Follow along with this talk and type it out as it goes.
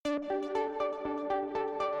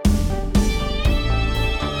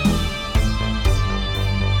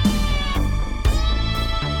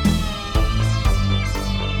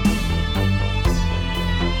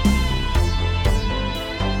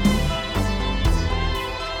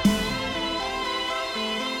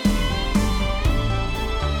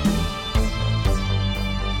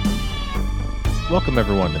Welcome,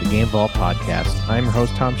 everyone, to the Game Vault Podcast. I'm your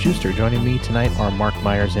host, Tom Schuster. Joining me tonight are Mark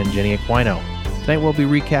Myers and Jenny Aquino. Tonight, we'll be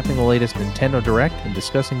recapping the latest Nintendo Direct and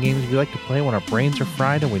discussing games we like to play when our brains are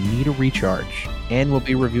fried and we need a recharge. And we'll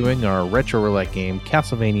be reviewing our retro roulette game,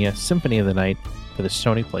 Castlevania Symphony of the Night, for the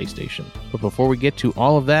Sony PlayStation. But before we get to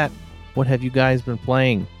all of that, what have you guys been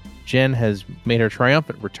playing? Jen has made her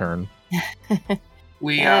triumphant return.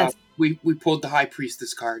 We pulled the High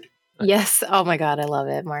Priestess card. Yes. Oh my God, I love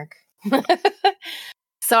it, Mark.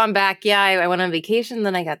 So I'm back. Yeah, I went on vacation,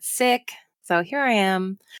 then I got sick. So here I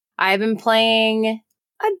am. I've been playing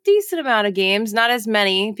a decent amount of games, not as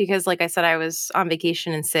many because, like I said, I was on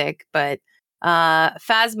vacation and sick. But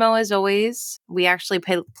Phasmo, as always, we actually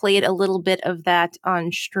played a little bit of that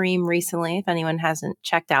on stream recently. If anyone hasn't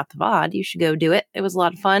checked out the VOD, you should go do it. It was a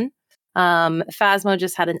lot of fun. Phasmo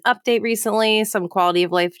just had an update recently, some quality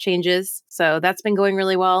of life changes. So that's been going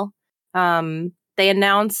really well. They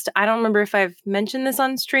announced, I don't remember if I've mentioned this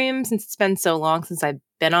on stream since it's been so long since I've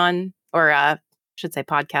been on, or should say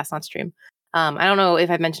podcast, not stream. I don't know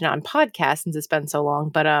if I've mentioned it on podcast since it's been so long,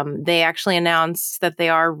 but they actually announced that they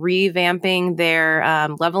are revamping their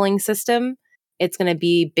leveling system. It's going to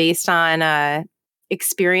be based on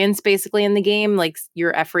experience basically in the game, like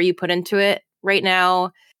your effort you put into it. Right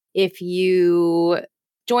now, if you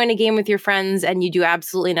join a game with your friends and you do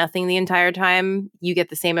absolutely nothing the entire time, you get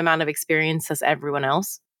the same amount of experience as everyone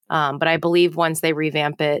else. But I believe once they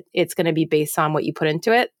revamp it, it's going to be based on what you put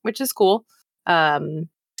into it, which is cool.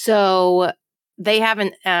 So they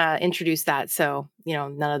haven't introduced that. So,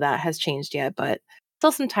 none of that has changed yet, but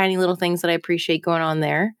still some tiny little things that I appreciate going on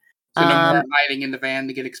there. So no more hiding in the van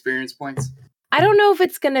to get experience points? I don't know if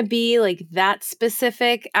it's going to be like that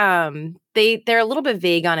specific. They're a little bit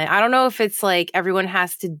vague on it. I don't know if it's like everyone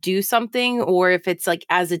has to do something or if it's like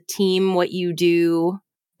as a team, what you do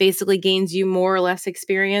basically gains you more or less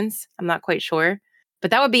experience. I'm not quite sure, but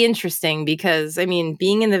that would be interesting because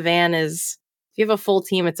being in the van is, if you have a full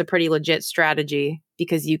team, it's a pretty legit strategy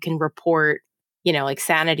because you can report, like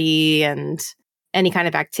sanity and any kind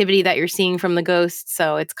of activity that you're seeing from the ghosts.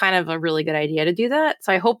 So it's kind of a really good idea to do that.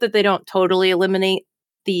 So I hope that they don't totally eliminate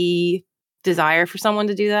the desire for someone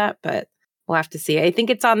to do that, but we'll have to see. I think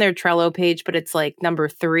it's on their Trello page, but it's like number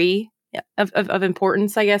 3 of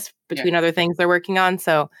importance, I guess, between other things they're working on.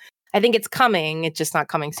 So I think it's coming. It's just not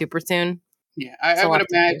coming super soon. Yeah, I would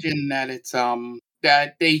imagine that it's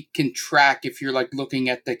that they can track if you're like looking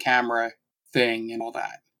at the camera thing and all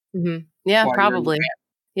that. Mm-hmm. Yeah, probably.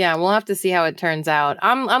 Yeah, we'll have to see how it turns out.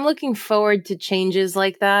 I'm looking forward to changes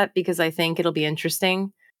like that because I think it'll be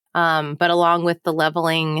interesting. But along with the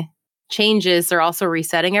leveling changes, they're also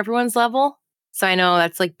resetting everyone's level. So I know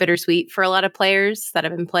that's like bittersweet for a lot of players that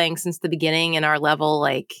have been playing since the beginning and are level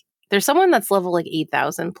like there's someone that's level like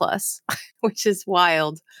 8,000 plus, which is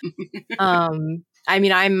wild. I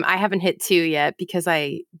haven't hit 2 yet because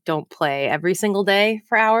I don't play every single day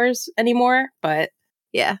for hours anymore, but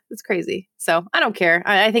yeah, it's crazy. So I don't care.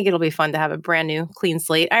 I think it'll be fun to have a brand new clean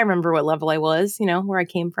slate. I remember what level I was, where I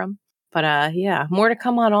came from. But yeah, more to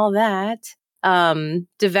come on all that.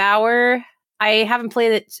 Devour, I haven't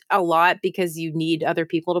played it a lot because you need other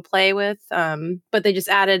people to play with. But they just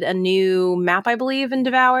added a new map, I believe, in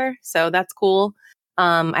Devour. So that's cool.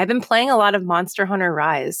 I've been playing a lot of Monster Hunter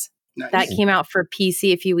Rise. Nice. That came out for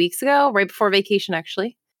PC a few weeks ago, right before vacation,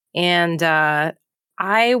 actually. And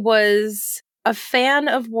I was a fan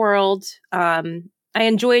of World. I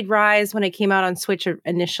enjoyed Rise when it came out on Switch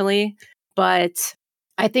initially, but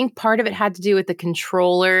I think part of it had to do with the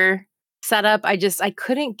controller setup. I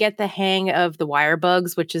couldn't get the hang of the wire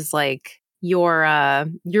bugs, which is like your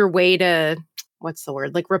way to, what's the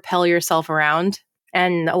word? Like repel yourself around.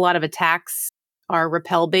 And a lot of attacks are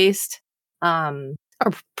repel based,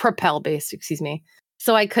 or propel based, excuse me.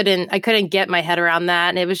 So I couldn't get my head around that.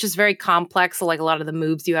 And it was just very complex. So like a lot of the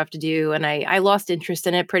moves you have to do. And I lost interest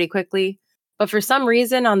in it pretty quickly. But for some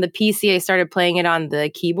reason on the PC, I started playing it on the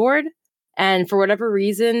keyboard. And for whatever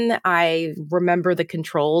reason, I remember the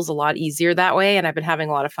controls a lot easier that way. And I've been having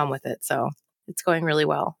a lot of fun with it. So it's going really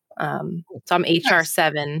well. So I'm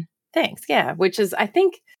HR7. Thanks. Yeah. Which is,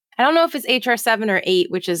 I don't know if it's HR7 or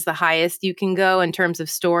 8, which is the highest you can go in terms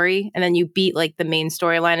of story. And then you beat like the main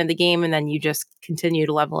storyline of the game and then you just continue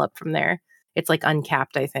to level up from there. It's like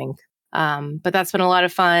uncapped, I think. But that's been a lot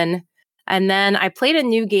of fun. And then I played a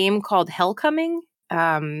new game called Hellcoming.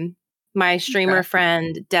 My streamer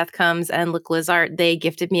friend Death Comes and Look Lizard, they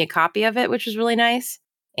gifted me a copy of it, which was really nice.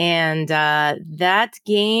 And that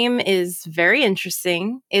game is very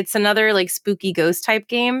interesting. It's another like spooky ghost type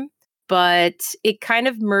game, but it kind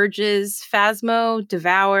of merges Phasmo,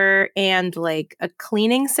 Devour, and like a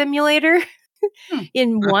cleaning simulator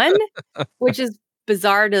in one, which is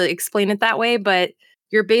bizarre to explain it that way, but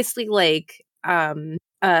you're basically like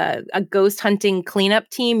a ghost hunting cleanup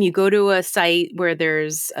team. You go to a site where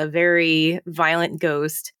there's a very violent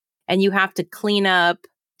ghost and you have to clean up,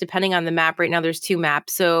 depending on the map. Right now there's 2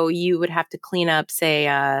 maps. So you would have to clean up,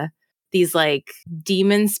 say, these like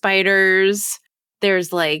demon spiders.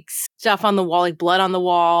 There's like stuff on the wall, like blood on the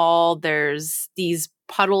wall. There's these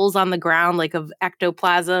puddles on the ground, like of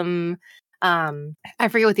ectoplasm. I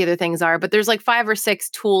forget what the other things are, but there's like 5 or 6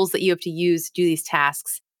 tools that you have to use to do these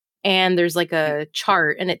tasks. And there's like a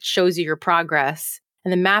chart and it shows you your progress.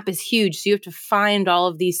 And the map is huge. So you have to find all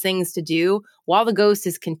of these things to do while the ghost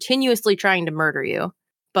is continuously trying to murder you.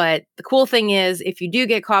 But the cool thing is, if you do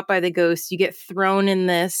get caught by the ghost, you get thrown in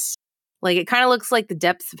this, like, it kind of looks like the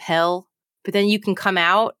depths of hell, but then you can come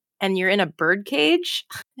out and you're in a bird cage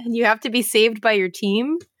and you have to be saved by your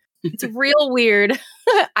team. It's real weird.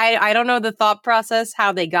 I don't know the thought process,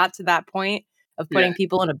 how they got to that point of putting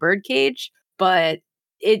people in a bird cage, but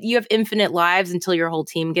you have infinite lives until your whole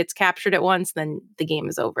team gets captured at once, then the game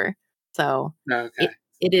is over. So it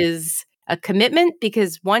is a commitment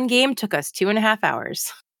because one game took us 2.5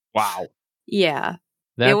 hours. Wow. Yeah.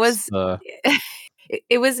 It was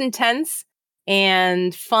it was intense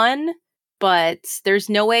and fun, but there's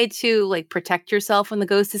no way to like protect yourself when the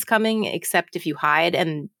ghost is coming except if you hide,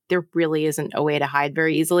 and there really isn't a way to hide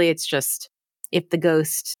very easily. It's just if the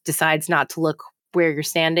ghost decides not to look where you're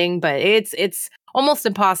standing, but it's almost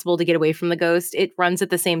impossible to get away from the ghost. It runs at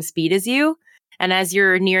the same speed as you, and as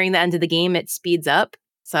you're nearing the end of the game, it speeds up.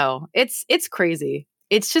 So it's crazy.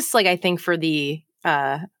 It's just like, I think for the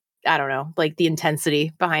I don't know, like the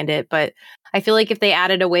intensity behind it, but I feel like if they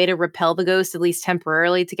added a way to repel the ghost, at least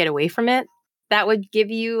temporarily, to get away from it, that would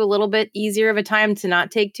give you a little bit easier of a time to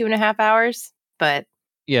not take 2.5 hours. But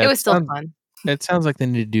it was still fun. It sounds like they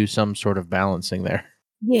need to do some sort of balancing there.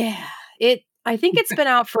 Yeah, I think it's been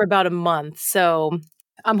out for about a month, so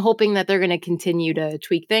I'm hoping that they're going to continue to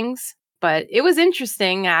tweak things. But it was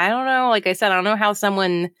interesting. I don't know. Like I said, I don't know how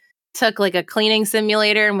someone took like a cleaning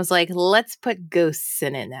simulator and was like, let's put ghosts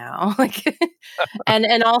in it now. Like,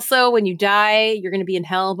 and also when you die, you're going to be in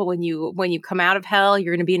hell, but when you come out of hell,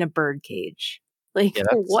 you're going to be in a bird cage. Like,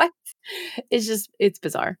 what? It's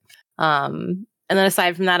bizarre. And then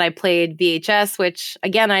aside from that, I played VHS, which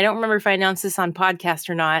again, I don't remember if I announced this on podcast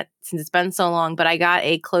or not since it's been so long, but I got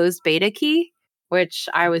a closed beta key, which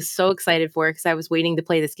I was so excited for because I was waiting to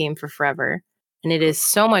play this game for forever. And it is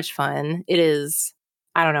so much fun. It is,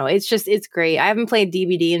 I don't know. It's great. I haven't played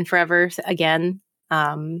DBD in forever again.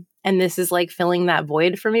 And this is like filling that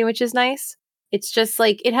void for me, which is nice. It's just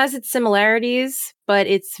like, it has its similarities, but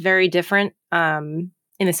it's very different.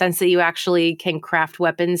 In the sense that you actually can craft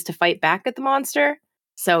weapons to fight back at the monster.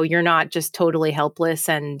 So you're not just totally helpless.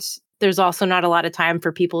 And there's also not a lot of time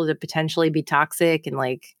for people to potentially be toxic and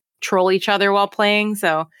like troll each other while playing.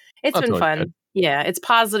 So it's been fun. Good. Yeah, it's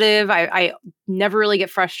positive. I never really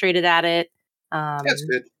get frustrated at it. That's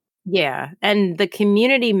good. Yeah. And the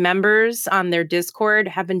community members on their Discord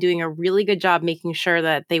have been doing a really good job making sure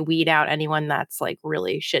that they weed out anyone that's like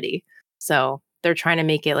really shitty. So they're trying to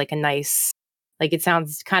make it like a nice, like, it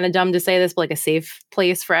sounds kind of dumb to say this, but like a safe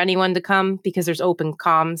place for anyone to come because there's open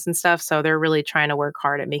comms and stuff. So they're really trying to work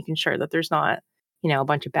hard at making sure that there's not, a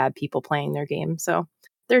bunch of bad people playing their game. So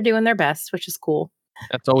they're doing their best, which is cool.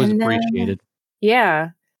 That's always appreciated. Yeah.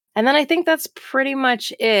 And then I think that's pretty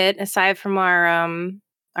much it, aside from our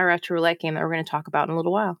retro roulette game that we're going to talk about in a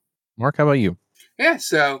little while. Mark, how about you? Yeah,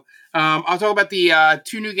 so I'll talk about the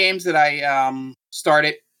 2 new games that I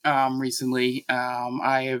started recently.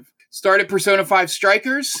 I have started Persona 5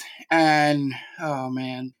 Strikers, and oh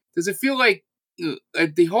man, does it feel like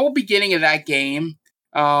the whole beginning of that game,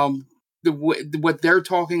 what they're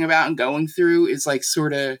talking about and going through is like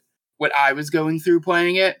sort of what I was going through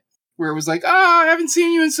playing it, where it was like, I haven't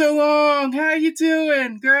seen you in so long. How you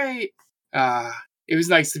doing? Great. It was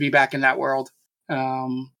nice to be back in that world.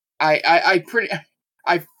 I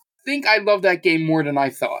think I love that game more than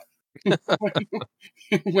I thought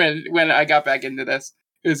when I got back into this.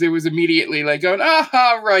 Because it was immediately like going,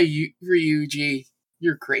 Ryuji,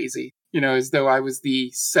 you're crazy. As though I was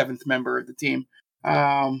the 7th member of the team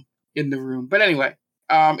in the room. But anyway,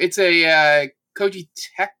 it's a Koji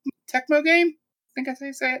Tecmo game. I think I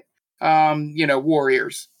say it.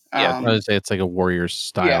 Warriors. Yeah, I would say it's like a Warriors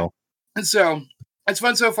style. Yeah. And so it's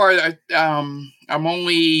fun so far. I'm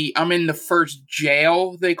in the first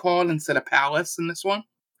jail, they call it, instead of palace in this one,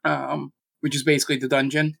 which is basically the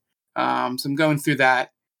dungeon. So I'm going through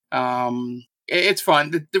that. It's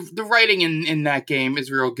fun. The writing in that game is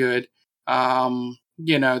real good.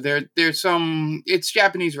 there's some, it's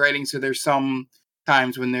Japanese writing, so there's some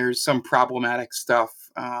times when there's some problematic stuff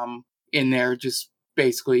in there, just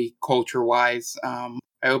basically culture-wise. I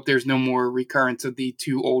hope there's no more recurrence of the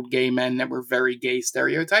two old gay men that were very gay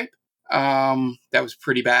stereotype. That was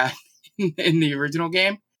pretty bad in the original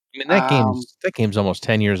game. I mean, that game's almost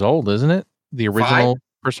 10 years old, isn't it? The original 5?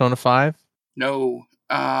 Persona 5? No.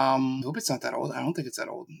 I hope it's not that old. I don't think it's that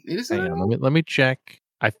old. It is that old? Let me check.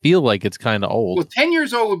 I feel like it's kind of old. Well, 10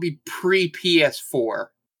 years old would be pre-PS4.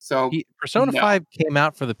 So Persona 5 came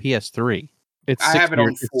out for the PS3. I have it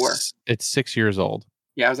on 4. It's 6 years old.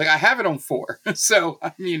 Yeah, I was like, I have it on 4. So,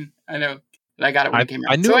 I mean, I know. I got it when it came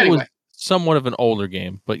out. I knew it was somewhat of an older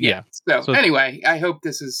game, but yeah. So anyway, I hope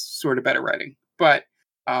this is sort of better writing. But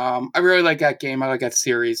I really like that game. I like that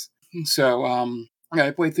series. So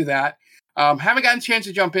I played through that. Haven't gotten a chance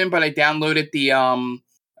to jump in, but I downloaded the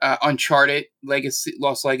Uncharted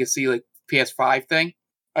Lost Legacy, like PS5 thing.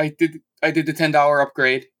 I did the $10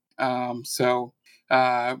 upgrade. So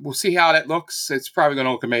we'll see how that looks. It's probably going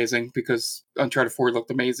to look amazing because Uncharted 4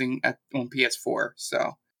 looked amazing on PS4.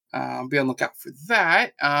 So be on the lookout for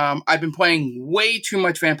that. I've been playing way too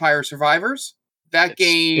much Vampire Survivors. That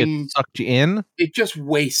game it sucked you in. It just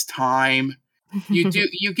wastes time. You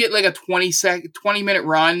get like a 20-minute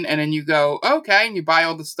run, and then you go, okay, and you buy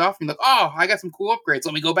all the stuff, and you're like, oh, I got some cool upgrades.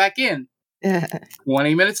 Let me go back in.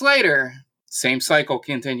 20 minutes later, same cycle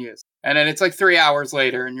continues. And then it's like 3 hours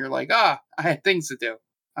later, and you're like, I had things to do.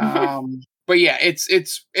 But yeah,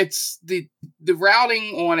 it's the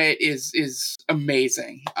routing on it is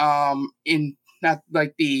amazing. In not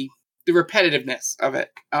like the repetitiveness of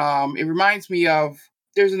it. It reminds me of,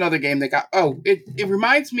 there's another game that got, it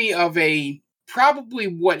reminds me of probably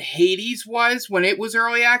what Hades was when it was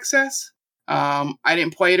early access. I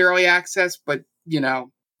didn't play it early access, but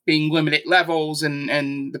being limited levels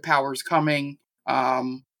and the powers coming.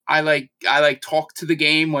 I like talk to the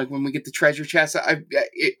game, like when we get the treasure chest. I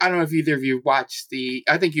don't know if either of you watched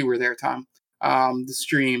I think you were there, Tom, the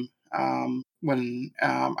stream, when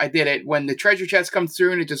I did it, when the treasure chest comes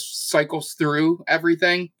through and it just cycles through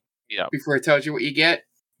everything before it tells you what you get.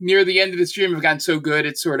 Near the end of the stream, I've gotten so good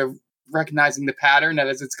at sort of recognizing the pattern that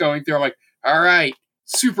as it's going through, I'm like, all right,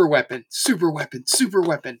 super weapon, super weapon, super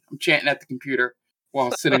weapon. I'm chanting at the computer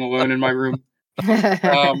while sitting alone in my room.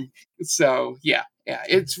 So yeah,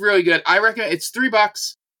 it's really good. I recommend it's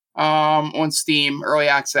 $3 on Steam, early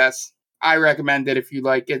access. I recommend it if you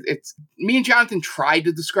like it. It's me and Jonathan tried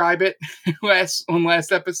to describe it last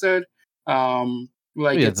episode.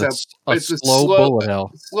 It's a slow bullet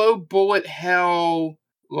hell. Slow bullet hell,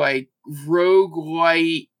 like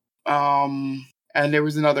roguelite. And there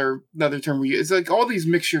was another term we use. It's like all these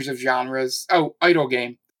mixtures of genres. Oh, idle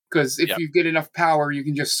game. Because if you get enough power, you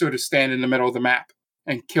can just sort of stand in the middle of the map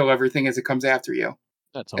and kill everything as it comes after you.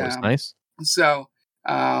 That's always nice. So,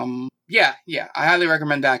 I highly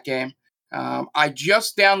recommend that game. I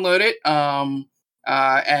just downloaded it, and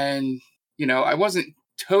I wasn't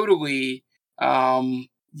totally,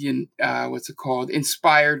 what's it called?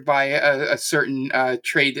 Inspired by a certain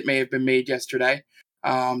trade that may have been made yesterday.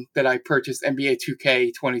 That I purchased NBA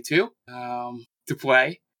 2K22 to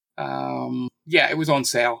play. It was on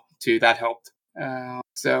sale too. That helped.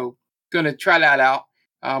 So gonna try that out.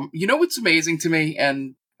 What's amazing to me,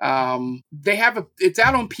 and they have it's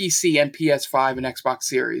out on PC and PS5 and Xbox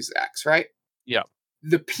Series X, right? Yeah.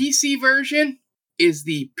 The PC version is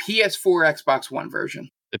the PS4 Xbox One version.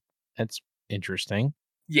 That's interesting.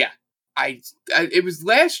 Yeah. It was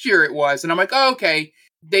last year it was, and I'm like, oh, okay.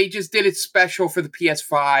 They just did it special for the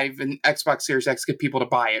PS5 and Xbox Series X to get people to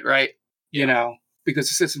buy it, right? Yeah. Because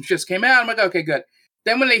the systems just came out. I'm like, okay, good.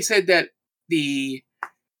 Then when they said that the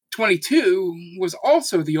 22 was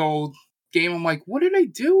also the old game, I'm like, what are they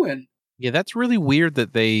doing? Yeah, that's really weird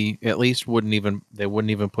that they at least wouldn't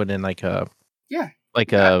even put in like a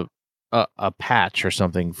a patch or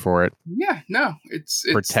something for it. Yeah, no, it's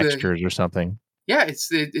for textures or something. Yeah, it's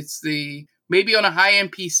the maybe on a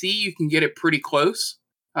high-end PC you can get it pretty close.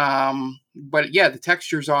 But yeah, the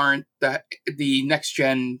textures aren't the next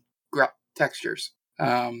gen textures.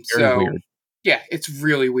 So weird. Yeah, it's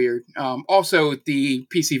really weird. Also, the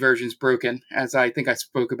PC version is broken, as I think I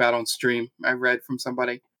spoke about on stream. I read from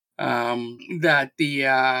somebody that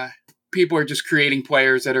the people are just creating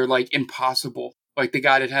players that are like impossible. Like the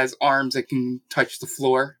guy that has arms that can touch the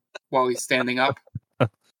floor while he's standing up.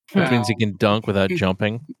 Which means he can dunk without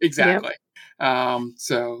jumping. Exactly. Yep.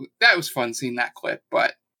 So that was fun seeing that clip.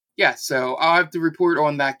 But yeah, so I'll have to report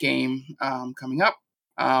on that game coming up.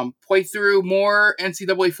 Play through more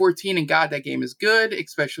NCAA 14, and God, that game is good,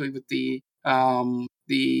 especially with the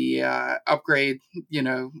upgrade,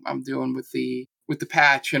 I'm doing with the with the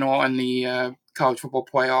patch and all, and the college football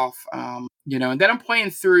playoff. And then I'm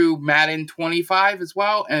playing through Madden 25 as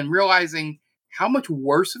well, and realizing how much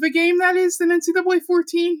worse of a game that is than NCAA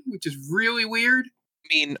 14, which is really weird.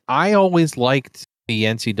 I mean, I always liked the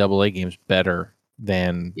NCAA games better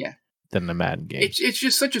than the Madden games. It's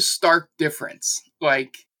just such a stark difference.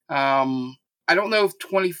 Like, I don't know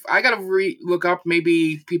if I gotta look up,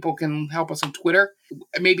 maybe people can help us on Twitter.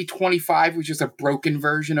 Maybe 25 was just a broken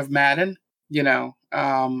version of Madden,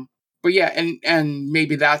 but yeah, and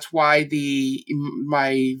maybe that's why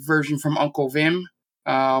my version from Uncle Vim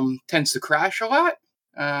tends to crash a lot.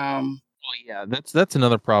 Well, yeah, that's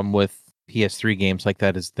another problem with PS3 games like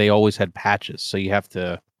that, is they always had patches, so you have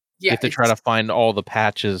to try to find all the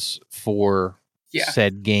patches for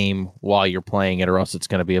said game while you're playing it, or else it's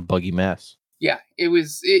going to be a buggy mess. Yeah,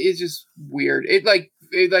 it's just weird.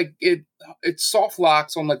 It soft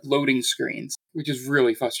locks on like loading screens, which is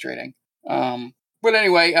really frustrating. But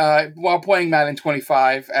anyway, while playing Madden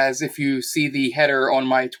 25, as if you see the header on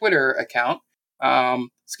my Twitter account,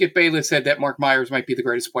 Skip Bayless said that Mark Myers might be the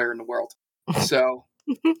greatest player in the world. So,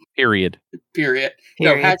 Period.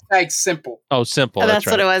 No, hashtag simple. Oh, simple. Oh, that's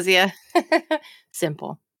right. what it was. Yeah,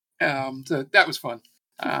 simple. So that was fun.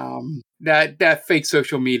 That fake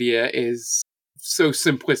social media is so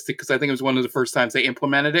simplistic, because I think it was one of the first times they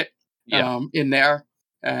implemented it in there,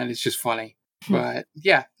 and it's just funny. But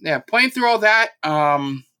yeah, playing through all that.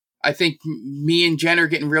 I think me and Jen are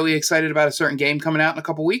getting really excited about a certain game coming out in a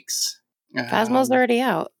couple weeks. Phasmo's already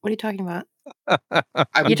out. What are you talking about?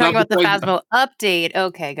 You're talking about the Phasmo update.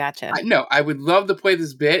 Okay, gotcha. I would love to play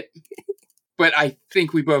this bit, but I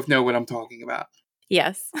think we both know what I'm talking about.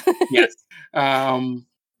 Yes. Yes.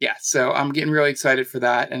 So I'm getting really excited for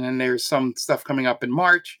that. And then there's some stuff coming up in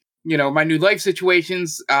March. My new life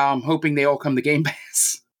situations, hoping they all come to Game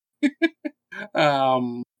Pass.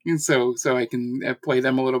 And so I can play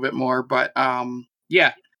them a little bit more. But I'm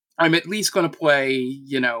at least going to play,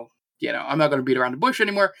 I'm not going to beat around the bush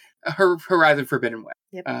anymore. Horizon Forbidden West.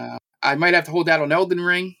 Yep. I might have to hold out on Elden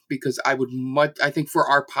Ring, because I think for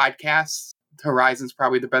our podcast, Horizon's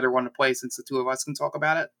probably the better one to play, since the two of us can talk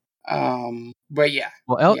about it. But yeah.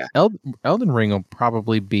 Well, Elden Ring will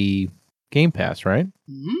probably be Game Pass, right?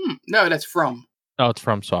 No, that's From. Oh, it's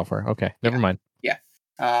From Software. Okay, never mind. Yeah.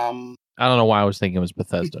 I don't know why I was thinking it was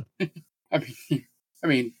Bethesda. I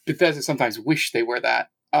mean, Bethesda sometimes wish they were that.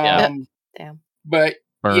 Damn. But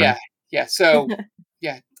Burn. yeah. So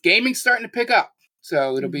gaming's starting to pick up.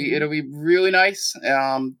 So it'll be really nice.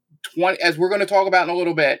 As we're going to talk about in a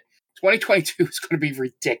little bit, 2022 is going to be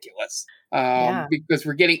ridiculous. Because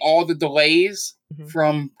we're getting all the delays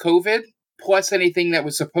from COVID, plus anything that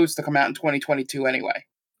was supposed to come out in 2022 anyway.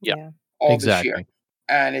 Yeah. All this year.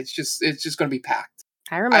 And it's just going to be packed.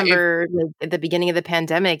 I remember at the beginning of the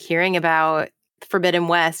pandemic hearing about Forbidden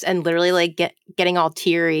West and literally getting all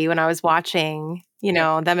teary when I was watching,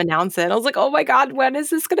 them announce it. I was like, oh my God, when is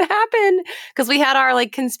this going to happen? Because we had our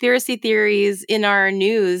conspiracy theories in our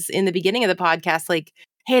news in the beginning of the podcast,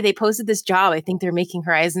 hey, they posted this job. I think they're making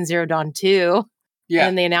Horizon Zero Dawn 2. Yeah.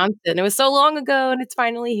 And they announced it. And it was so long ago, and it's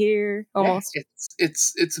finally here. Almost. Yeah,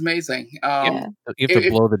 it's amazing. You have to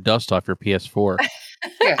blow the dust off your PS4.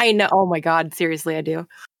 Yeah. I know. Oh my God. Seriously, I do.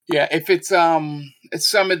 Yeah. If it's some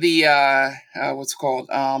of the what's it called?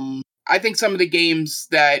 I think some of the games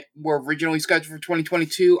that were originally scheduled for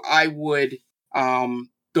 2022, I would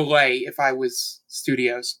delay if I was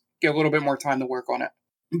studios. Get a little bit more time to work on it,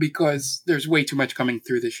 because there's way too much coming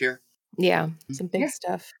through this year. Yeah, some big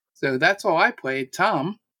stuff. So that's all I played.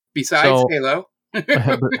 Tom, besides Halo.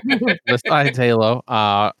 Besides Halo,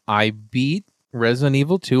 I beat Resident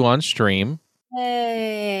Evil 2 on stream.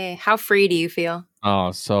 Hey, how free do you feel?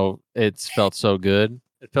 Oh, so it's felt so good.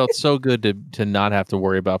 It felt so good to not have to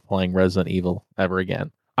worry about playing Resident Evil ever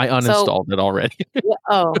again. I uninstalled it already.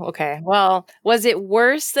 Oh, okay. Well, was it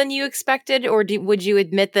worse than you expected, or would you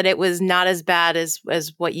admit that it was not as bad as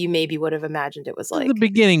what you maybe would have imagined it was like? The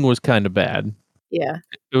beginning was kind of bad. Yeah.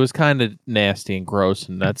 It was kind of nasty and gross,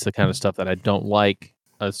 and that's the kind of stuff that I don't like,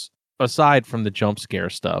 aside from the jump scare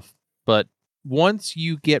stuff. But once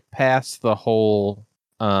you get past the whole,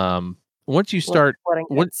 once you start,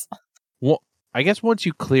 I guess once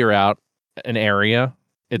you clear out an area,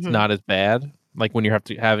 it's not as bad. Like when you're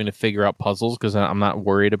having to figure out puzzles, because I'm not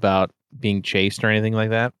worried about being chased or anything like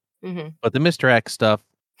that. Mm-hmm. But the Mr. X stuff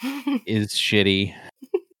is shitty.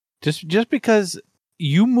 Just because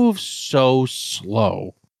you move so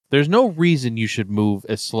slow. There's no reason you should move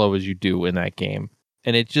as slow as you do in that game.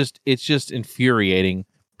 And it's just infuriating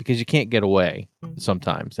because you can't get away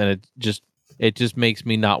sometimes. And it just makes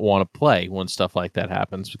me not want to play when stuff like that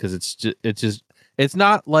happens, because it's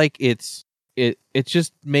not like it's it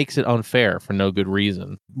just makes it unfair for no good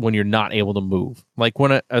reason when you're not able to move. Like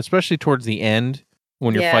especially towards the end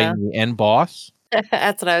when you're fighting the end boss.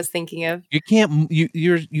 That's what I was thinking of. You can't.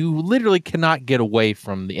 You literally cannot get away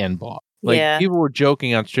from the end boss. Like people were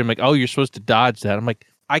joking on stream, like, "Oh, you're supposed to dodge that." I'm like,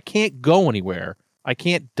 I can't go anywhere. I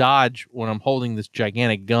can't dodge when I'm holding this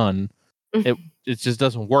gigantic gun. It just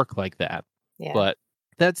doesn't work like that. Yeah. But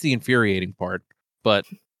that's the infuriating part. But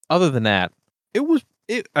other than that,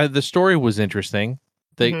 the story was interesting.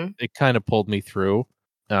 It kind of pulled me through.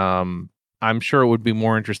 I'm sure it would be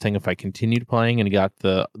more interesting if I continued playing and got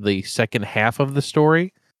the second half of the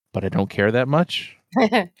story, but I don't care that much.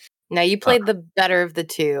 Now you played the better of the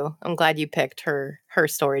two. I'm glad you picked her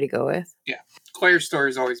story to go with. Yeah, Claire's story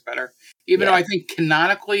is always better. Even though I think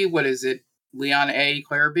canonically, what is it? Leon A,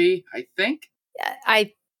 Claire B, I think?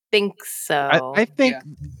 I think so. I think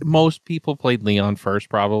most people played Leon first,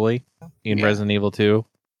 probably, in Resident Evil 2.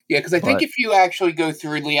 Yeah, because I think if you actually go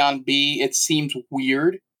through Leon B, it seems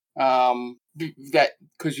weird. That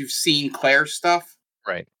because you've seen Claire's stuff.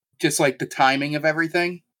 Right. Just like the timing of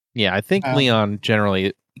everything. Yeah, I think Leon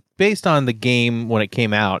generally, based on the game when it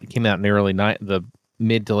came out in the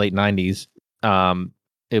mid to late 90s.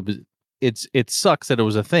 It sucks that it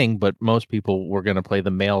was a thing, but most people were going to play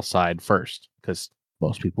the male side first because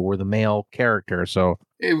most people were the male character. So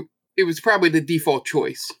it was probably the default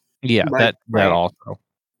choice. Yeah, that also.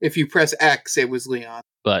 If you press X, it was Leon.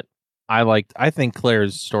 But I think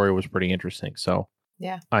Claire's story was pretty interesting, so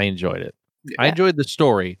I enjoyed it. Yeah. I enjoyed the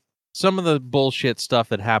story. Some of the bullshit stuff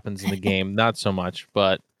that happens in the game, not so much,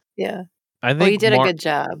 but I think you did a good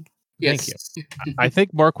job. Thank you. I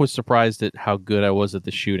think Mark was surprised at how good I was at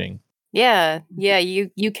the shooting. Yeah,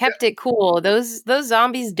 you kept it cool. Those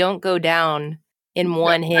zombies don't go down in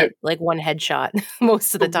one hit, like one headshot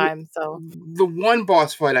most of the time. So the one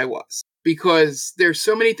boss fight I was, because there's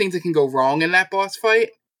so many things that can go wrong in that boss fight.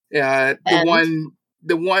 The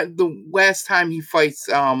last time he fights,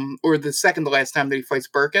 or the second to last time that he fights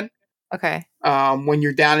Birkin. Okay. When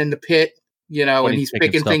you're down in the pit, and he's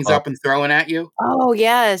picking things up and throwing at you. Oh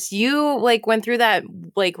yes, you went through that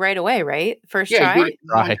right away, right? First try.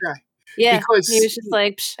 Try. Yeah, because he was just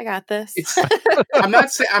like, I got this. I'm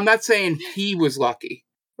not saying he was lucky.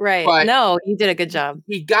 Right. But no, he did a good job.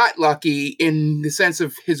 He got lucky in the sense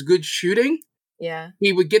of his good shooting. Yeah.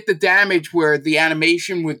 He would get the damage where the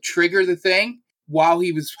animation would trigger the thing while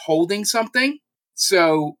he was holding something.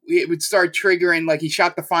 So it would start triggering, like he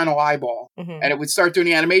shot the final eyeball, and it would start doing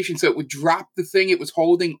the animation. So it would drop the thing it was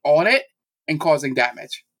holding on it and causing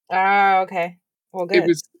damage. Oh, okay. Well, good.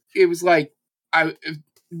 It was like,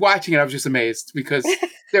 watching it, I was just amazed because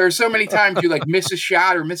there are so many times you miss a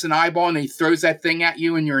shot or miss an eyeball and he throws that thing at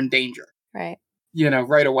you and you're in danger. Right.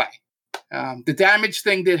 Right away. The damage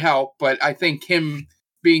thing did help, but I think him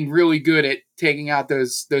being really good at taking out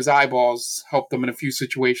those eyeballs helped them in a few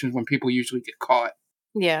situations when people usually get caught.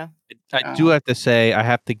 Yeah. I do have to say, I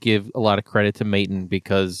have to give a lot of credit to Mayton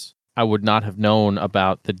because I would not have known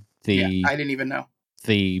about the I didn't even know.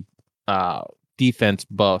 The defense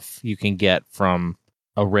buff you can get from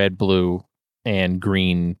a red, blue, and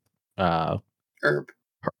green herb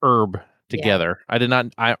together.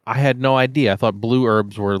 Yeah. I had no idea. I thought blue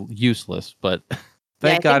herbs were useless, but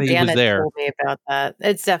thank God he was there. Told me about that.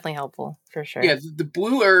 It's definitely helpful for sure. Yeah, the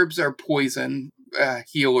blue herbs are poison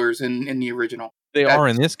healers in the original. They are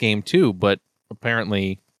in this game too, but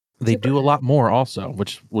apparently they do a lot more also,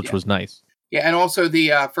 which was nice. Yeah, and also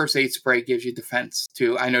the first aid spray gives you defense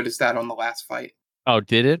too. I noticed that on the last fight. Oh,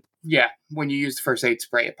 did it? Yeah, when you used the first aid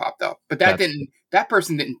spray, it popped up. But that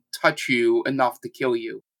person didn't touch you enough to kill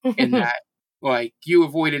you in that. You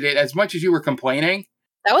avoided it as much as you were complaining.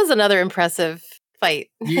 That was another impressive fight.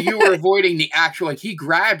 you were avoiding the actual, he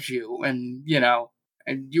grabs you and,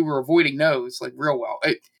 and you were avoiding those real well.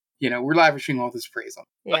 We're lavishing all this praise on.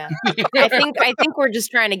 Yeah. I think we're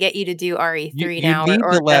just trying to get you to do RE3 now. You need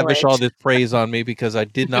to lavish all this praise on me because I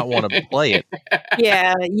did not want to play it.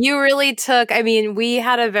 Yeah, you really took, we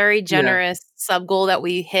had a very generous sub goal that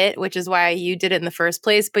we hit, which is why you did it in the first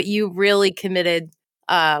place, but you really committed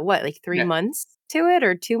 3 months to it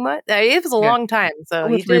or 2 months? It was a long time. So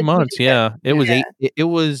you 3 months, yeah. It was it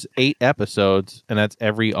was 8 episodes and that's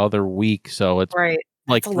every other week, so it's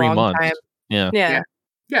like 3 months. Time. Yeah. Yeah.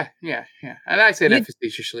 And I say that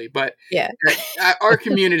facetiously, but our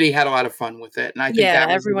community had a lot of fun with it, and I think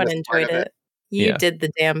everyone enjoyed it. You did the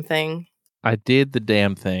damn thing. I did the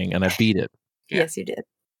damn thing, and I beat it. Yes, you did.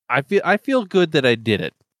 I feel good that I did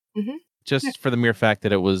it, just for the mere fact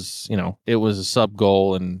that it was it was a sub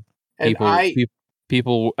goal, and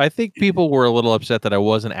people. I think people were a little upset that I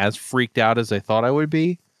wasn't as freaked out as I thought I would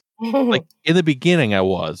be. In the beginning, I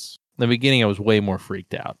was. the beginning I was way more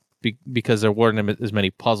freaked out because there weren't as many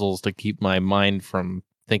puzzles to keep my mind from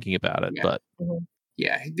thinking about it. Yeah. But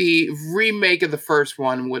yeah, the remake of the first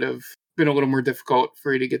one would have been a little more difficult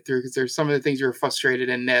for you to get through because there's some of the things you were frustrated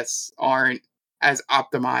in this aren't as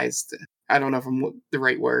optimized. I don't know if I'm the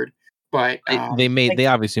right word, but they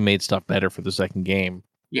obviously made stuff better for the second game.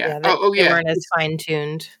 Yeah. They weren't as fine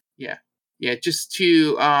tuned. Yeah. Yeah. Just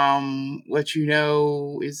to let you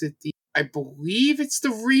know, I believe it's the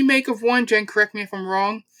remake of one. Jen, correct me if I'm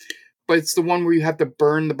wrong, but it's the one where you have to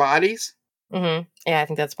burn the bodies. Mm-hmm. Yeah, I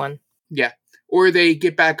think that's one. Yeah. Or they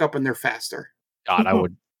get back up and they're faster. God, I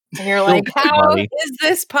would. And you're like, how is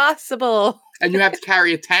this possible? And you have to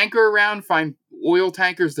carry a tanker around, find oil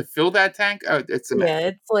tankers to fill that tank. Oh, it's a mess. Yeah,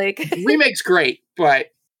 it's like The remake's great, but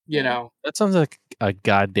you know, that sounds like a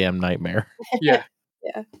goddamn nightmare. Yeah.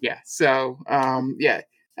 Yeah. So,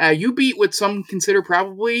 you beat what some consider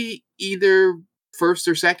probably either first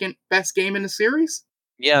or second best game in the series.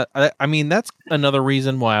 Yeah, I mean that's another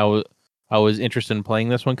reason why I was interested in playing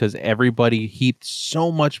this one, because everybody heaped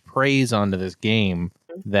so much praise onto this game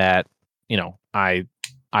that, you know, I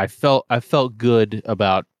felt good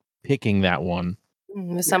about picking that one.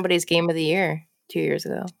 It was somebody's game of the year 2 years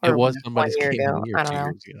ago. It was somebody's 1 year game ago. of the year I don't 2 know.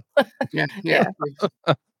 years ago. Yeah.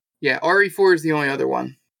 Yeah, RE4 is the only other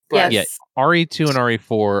one. But Yes. Yeah, RE2 and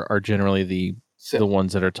RE4 are generally the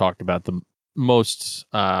ones that are talked about the most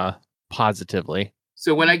positively.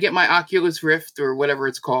 So when I get my Oculus Rift or whatever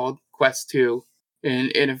it's called, Quest 2,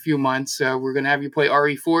 in a few months, we're going to have you play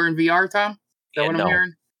RE4 in VR, Tom? Is that what I'm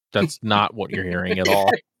hearing? That's not what you're hearing at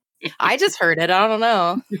all. I just heard it. I don't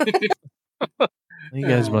know. You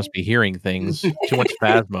guys must be hearing things. Too much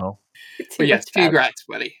Phasmo. But yes, congrats,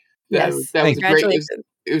 buddy. Yes, that was great.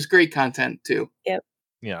 It was great content too. Yep.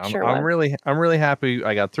 Yeah, Sure I'm really happy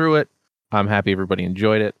I got through it. I'm happy everybody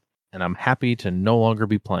enjoyed it, and I'm happy to no longer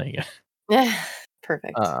be playing it.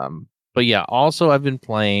 Perfect. But yeah, also I've been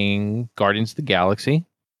playing Guardians of the Galaxy,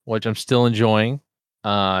 which I'm still enjoying.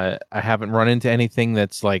 I haven't run into anything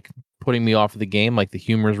that's like putting me off of the game. Like the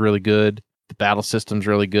humor is really good, the battle system's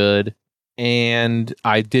really good, and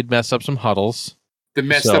I did mess up some huddles. The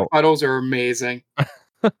messed up huddles are amazing.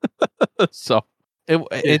 So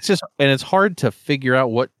it's just, and it's hard to figure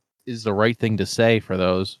out what is the right thing to say for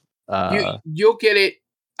those. You'll get it.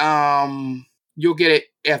 You'll get it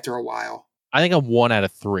after a while. I think I'm 1 out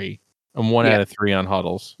of 3. I'm 1 out of 3 on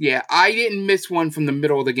huddles. Yeah, I didn't miss one from the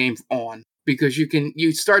middle of the game on, because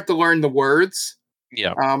you start to learn the words.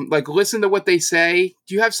 Yeah. Like listen to what they say.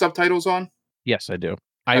 Do you have subtitles on? Yes, I do.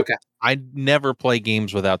 Okay. I never play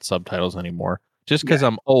games without subtitles anymore, just because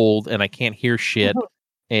I'm old and I can't hear shit,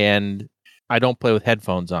 and I don't play with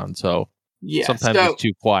headphones on, so sometimes it's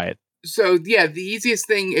too quiet. So yeah, the easiest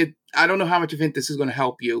thing, I don't know how much of it this is going to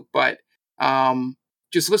help you, but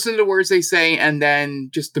just listen to the words they say and then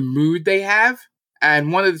just the mood they have,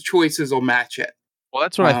 and one of the choices will match it. Well,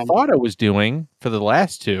 that's what I thought I was doing for the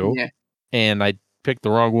last two, and I picked the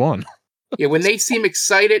wrong one. Yeah, when they seem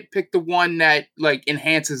excited, pick the one that like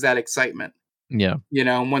enhances that excitement. Yeah, you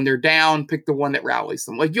know, and when they're down, pick the one that rallies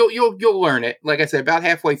them. Like you'll learn it. Like I said, about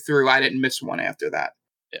halfway through, I didn't miss one after that.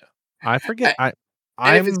 Yeah, I forget.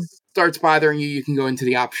 And if it starts bothering you, you can go into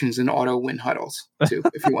the options and auto win huddles too,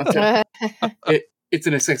 if you want to. It's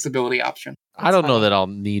an accessibility option. I don't know that I'll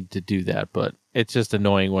need to do that, but it's just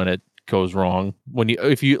annoying when it goes wrong.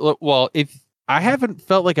 If I haven't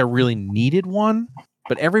felt like I really needed one,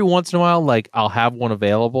 but every once in a while, like I'll have one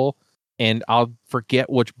available, and I'll forget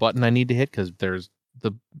which button I need to hit because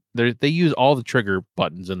they use all the trigger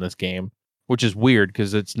buttons in this game, which is weird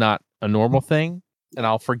because it's not a normal thing, and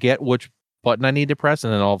I'll forget which button I need to press,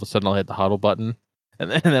 and then all of a sudden I'll hit the huddle button, and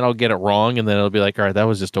then I'll get it wrong, and then it'll be like, all right, that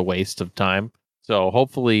was just a waste of time. So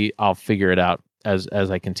hopefully I'll figure it out as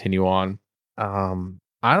I continue on.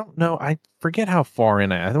 I don't know. I forget how far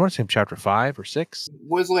in I want to say chapter 5 or 6.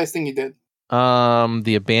 What was the last thing you did?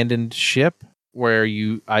 The abandoned ship where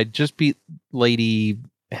I just beat Lady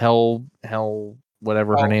Hell,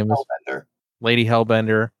 whatever her name is. Hellbender. Lady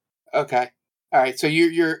Hellbender. Okay. All right. So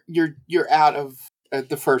you're out of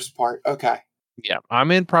the first part. Okay. Yeah, I'm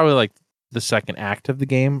in probably like the second act of the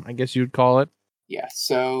game, I guess you would call it. Yeah.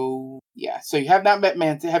 So you have not met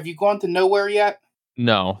Manta. Have you gone to Nowhere yet?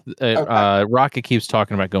 No. Okay. Rocket keeps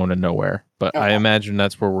talking about going to Nowhere, but I imagine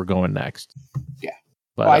that's where we're going next. Yeah.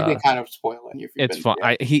 But I did kind of spoil it. It's fine.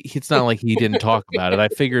 It's not like he didn't talk about it. I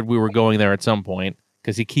figured we were going there at some point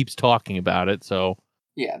because he keeps talking about it. So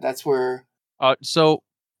yeah, that's where. So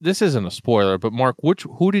this isn't a spoiler, but Mark,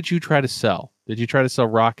 who did you try to sell? Did you try to sell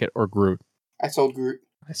Rocket or Groot? I sold Groot.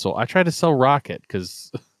 I tried to sell Rocket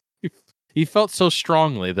because he felt so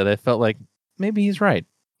strongly that I felt like maybe he's right.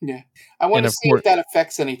 Yeah. I want And to of see course, if that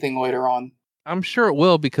affects anything later on. I'm sure it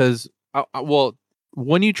will because, well,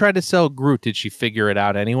 when you tried to sell Groot, did she figure it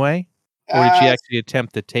out anyway? Or did she actually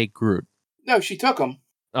attempt to take Groot? No, she took him.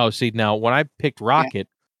 Oh, see, now when I picked Rocket,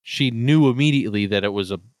 she knew immediately that it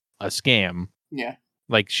was a scam. Yeah.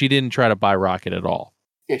 Like, she didn't try to buy Rocket at all.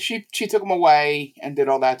 Yeah, she took him away and did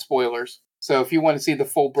all that. Spoilers. So if you want to see the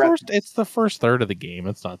full breadth, It's the first third of the game.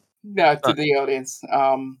 It's not. to the audience.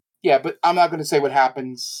 Yeah, but I'm not going to say what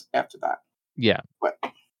happens after that. Yeah. But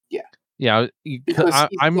Yeah, because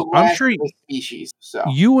I'm sure of the species. So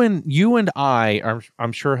you and I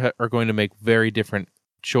I'm sure are going to make very different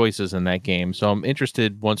choices in that game. So I'm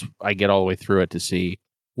interested once I get all the way through it to see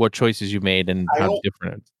what choices you made and how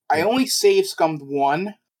different. I only save scummed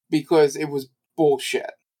one because it was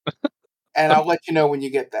bullshit, and I'll let you know when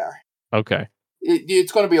you get there. Okay.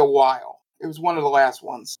 It's going to be a while. It was one of the last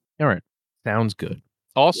ones. All right. Sounds good.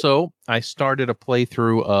 Also, I started a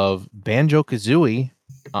playthrough of Banjo-Kazooie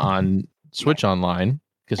on Switch Online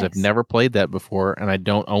because I've never played that before and I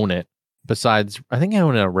don't own it. Besides, I think I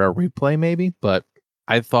own a Rare Replay maybe, but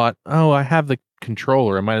I thought, oh, I have the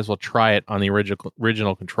controller. I might as well try it on the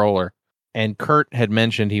original controller. And Kurt had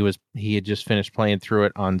mentioned he had just finished playing through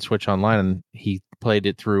it on Switch Online and he played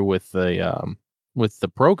it through with the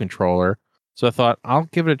Pro controller. So I thought I'll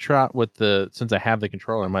give it a try since I have the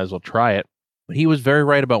controller, I might as well try it. But he was very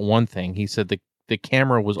right about one thing. He said the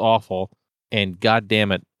camera was awful, and god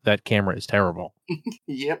damn it, that camera is terrible.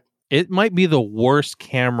 Yep. It might be the worst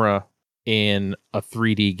camera in a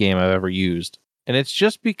 3D game I've ever used. And it's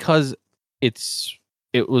just because it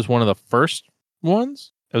was one of the first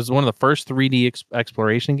ones. It was one of the first 3D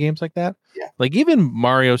exploration games like that. Yeah. Like even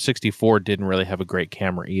Mario 64 didn't really have a great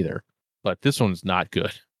camera either. But this one's not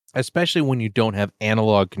good. Especially when you don't have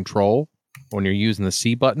analog control, when you're using the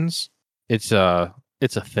C buttons, it's a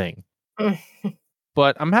thing.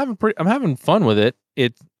 But I'm having fun with it.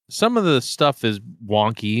 Some of the stuff is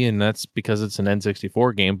wonky, and that's because it's an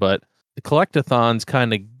N64 game. But the collectathons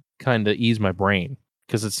kind of ease my brain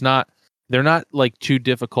because they're not like too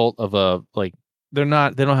difficult of a like they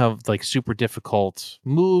don't have like super difficult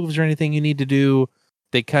moves or anything you need to do.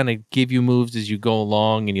 They kind of give you moves as you go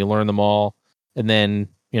along, and you learn them all, and then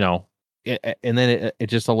it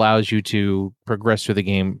just allows you to progress through the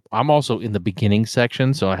game. I'm also in the beginning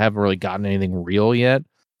section, so I haven't really gotten anything real yet.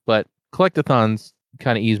 But collectathons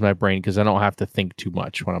kind of ease my brain because I don't have to think too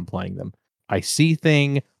much when I'm playing them. I see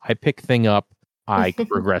thing, I pick thing up, I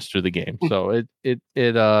progress through the game. So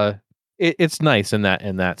it's nice in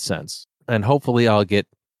that sense. And hopefully I'll get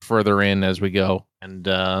further in as we go, and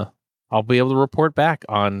I'll be able to report back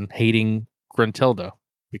on hating Gruntilda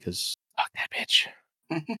because fuck that bitch.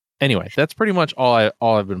 Anyway, that's pretty much all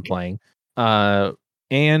I've been playing. I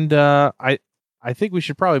think we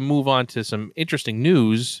should probably move on to some interesting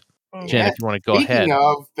news. Jen, if you want to go ahead. Speaking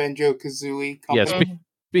of Banjo-Kazooie. Yes,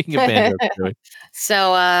 speaking of Banjo-Kazooie.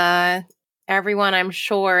 So, everyone, I'm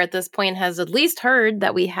sure at this point has at least heard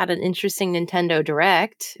that we had an interesting Nintendo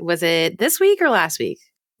Direct. Was it this week or last week?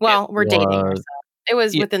 Well, we're dating ourselves. It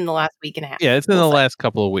was within the last week and a half. Yeah, it's in the last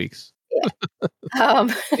couple of weeks. Yeah.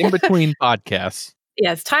 In between podcasts.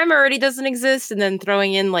 Yes, time already doesn't exist, and then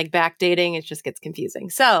throwing in like backdating, it just gets confusing.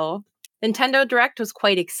 So, Nintendo Direct was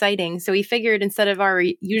quite exciting. So we figured instead of our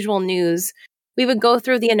usual news, we would go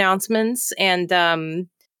through the announcements and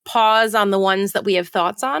pause on the ones that we have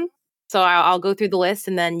thoughts on. So I'll go through the list,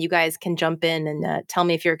 and then you guys can jump in and tell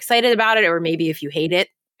me if you're excited about it, or maybe if you hate it,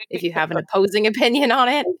 if you have an opposing opinion on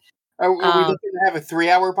it. Are we looking to have a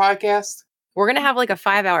 3-hour podcast? We're going to have like a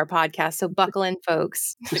 5-hour podcast, so buckle in,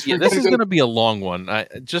 folks. Yeah, this is going to be a long one,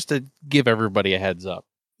 just to give everybody a heads up.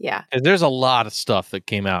 Yeah. There's a lot of stuff that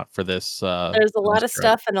came out for this. There's a lot of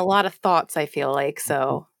stuff and a lot of thoughts, I feel like.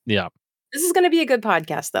 So yeah. This is going to be a good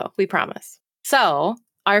podcast, though. We promise. So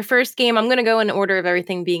our first game, I'm going to go in order of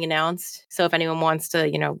everything being announced. So if anyone wants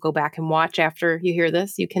to, go back and watch after you hear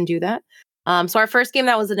this, you can do that. So our first game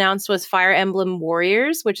that was announced was Fire Emblem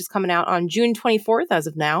Warriors, which is coming out on June 24th as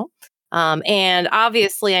of now. And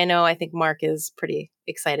obviously, I think Mark is pretty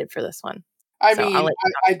excited for this one. I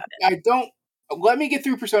don't. Let me get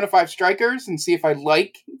through Persona 5 Strikers and see if I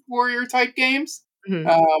like warrior type games.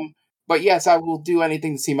 Mm-hmm. But yes, I will do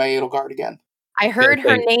anything to see my Edelgard again. I heard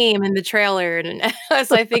her name in the trailer, and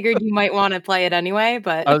so I figured you might want to play it anyway.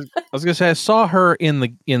 But I was gonna say I saw her in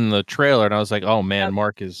the trailer, and I was like, oh man,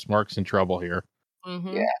 Mark's in trouble here.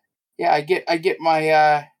 Mm-hmm. Yeah. I get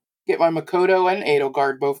my Makoto and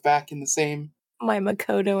Edelgard both back in the same. My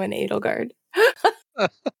Makoto and Edelgard. I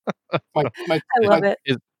love it.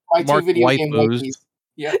 My Mark two video game monkeys.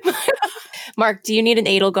 Yeah. Mark, do you need an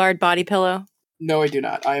Edelgard body pillow? No, I do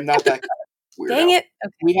not. I am not that guy. Weirdo. Dang it.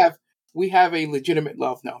 Okay. We have a legitimate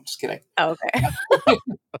love. No, I'm just kidding. Oh, okay.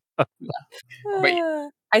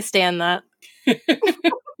 I stand that.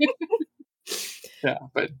 Yeah,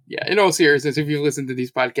 but yeah, in all seriousness, if you listen to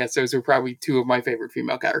these podcasts, those are probably two of my favorite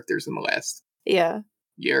female characters in the last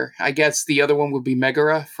year. I guess the other one would be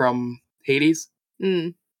Megara from Hades.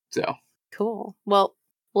 So cool. Well,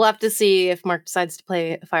 we'll have to see if Mark decides to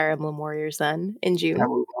play Fire Emblem Warriors then in June.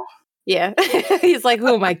 Probably will. Yeah. He's like,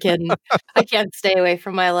 who am I kidding? I can't stay away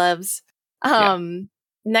from my loves.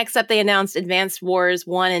 Next up, they announced Advanced Wars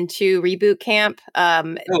 1 and 2 Reboot Camp.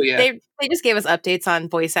 They just gave us updates on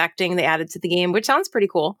voice acting they added to the game, which sounds pretty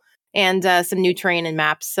cool. And some new terrain and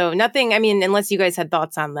maps. So nothing, I mean, unless you guys had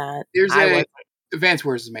thoughts on that. Advanced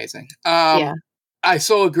Wars is amazing. I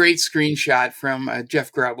saw a great screenshot from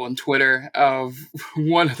Jeff Grubb on Twitter of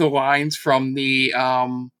one of the lines from the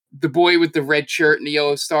boy with the red shirt and the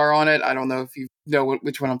yellow star on it. I don't know if you know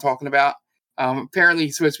which one I'm talking about. Apparently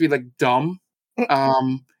he's supposed to be like dumb.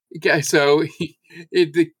 So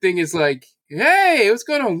the thing is like, hey, what's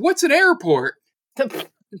going on? What's an airport?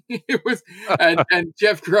 It was, and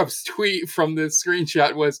Jeff Grubb's tweet from the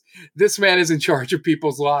screenshot was, "This man is in charge of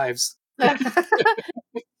people's lives."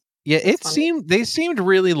 Yeah, they seemed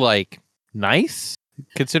really like nice,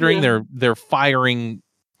 considering they're firing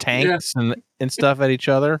tanks and stuff at each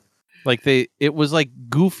other. Like it was like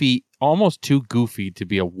goofy, almost too goofy to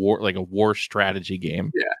be a war strategy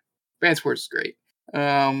game. Yeah, Advanced Wars is great.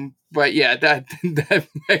 But yeah,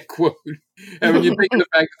 that quote. And when you think of the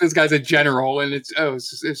fact that this guy's a general and it's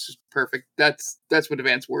just perfect. That's what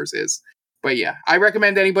Advanced Wars is. But yeah, I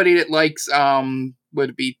recommend anybody that likes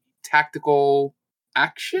would it be tactical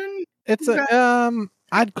action? It's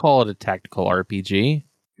I'd call it a tactical RPG.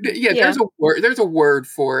 Yeah, there's a word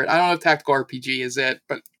for it. I don't know if tactical RPG is it,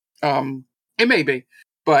 but it may be.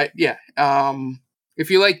 But yeah, if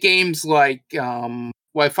you like games like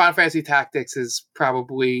Final Fantasy Tactics is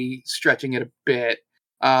probably stretching it a bit.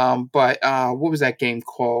 But what was that game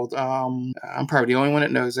called? I'm probably the only one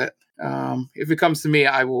that knows it. If it comes to me,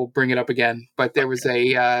 I will bring it up again. But there was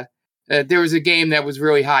a game that was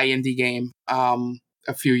really high indie game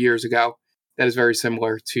a few years ago that is very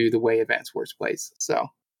similar to the way Advanced Wars plays. So,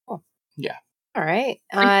 yeah. All right.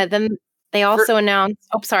 Then they also announced.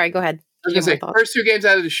 Oh, sorry. Go ahead. I was going to say, first two games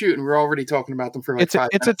out of the chute, and we're already talking about them for like 5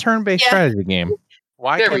 minutes. It's a turn-based strategy game.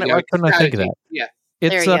 Why couldn't I think of that? Yeah.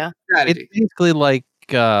 It's it's basically like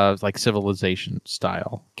Civilization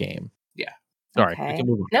style game. Yeah. Sorry. Okay. We can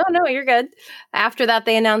move on. No, you're good. After that,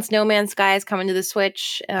 they announced No Man's Sky is coming to the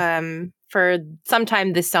Switch for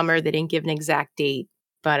sometime this summer. They didn't give an exact date,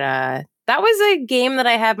 but that was a game that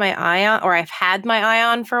I had my eye on, or I've had my eye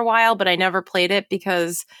on for a while, but I never played it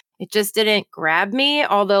because it just didn't grab me.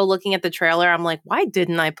 Although looking at the trailer, I'm like, why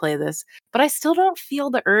didn't I play this? But I still don't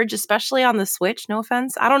feel the urge, especially on the Switch. No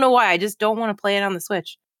offense. I don't know why. I just don't want to play it on the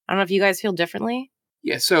Switch. I don't know if you guys feel differently.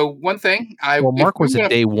 Yeah, so one thing Mark was a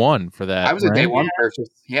day one for that. I was a day one person.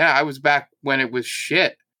 Yeah, I was back when it was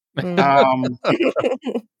shit.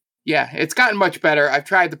 Yeah, it's gotten much better. I've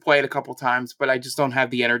tried to play it a couple times, but I just don't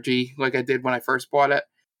have the energy like I did when I first bought it.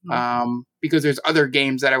 Because there's other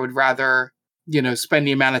games that I would rather, spend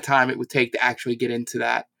the amount of time it would take to actually get into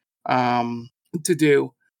that to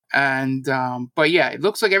do. And but yeah, it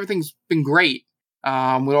looks like everything's been great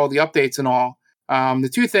with all the updates and all. The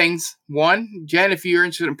two things: one, Jen, if you're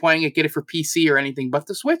interested in playing it, get it for PC or anything but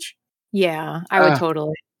the Switch. Yeah, I would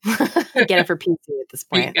totally get it for PC at this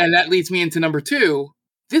point. And that leads me into number two.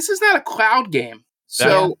 This is not a cloud game.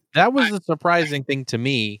 So that was the surprising thing to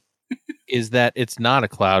me is that it's not a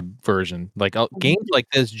cloud version. Like games like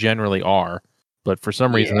this generally are, but for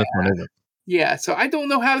some reason this one isn't. Yeah, so I don't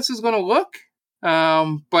know how this is going to look.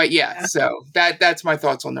 But yeah, so that's my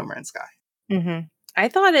thoughts on No Man's Sky. Mm-hmm. I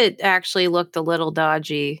thought it actually looked a little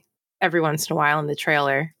dodgy every once in a while in the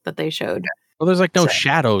trailer that they showed. Well, there's like no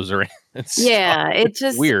shadows or anything. It's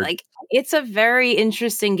just weird. Like it's a very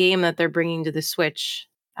interesting game that they're bringing to the Switch.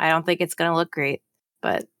 I don't think it's going to look great,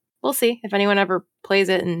 but we'll see. If anyone ever plays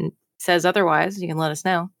it and says otherwise, you can let us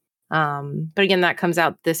know. But again, that comes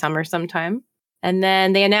out this summer sometime. And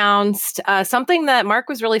then they announced something that Mark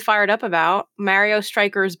was really fired up about, Mario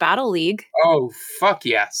Strikers Battle League. Oh, fuck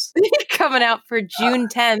yes. Coming out for June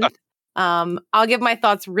 10th. I'll give my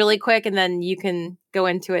thoughts really quick and then you can go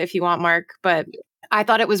into it if you want, Mark. But I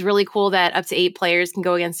thought it was really cool that up to 8 players can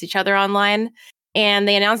go against each other online. And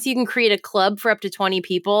they announced you can create a club for up to 20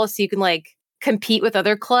 people. So you can compete with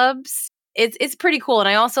other clubs. It's pretty cool. And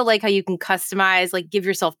I also like how you can customize, give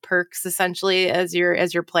yourself perks essentially as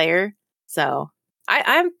your player. So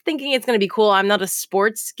I'm thinking it's going to be cool. I'm not a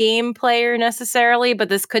sports game player necessarily, but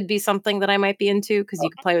this could be something that I might be into because you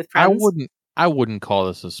can play with friends. I wouldn't call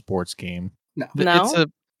this a sports game. No. No?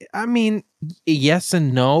 I mean, yes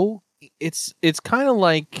and no. It's kind of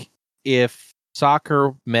like if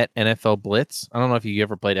soccer met NFL Blitz. I don't know if you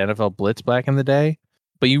ever played NFL Blitz back in the day,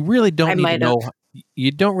 but you really I don't need to might have. know.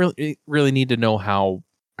 You don't really need to know how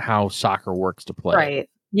soccer works to play. Right.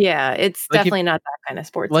 Yeah, it's Like if- definitely not that kind of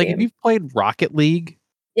sports Like game. if you've played Rocket League,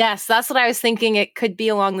 Yes, that's what I was thinking. It could be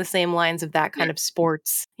along the same lines of that kind of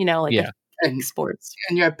sports, like Yeah. And sports.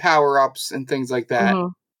 and you have power-ups and things like that.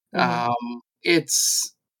 Mhm. Mhm.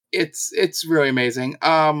 It's really amazing.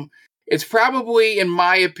 It's probably, in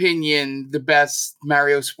my opinion, the best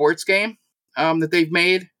Mario sports game that they've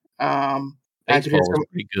made. I could baseball hear was some,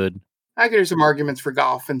 pretty good. I could hear some arguments for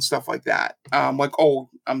golf and stuff like that.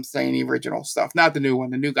 I'm saying the original stuff, not the new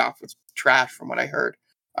one. The new golf was trash, from what I heard.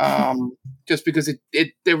 Just because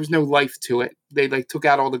there was no life to it. They took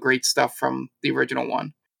out all the great stuff from the original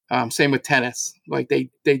one. Same with tennis. Like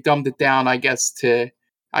they dumbed it down, I guess, to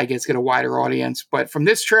get a wider audience. But from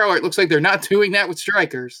this trailer, it looks like they're not doing that with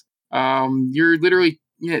Strikers. You're literally,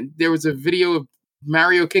 there was a video of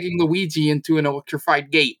Mario kicking Luigi into an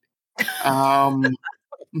electrified gate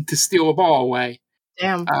to steal a ball away.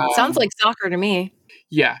 Damn. Sounds like soccer to me.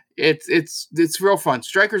 Yeah, it's real fun.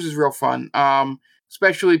 Strikers is real fun.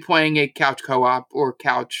 Especially playing a couch co-op or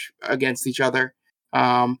couch against each other.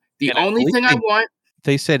 The only thing I want,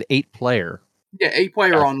 they said 8-player. Yeah,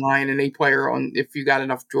 8-player online and 8-player on if you got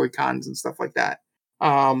enough Joy-Cons and stuff like that.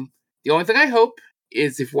 The only thing I hope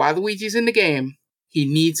is if Waluigi's in the game, he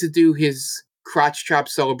needs to do his crotch chop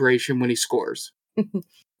celebration when he scores.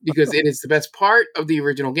 Because it is the best part of the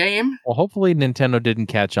original game. Well, hopefully Nintendo didn't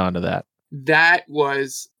catch on to that. That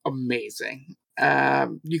was amazing.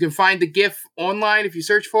 You can find the GIF online if you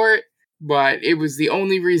search for it, but it was the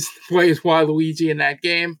only reason to play as Waluigi in that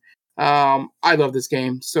game. I love this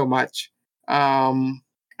game so much.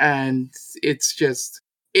 And it's just,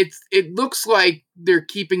 it looks like they're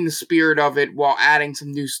keeping the spirit of it while adding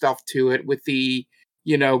some new stuff to it with the,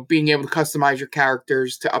 being able to customize your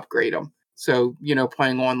characters to upgrade them. So,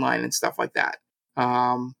 playing online and stuff like that.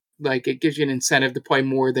 Like it gives you an incentive to play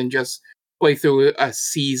more than just play through a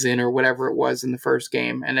season or whatever it was in the first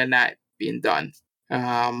game and then that being done.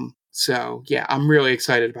 So yeah, I'm really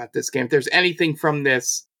excited about this game. If there's anything from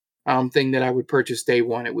this thing that I would purchase day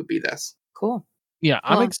one, it would be this. Cool. Yeah,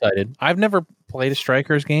 I'm excited. I've never played a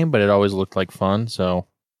Strikers game, but it always looked like fun. So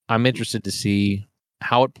I'm interested to see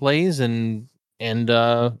how it plays, and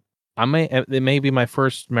it may be my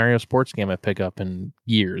first Mario sports game I pick up in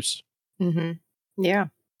years. Mm-hmm.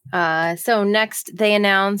 Yeah. So next they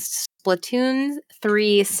announced Splatoon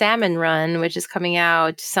 3 Salmon Run, which is coming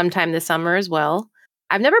out sometime this summer as well.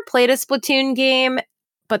 I've never played a Splatoon game,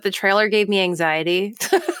 but the trailer gave me anxiety.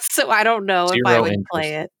 So I don't know if I would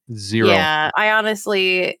play it. Zero. Yeah,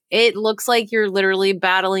 it looks like you're literally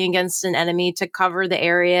battling against an enemy to cover the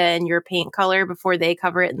area in your paint color before they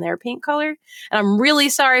cover it in their paint color. And I'm really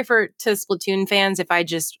sorry to Splatoon fans if I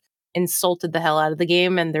just insulted the hell out of the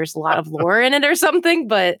game and there's a lot of lore in it or something,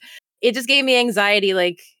 but it just gave me anxiety.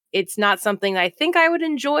 Like, it's not something I think I would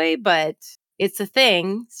enjoy, but it's a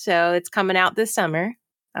thing. So it's coming out this summer.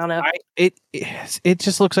 I don't know. It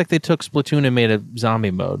just looks like they took Splatoon and made a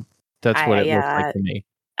zombie mode. That's what it looks like to me.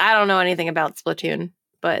 I don't know anything about Splatoon,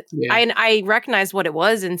 but I recognized what it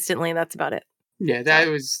was instantly. That's about it. Yeah,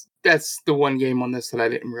 that's the one game on this that I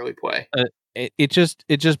didn't really play. It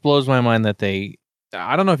just blows my mind that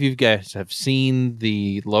I don't know if you guys have seen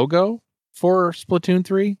the logo for Splatoon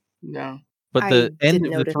 3. No. But the end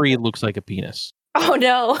of the 3 looks like a penis. Oh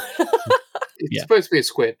no. It's supposed to be a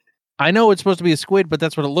squid. I know it's supposed to be a squid, but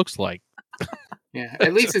that's what it looks like. Yeah,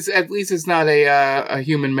 at least it's not a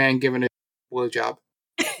human man giving a blowjob.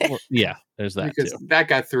 Well, yeah, there's that because too. That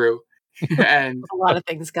got through, and a lot of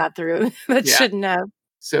things got through that shouldn't have.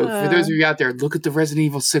 So for those of you out there, look at the Resident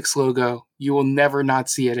Evil 6 logo. You will never not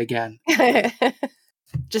see it again.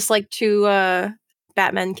 Just like two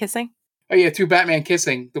Batman kissing. Oh yeah, two Batman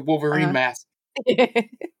kissing the Wolverine mask.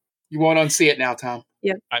 You won't unsee it now, Tom.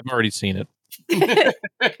 Yep, I've already seen it.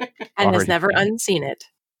 And has never unseen it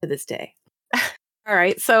to this day. All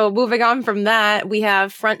right, so moving on from that, we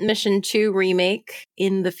have Front Mission 2 remake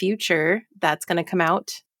in the future that's going to come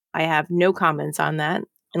out. I have no comments on that.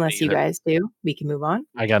 Unless you guys do, we can move on.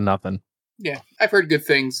 I got nothing. Yeah, I've heard good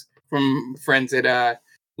things from friends that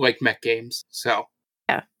like mech games. So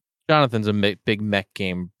yeah, Jonathan's a big mech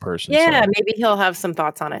game person. Yeah, so maybe he'll have some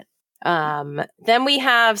thoughts on it. Then we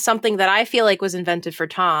have something that I feel like was invented for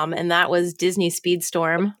Tom, and that was Disney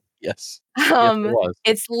Speedstorm. Yes. Yes, it was.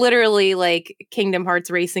 It's literally like Kingdom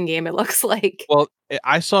Hearts racing game. It looks like. Well,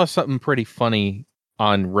 I saw something pretty funny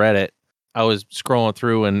on Reddit I was scrolling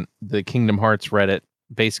through and the Kingdom Hearts Reddit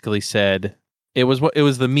basically said it was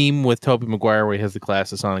the meme with Tobey Maguire where he has the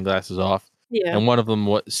glasses on and glasses off. Yeah. And one of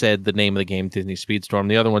them said the name of the game, Disney Speedstorm.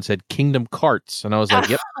 The other one said Kingdom Carts. And I was like,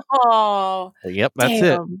 yep. Oh, Yep, that's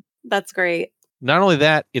it. That's great. Not only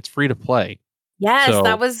that, it's free to play. Yes, So-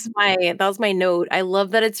 that was my note. I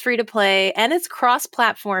love that it's free to play and it's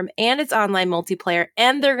cross-platform and it's online multiplayer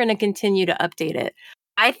and they're going to continue to update it.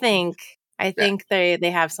 I think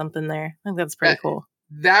they have something there. I think that's pretty cool.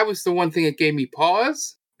 That was the one thing that gave me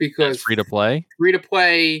pause because It's free to play. Free to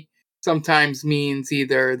play sometimes means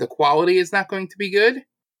either the quality is not going to be good,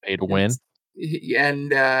 Pay to win.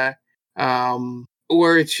 and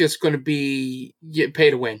or it's just going to be pay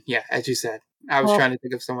to win. Yeah, as you said. I was trying to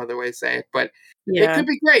think of some other way to say it, but it could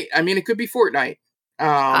be great. I mean, it could be Fortnite.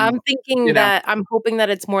 I'm thinking I'm hoping that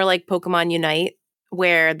it's more like Pokemon Unite,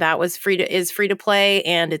 where that was free to play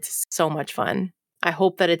and it's so much fun. I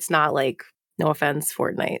hope that it's not like, no offense,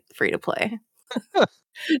 Fortnite free to play.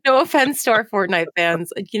 No offense to our Fortnite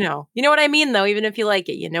fans. You know what I mean, though. Even if you like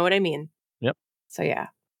it, you know what I mean. Yep. So yeah,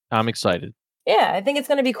 I'm excited. Yeah, I think it's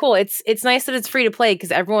going to be cool. It's nice that it's free to play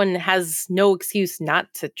because everyone has no excuse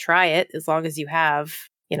not to try it as long as you have,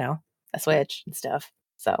 a Switch and stuff.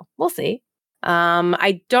 So we'll see.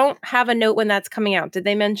 I don't have a note when that's coming out. Did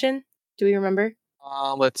they mention? Do we remember?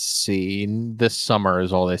 Let's see. This summer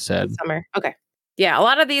is all they said. This summer. Okay. Yeah, a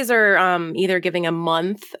lot of these are either giving a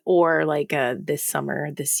month or like a this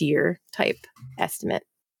summer, this year type estimate.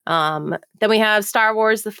 Then we have Star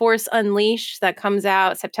Wars The Force Unleashed that comes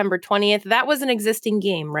out September 20th. That was an existing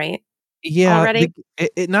game, right? Yeah. Already?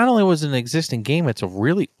 It not only was an existing game, it's a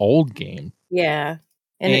really old game. Yeah.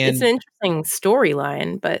 And it's an interesting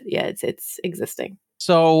storyline, but yeah, it's existing.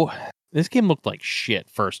 So this game looked like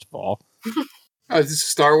shit, first of all. Oh, is this a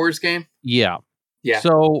Star Wars game? Yeah. Yeah.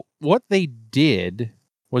 So what they did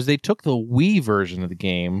was they took the Wii version of the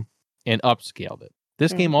game and upscaled it.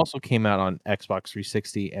 This game also came out on Xbox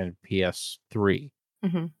 360 and PS3,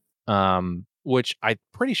 which I'm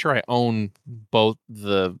pretty sure I own both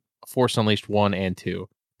the Force Unleashed 1 and 2.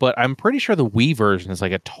 But I'm pretty sure the Wii version is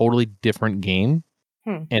like a totally different game.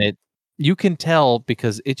 And you can tell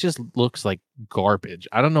because it just looks like garbage.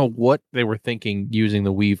 I don't know what they were thinking using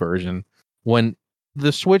the Wii version when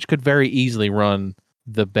the Switch could very easily run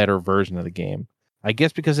the better version of the game. I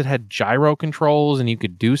guess because it had gyro controls and you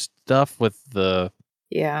could do stuff with the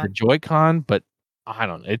Joy-Con, but I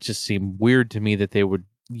don't know. It just seemed weird to me that they would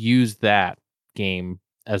use that game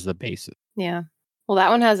as the basis. Yeah. Well, that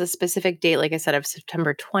one has a specific date, like I said, of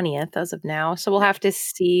September 20th as of now. So we'll have to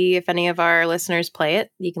see if any of our listeners play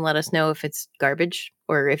it. You can let us know if it's garbage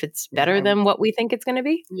or if it's better than what we think it's going to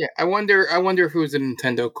be. Yeah, I wonder if it was a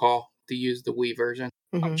Nintendo call to use the Wii version.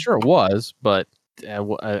 I'm sure it was, but I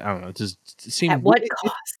don't know. It just seemed at what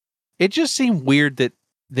cost? It just seemed weird that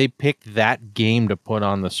they picked that game to put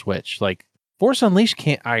on the Switch. Like Force Unleashed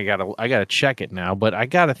can't. I gotta check it now, but I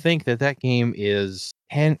gotta think that game is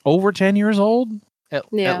over 10 years old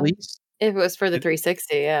at least. If it was for the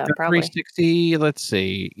 360, yeah, probably 360. Let's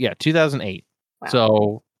see, 2008. Wow.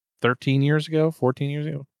 So 13 years ago, 14 years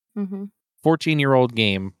ago. 14-year-old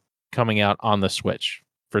game coming out on the Switch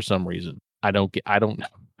for some reason. I don't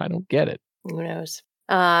get it. Who knows?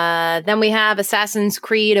 Then we have Assassin's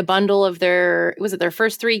Creed, a bundle of their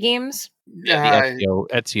first 3 games? Yeah, the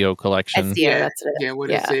Ezio collection. Ezio, that's it. Yeah, what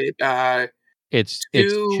is it? It's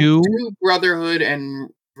two Brotherhood and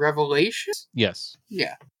Revelations? Yes.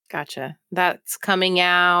 Yeah. Gotcha. That's coming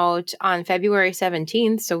out on February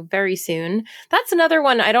 17th, so very soon. That's another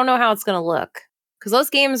one. I don't know how it's going to look because those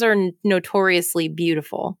games are notoriously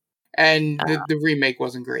beautiful. And the remake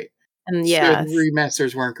wasn't great. And so the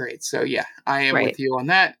remasters weren't great. So yeah, I am with you on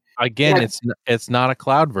that. Again, it's not a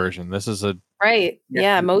cloud version. This is a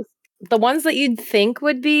most the ones that you'd think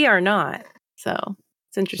would be are not. So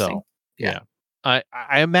it's interesting. So, I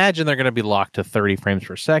imagine they're going to be locked to 30 frames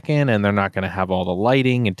per second, and they're not going to have all the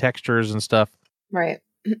lighting and textures and stuff. Right.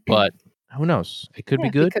 But who knows? It could be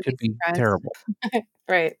good. It could be terrible.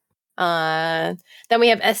 Right. Then we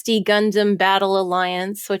have SD Gundam Battle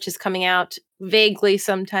Alliance, which is coming out vaguely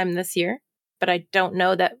sometime this year, but I don't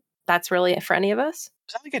know that that's really for any of us.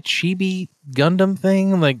 Is that like a chibi Gundam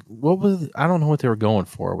thing? Like, I don't know what they were going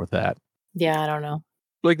for with that. Yeah, I don't know.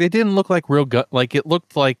 Like, they didn't look like real like it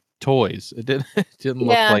looked like toys. It didn't look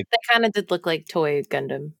like. They kind of did look like toy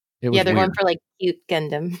Gundam. They're weird. Going for like cute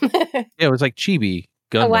Gundam. Yeah, it was like chibi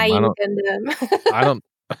Gundam. Hawaii Gundam.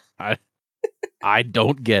 I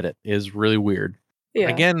don't get it. It's really weird. Yeah.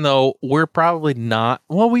 Again, though, we're probably not.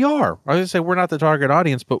 Well, we are. I was gonna say we're not the target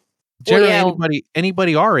audience, but generally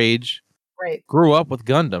anybody our age grew up with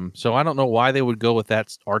Gundam, so I don't know why they would go with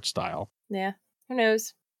that art style. Yeah. Who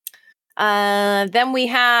knows? Then we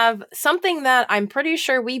have something that I'm pretty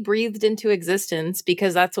sure we breathed into existence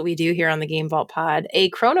because that's what we do here on the Game Vault Pod, a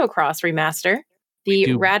Chrono Cross remaster,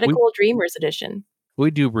 the Radical Dreamers Edition.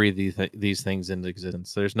 We do breathe these things into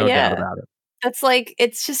existence. There's no doubt Yeah. about it. That's like,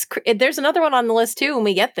 it's just, there's another one on the list too when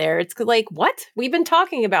we get there. It's like, what? We've been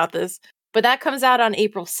talking about this. But that comes out on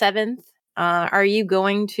April 7th. Are you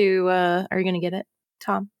going to get it,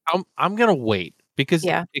 Tom? I'm going to wait because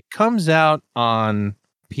Yeah. it comes out on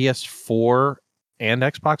PS4 and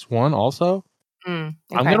Xbox One also. Okay.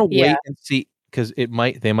 I'm going to wait and see because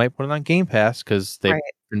they might put it on Game Pass because they've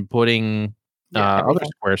been putting other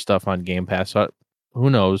Square stuff on Game Pass. So who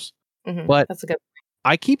knows? Mm-hmm. But that's a good.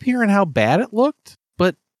 I keep hearing how bad it looked,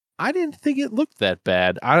 but I didn't think it looked that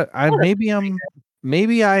bad.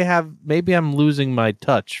 Maybe I'm losing my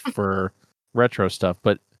touch for retro stuff,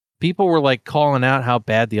 but people were like calling out how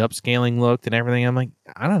bad the upscaling looked and everything. I'm like,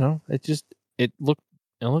 I don't know. It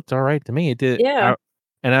looked all right to me. It did. Yeah.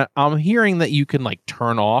 I'm hearing that you can like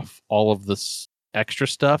turn off all of this extra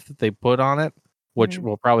stuff that they put on it, which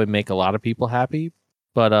will probably make a lot of people happy.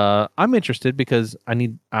 But I'm interested because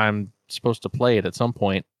I'm supposed to play it at some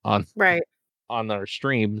point on our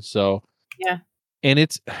stream. So yeah.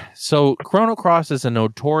 And Chrono Cross is a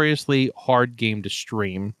notoriously hard game to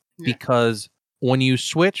stream because when you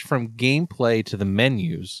switch from gameplay to the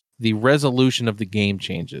menus, the resolution of the game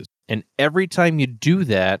changes. And every time you do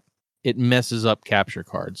that, it messes up capture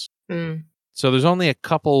cards. So there's only a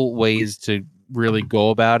couple ways to really go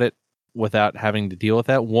about it without having to deal with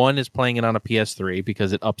that. One is playing it on a PS3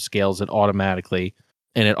 because it upscales it automatically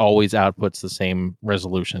and it always outputs the same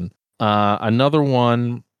resolution. Another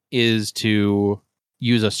one is to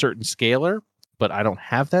use a certain scaler, but I don't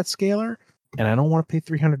have that scaler and I don't want to pay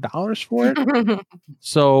 $300 for it.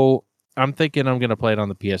 So I'm thinking I'm going to play it on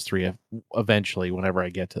the PS3 eventually whenever I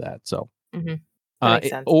get to that. So, that makes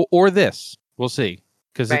sense. Or this, we'll see.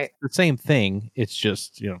 Because Right. it's the same thing. It's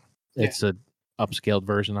just, it's a upscaled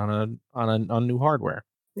version on new hardware.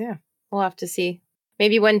 Yeah, we'll have to see.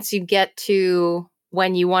 Maybe once you get to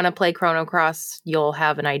when you want to play Chrono Cross, you'll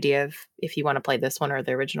have an idea of if you want to play this one or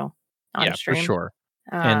the original on stream. For sure.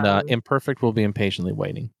 And Imperfect will be impatiently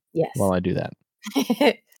waiting. Yes. While I do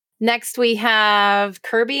that. Next, we have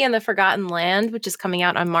Kirby and the Forgotten Land, which is coming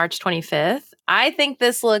out on March 25th. I think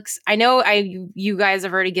this looks. I know you guys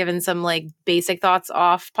have already given some like basic thoughts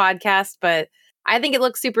off podcast, but I think it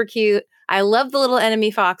looks super cute. I love the little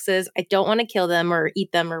enemy foxes. I don't want to kill them or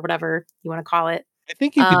eat them or whatever you want to call it. I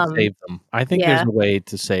think you can save them. I think there's a way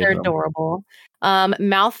to save them. They're adorable.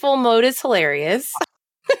 Mouthful mode is hilarious.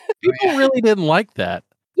 People really didn't like that.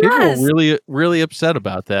 Yes. People were really, really upset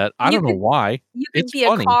about that. I don't know why. You could be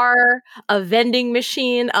funny. A car, a vending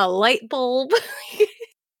machine, a light bulb.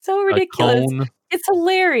 So ridiculous. It's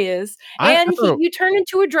hilarious. You turn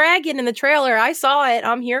into a dragon in the trailer. I saw it.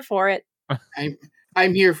 I'm here for it.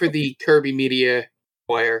 I'm here for the Kirby Media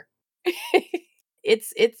player. It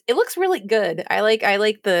looks really good. I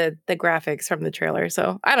like the graphics from the trailer.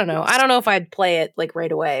 So I don't know. I don't know if I'd play it like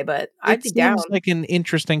right away, but I'd be down. It seems like an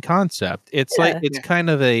interesting concept. It's kind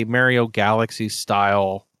of a Mario Galaxy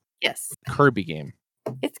style Kirby game.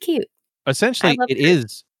 It's cute. Essentially, it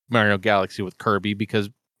is Mario Galaxy with Kirby because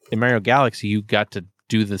in Mario Galaxy you got to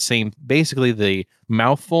do the same. Basically, the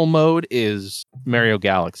mouthful mode is Mario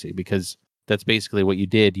Galaxy because that's basically what you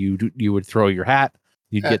did. You would throw your hat.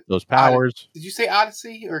 You'd get those powers. Did you say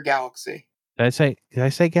Odyssey or Galaxy? Did I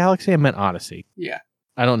say Galaxy? I meant Odyssey. Yeah.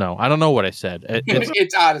 I don't know. I don't don't know what I said.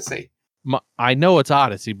 It's Odyssey. I know it's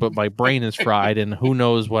Odyssey, but my brain is fried, and who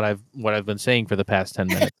knows what I've been saying for the past 10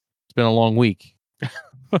 minutes. It's been a long week.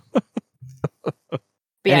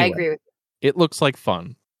 Anyway, I agree with you. It looks like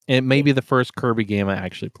fun. It may be the first Kirby game I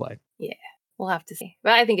actually play. Yeah, we'll have to see.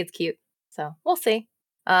 But I think it's cute, so we'll see.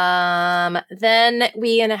 Then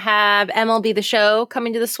we gonna have MLB The Show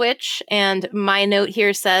coming to the Switch, and my note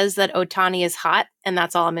here says that Ohtani is hot, and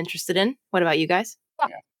that's all I'm interested in. What about you guys?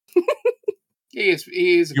 Yeah.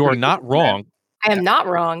 He is. You're not wrong. I am not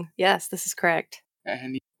wrong. Yes, this is correct.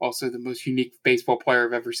 And he's also the most unique baseball player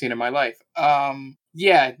I've ever seen in my life.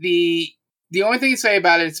 Yeah, the only thing to say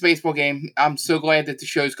about it's a baseball game. I'm so glad that the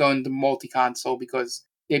show's going to multi-console because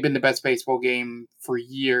they've been the best baseball game for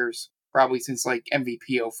years. Probably since like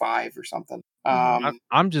MVP 05 or something.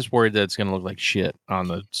 I'm just worried that it's going to look like shit on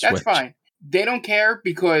the Switch. That's fine. They don't care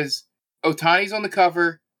because Ohtani's on the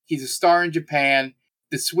cover. He's a star in Japan.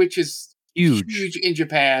 The Switch is huge in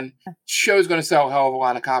Japan. Show's going to sell a hell of a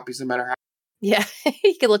lot of copies no matter how. Yeah,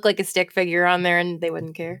 he could look like a stick figure on there and they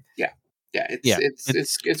wouldn't care. Yeah.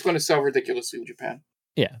 It's going to sell ridiculously in Japan.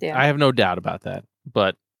 Yeah, I have no doubt about that.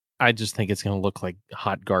 But I just think it's going to look like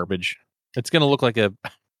hot garbage. It's gonna look like a.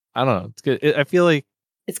 I don't know. It's good. I feel like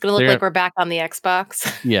It's gonna look They're- like we're back on the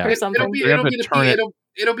Xbox yeah. or something. They're gonna have to turn it-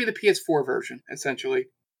 It'll be the PS4 version essentially.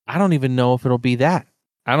 I don't even know if it'll be that.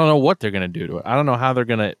 I don't know what they're gonna do to it. I don't know how they're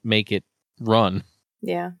gonna make it run.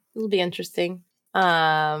 Yeah, it'll be interesting.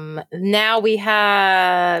 Now we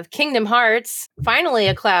have Kingdom Hearts, finally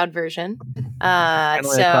a cloud version.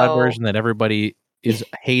 Finally, a cloud version that everybody is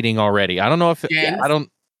hating already. I don't know if Yes. I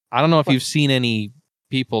don't know if you've seen any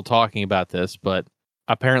people talking about this, but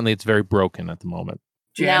apparently it's very broken at the moment.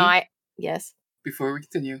 Jen, Now yes. before we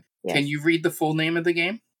continue, Yes. can you read the full name of the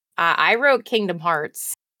game? I wrote Kingdom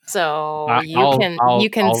Hearts, so I'll you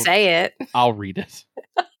can say it. I'll read it.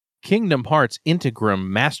 Kingdom Hearts Integrum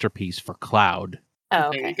Masterpiece for Cloud.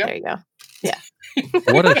 Oh, There okay. you go. There you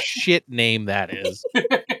go. What a shit name that is.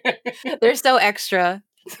 They're so extra.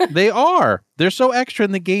 They are. They're so extra,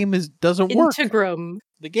 and the game doesn't work. Integrum.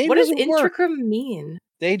 The game What does doesn't work. Integrum mean?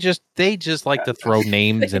 They just like to throw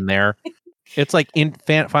names in there. It's like in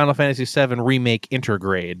Final Fantasy VII Remake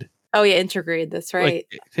Intergrade. Oh yeah, Intergrade. That's right.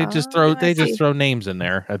 Like, they just Oh, throw I see. names in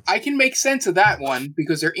there. I can make sense of that one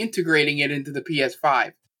because they're integrating it into the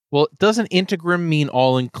PS5. Well, doesn't Integrum mean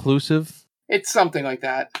all inclusive? It's something like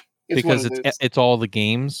that. It's Because one of those. it's all the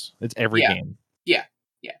games. It's every Yeah. game.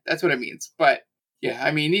 Yeah, that's what it means. But yeah,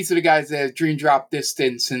 I mean, these are the guys that have Dream Drop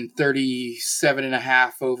Distance and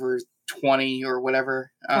 37.5 over 20 or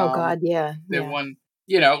whatever. Oh God, yeah. They yeah. won,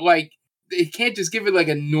 like, they can't just give it like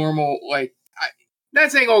a normal, like,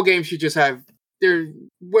 not saying all games should just have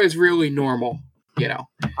what is really normal,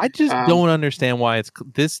 I just don't understand why it's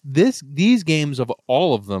these games of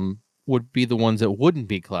all of them would be the ones that wouldn't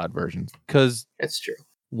be cloud versions, because That's true.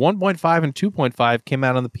 1.5 and 2.5 came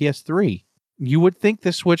out on the PS3. You would think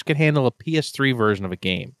the Switch could handle a PS3 version of a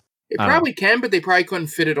game. It I don't probably can, but they probably couldn't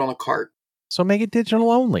fit it on a cart. So make it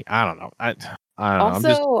digital only. I don't know. I don't know.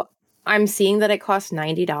 Also, I'm seeing that it costs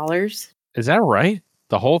 $90. Is that right?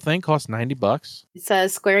 The whole thing costs $90. It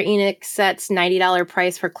says Square Enix sets $90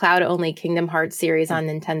 price for cloud-only Kingdom Hearts series on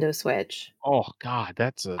Nintendo Switch. Oh God,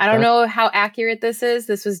 I don't know how accurate this is.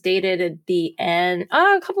 This was dated at the end,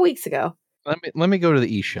 a couple weeks ago. Let me go to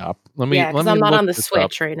the eShop. Because I'm not on the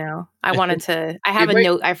Switch right now. I wanted to. I have a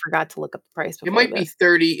note. I forgot to look up the price. It might be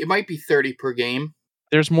 30. It might be 30 per game.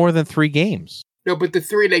 There's more than 3 games. No, but the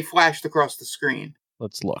 3 they flashed across the screen.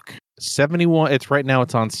 Let's look. 71. It's right now.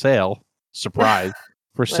 It's on sale. Surprise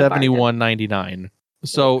for What a bargain. $71.99.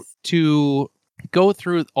 So Thanks. to go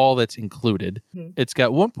through all that's included, Mhm. it's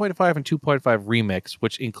got 1.5 and 2.5 remix,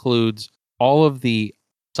 which includes all of the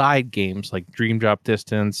side games like Dream Drop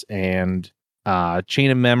Distance and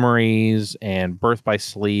Chain of Memories and Birth by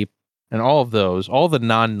Sleep and all of those, all the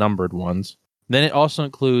non-numbered ones. Then it also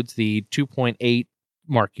includes the 2.8.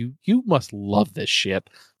 Mark, you must love this shit.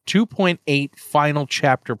 2.8 final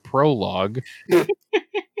chapter prologue.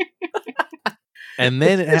 And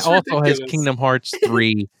then it It's also has ridiculous. Kingdom Hearts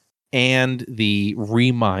 3 and the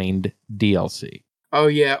Remind DLC. Oh,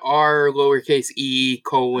 yeah. R lowercase e :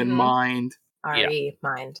 Mhm. mind. RE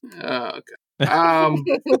mind. Oh, okay.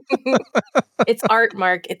 It's art,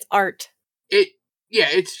 Mark. It's art.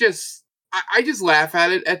 It's just, I just laugh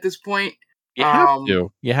at it at this point. You have Um,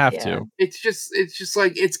 to. You have yeah. to. It's just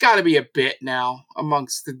like, it's got to be a bit now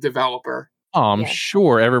amongst the developer. Oh, I'm Yeah.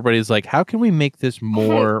 sure everybody's like, how can we make this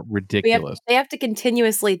more ridiculous? They have to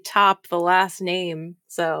continuously top the last name.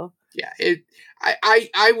 So Yeah,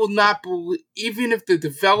 I will not believe, even if the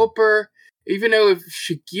developer, even though if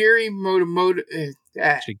Shigeru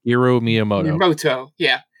Shigeru Miyamoto.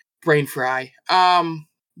 yeah, brain fry.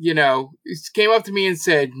 He came up to me and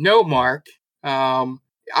said, "No, Mark.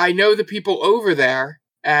 I know the people over there,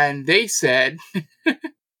 and they said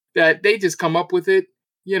that they just come up with it,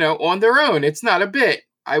 on their own. It's not a bit."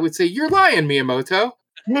 I would say, "You're lying, Miyamoto.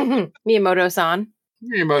 Miyamoto-san.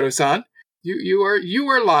 Miyamoto-san. You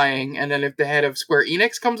are lying." And then if the head of Square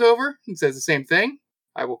Enix comes over and says the same thing,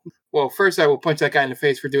 I will punch that guy in the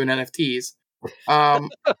face for doing NFTs.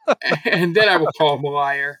 And then I will call him a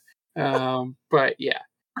liar. But yeah.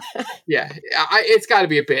 It's got to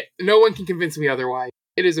be a bit. No one can convince me otherwise.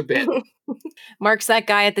 It is a bit. Mark's that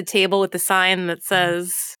guy at the table with the sign that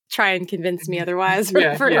says, "Try and convince me otherwise."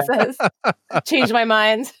 Yeah, Whatever it says. Change my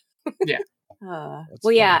mind. Yeah.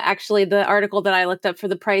 Well, yeah, actually, the article that I looked up for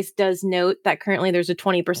the price does note that currently there's a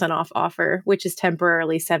 20% off offer, which is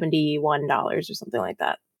temporarily $71 or something like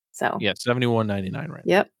that. So, Yeah, $71.99 right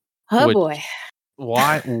Yep. Oh, Which- boy.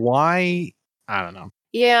 Why? I don't know.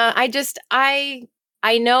 Yeah,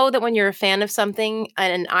 I know that when you're a fan of something,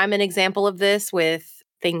 and I'm an example of this with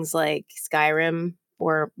things like Skyrim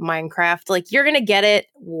or Minecraft, like you're going to get it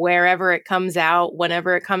wherever it comes out,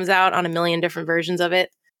 whenever it comes out on a million different versions of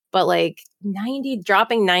it. But like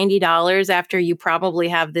dropping $90 after you probably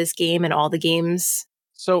have this game and all the games,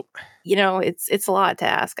 So, it's a lot to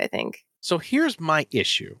ask, I think. so here's my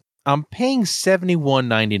issue. I'm paying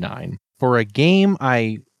 $71.99 for a game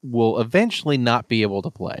I will eventually not be able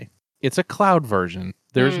to play. It's a cloud version.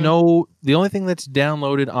 There's the only thing that's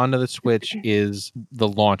downloaded onto the Switch is the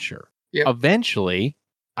launcher. Yep. Eventually,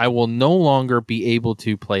 I will no longer be able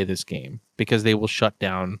to play this game because they will shut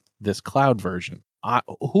down this cloud version.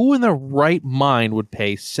 Who in their right mind would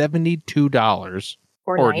pay $72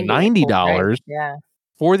 or $90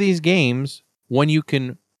 for these games when you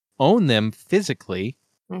can own them physically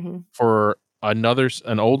for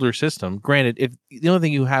an older system? Granted, if the only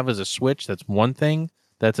thing you have is a Switch, that's one thing.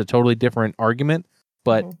 That's a totally different argument.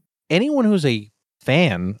 But anyone who's a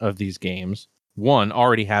fan of these games, one,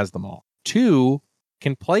 already has them all. Two,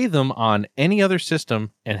 can play them on any other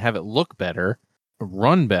system and have it look better,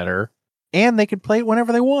 run better, and they could play it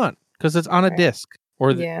whenever they want because it's on a disc.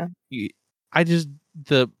 Or the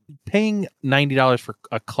paying $90 for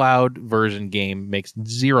a cloud version game makes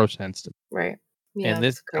zero sense to me. Right. Yeah, and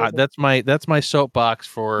this that's my soapbox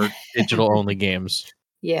for digital only games.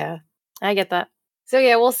 Yeah, I get that. So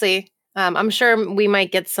yeah, we'll see. I'm sure we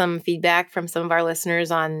might get some feedback from some of our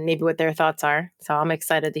listeners on maybe what their thoughts are. So I'm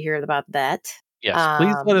excited to hear about that. Yes,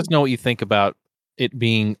 please let us know what you think about it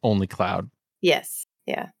being only cloud. Yes,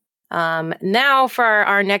 yeah. Now for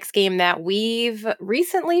our next game that we've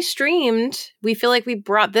recently streamed, we feel like we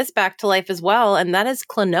brought this back to life as well, and that is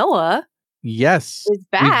Klonoa. Yes, it's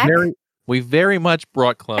back. We very much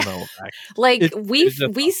brought Klonoa back.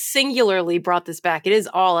 we singularly brought this back. It is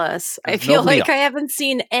all us. I feel like I haven't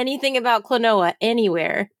seen anything about Klonoa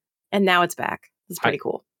anywhere, and now it's back. It's pretty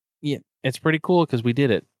cool. Yeah, it's pretty cool because we did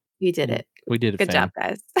it. You did it. We did it. Good job,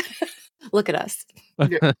 guys. Look at us.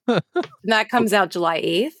 That comes out July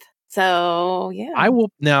 8th. So, yeah. I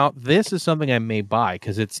will. Now, this is something I may buy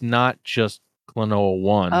because it's not just Klonoa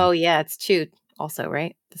 1. Oh, yeah. It's 2 also,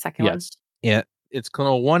 right? The second one? Yes. Yeah. It's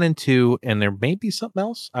Klonoa 1 and 2, and there may be something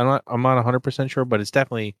else. I'm not 100% sure, but it's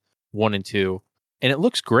definitely 1 and 2. And it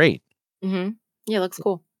looks great. Mm-hmm. Yeah, it looks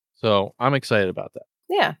cool. So, I'm excited about that.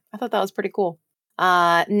 Yeah, I thought that was pretty cool.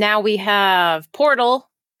 Now we have Portal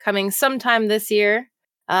coming sometime this year.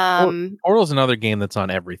 Portal's another game that's on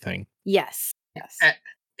everything. Yes.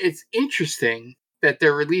 It's interesting that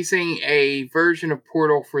they're releasing a version of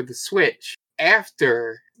Portal for the Switch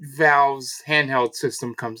after Valve's handheld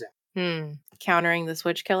system comes out. Countering the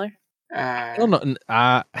Switch killer? I don't know.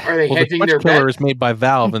 Are they hedging the their Switch killer bet? is made by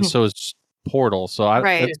Valve, and so is Portal. So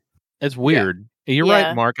it's weird. Yeah. You're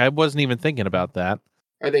right, Mark. I wasn't even thinking about that.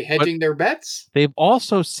 Are they hedging their bets? They've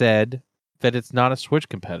also said that it's not a Switch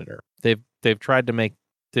competitor. They've tried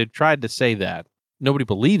to say that. Nobody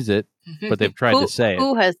believes it, but they've tried to say it.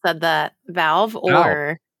 Who has said that? Valve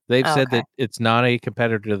or? They've said that it's not a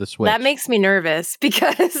competitor to the Switch. That makes me nervous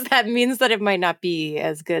because that means that it might not be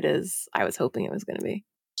as good as I was hoping it was going to be.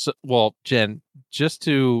 So, well, Jen, just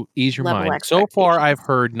to ease your mind, so far I've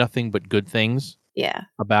heard nothing but good things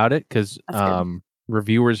about it because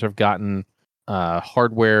reviewers have gotten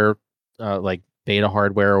hardware, like beta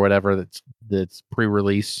hardware or whatever that's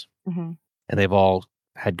pre-release, and they've all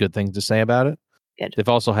had good things to say about it. Good. They've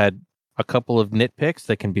also had a couple of nitpicks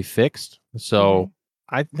that can be fixed. So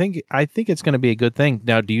I think it's going to be a good thing.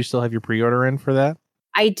 Now, do you still have your pre-order in for that?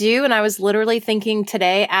 I do, and I was literally thinking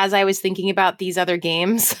today, as I was thinking about these other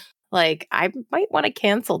games, like I might want to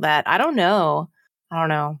cancel that. I don't know. I don't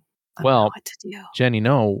know what to do. Jen, you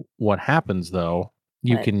know what happens though?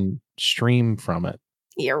 You can stream from it.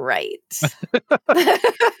 You're right.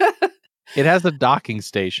 It has a docking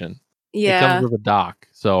station. Yeah, it comes with a dock.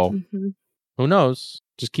 So who knows?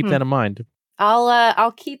 Just keep that in mind.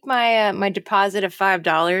 I'll keep my my deposit of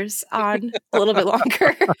 $5 on a little bit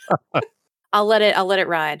longer. I'll let it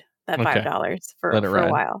ride that $5 for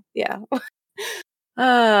a while. Yeah.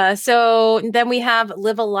 So then we have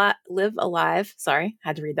Live Alive. Sorry,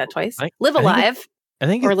 had to read that twice. Live Alive. I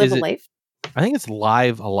think or Live Alive. I think it's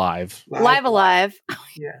Live Alive. Live Alive.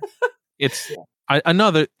 Yeah. It's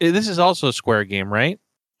another. This is also a Square game, right?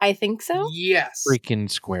 I think so. Yes.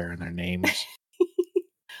 Freaking Square and their names.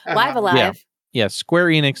 Live Alive. Yeah. Square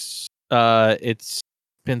Enix. It's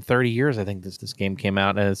been 30 years. I think this game came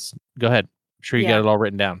out. Go ahead. I'm sure you got it all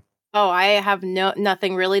written down. Oh, I have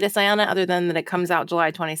nothing really to say on it other than that it comes out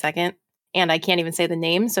July 22nd, and I can't even say the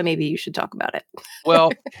name. So maybe you should talk about it.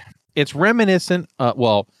 Well, it's reminiscent.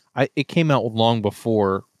 It came out long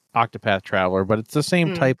before Octopath Traveler, but it's the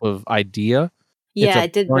same type of idea. Yeah,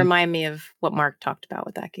 it did remind me of what Mark talked about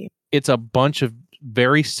with that game. It's a bunch of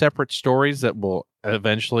very separate stories that will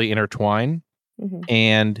eventually intertwine.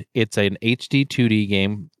 and it's an HD 2D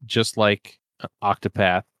game, just like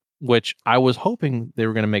Octopath, which I was hoping they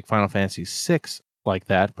were going to make Final Fantasy VI like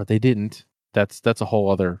that, but they didn't. That's a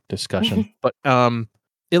whole other discussion. But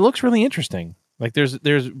it looks really interesting. Like there's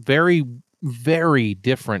very, very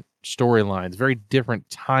different storylines, very different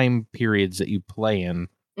time periods that you play in.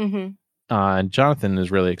 And Jonathan is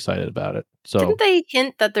really excited about it. So didn't they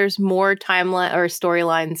hint that there's more timeline or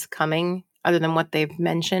storylines coming other than what they've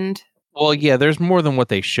mentioned? Well, yeah, there's more than what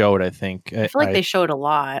they showed, I think. I feel like they showed a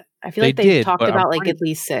lot. I feel they like they did, talked but I'm about like pretty- at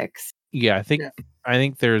least 6. Yeah, I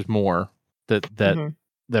think there's more that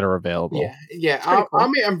are available. Yeah.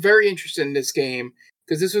 Cool. I'm very interested in this game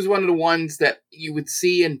because this was one of the ones that you would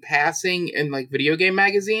see in passing in like video game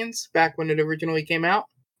magazines back when it originally came out.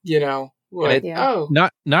 You know, like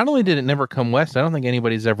Not only did it never come west, I don't think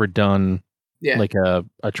anybody's ever done like a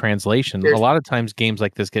translation. A lot of times games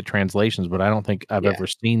like this get translations, but I don't think I've ever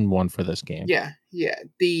seen one for this game. Yeah.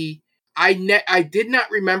 I did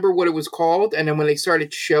not remember what it was called, and then when they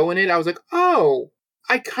started showing it, I was like, oh,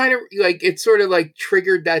 I kind of like it. Sort of like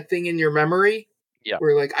triggered that thing in your memory. Yeah,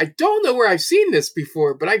 where like I don't know where I've seen this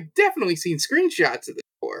before, but I've definitely seen screenshots of this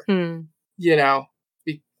before.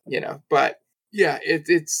 But yeah,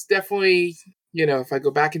 it's definitely if I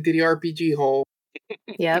go back into the RPG hole.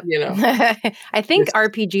 Yep. I think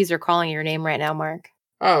RPGs are calling your name right now, Mark.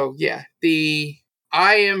 Oh yeah,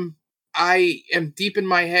 I am deep in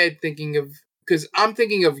my head thinking of because I'm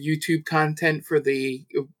thinking of YouTube content for the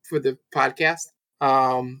podcast.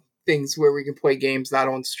 Things where we can play games not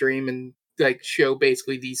on stream and like show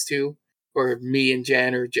basically these two or me and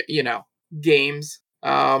Jen or games.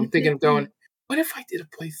 Thinking of going. What if I did a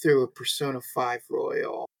playthrough of Persona 5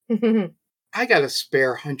 Royal? I got a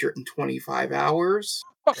spare 125 hours.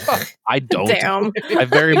 I don't. Damn. I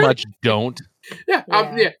very much don't. Yeah.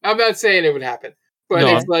 I'm not saying it would happen, but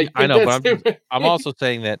no, it's like I know. But I'm also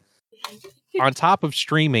saying that on top of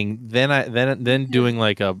streaming, then doing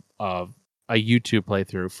like a YouTube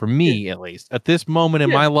playthrough for me at least at this moment in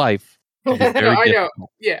my life. I know.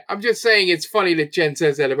 Yeah, I'm just saying it's funny that Jen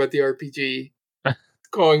says that about the RPG.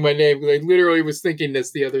 Calling my name because I literally was thinking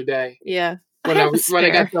this the other day. Yeah. When I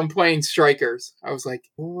got done playing Strikers, I was like,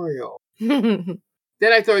 Royal. Then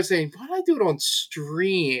I thought I was saying, why don't I do it on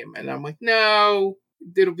stream? And I'm like, no,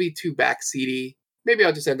 it'll be too backseaty. Maybe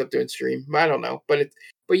I'll just end up doing stream. I don't know. But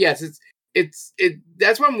yes, it's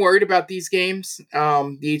that's what I'm worried about these games. The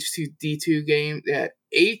HD2D game,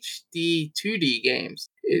 HD 2D games,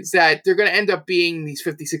 is that they're gonna end up being these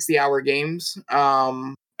 50, 60 hour games.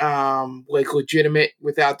 Like legitimate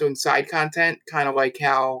without doing side content, kind of like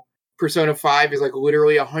how Persona 5 is like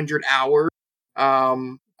literally 100 hours.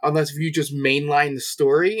 Unless you just mainline the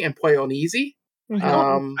story and play on easy.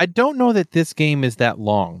 I don't know that this game is that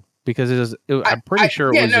long because I'm pretty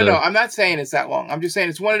sure it was. No, I'm not saying it's that long. I'm just saying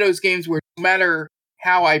it's one of those games where no matter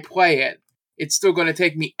how I play it, it's still going to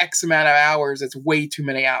take me X amount of hours. It's way too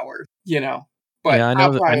many hours, But yeah, I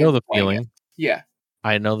know the feeling. Yeah,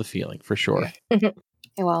 I know the feeling for sure.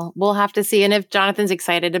 Well, we'll have to see. And if Jonathan's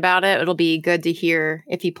excited about it, it'll be good to hear.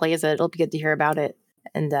 If he plays it, it'll be good to hear about it.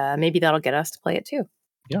 And maybe that'll get us to play it too.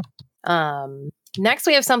 Yeah. Next,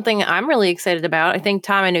 we have something I'm really excited about. I think,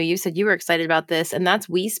 Tom, I know you said you were excited about this, and that's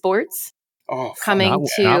Wii Sports. Oh, coming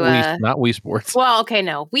not Wii Sports. Well, okay,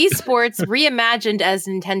 no. Wii Sports reimagined as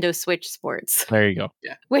Nintendo Switch Sports. There you go.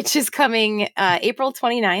 Yeah. Which is coming April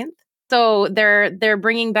 29th. So they're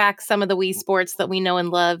bringing back some of the Wii Sports that we know and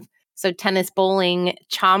love. So tennis, bowling,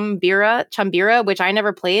 Chambira, which I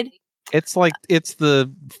never played. It's like it's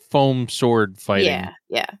the foam sword fighting.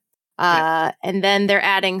 Yeah. And then they're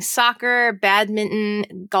adding soccer,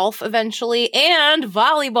 badminton, golf eventually, and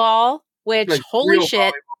volleyball, which like holy shit.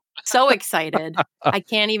 Volleyball. So excited. I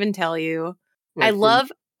can't even tell you. I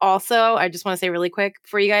love also, I just want to say really quick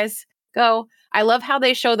before you guys go, I love how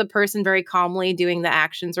they show the person very calmly doing the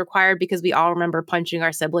actions required because we all remember punching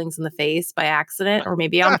our siblings in the face by accident or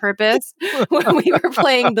maybe on purpose when we were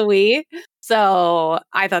playing the Wii. So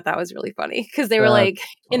I thought that was really funny because they were like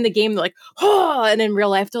in the game, they're like, oh, and in real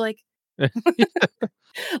life, they're like,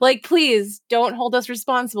 like, please don't hold us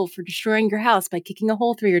responsible for destroying your house by kicking a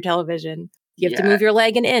hole through your television. You have to move your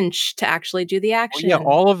leg an inch to actually do the action. Well, yeah,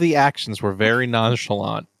 all of the actions were very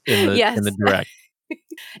nonchalant in the direct.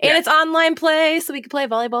 And it's online play, so we could play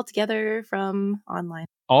volleyball together from online.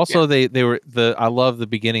 Also, they were I love the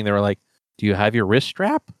beginning. They were like, "Do you have your wrist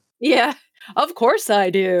strap?" Yeah, of course I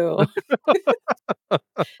do.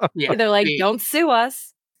 They're like, "Don't sue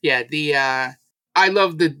us." Yeah, I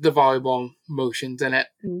love the volleyball motions in it.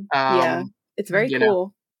 It's very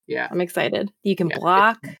cool. Yeah, I'm excited. You can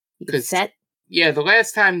block. You can set. Yeah, the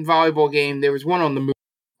last time volleyball game, there was one on the move.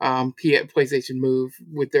 PlayStation Move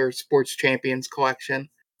with their Sports Champions collection.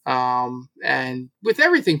 And with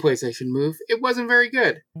everything PlayStation Move, it wasn't very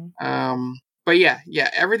good. But yeah,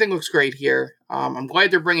 everything looks great here. I'm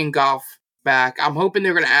glad they're bringing golf back. I'm hoping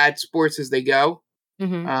they're going to add sports as they go.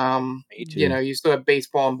 Me too. You still have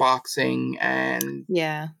baseball and boxing and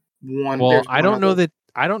one. Well, I don't know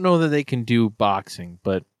that they can do boxing,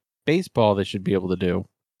 but baseball they should be able to do.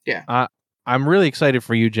 Yeah. I'm really excited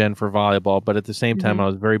for you, Jen, for volleyball, but at the same time, I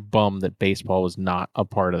was very bummed that baseball was not a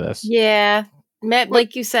part of this. Yeah.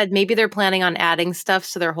 Like you said, maybe they're planning on adding stuff,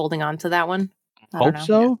 so they're holding on to that one. Hope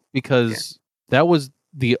so, because that was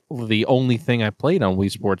the only thing I played on Wii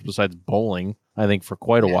Sports besides bowling, I think, for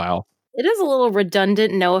quite a while. It is a little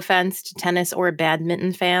redundant, no offense to tennis or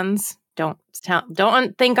badminton fans. Don't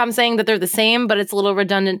think I'm saying that they're the same, but it's a little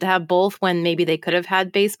redundant to have both when maybe they could have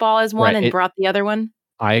had baseball as one and brought the other one.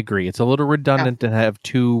 I agree. It's a little redundant to have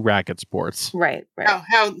two racket sports. Right.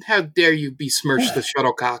 How dare you besmirch the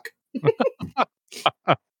shuttlecock?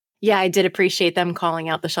 Yeah, I did appreciate them calling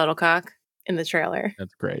out the shuttlecock in the trailer.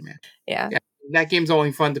 That's great. Yeah. That game's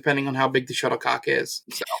only fun depending on how big the shuttlecock is.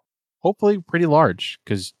 So. Hopefully pretty large,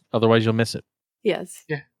 because otherwise you'll miss it. Yes.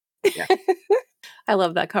 Yeah. I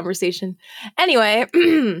love that conversation. Anyway,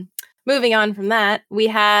 moving on from that, we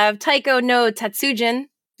have Taiko no Tatsujin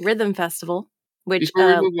Rhythm Festival. Which,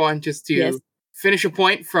 before we move on, just to finish a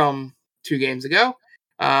point from 2 games ago,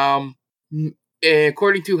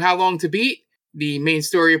 according to How Long to Beat, the main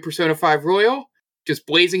story of Persona 5 Royal, just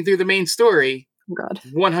blazing through the main story,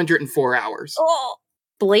 104 hours. Oh,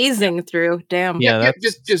 blazing through, damn. Yeah,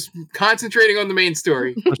 just concentrating on the main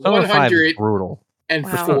story. Persona 5 is brutal. And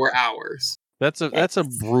for 4 hours. That's a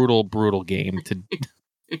brutal game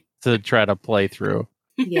to try to play through.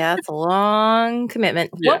 Yeah, it's a long commitment.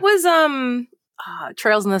 Yeah. What was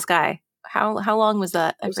Trails in the Sky? How long was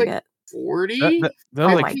that? I forget. Like 40? That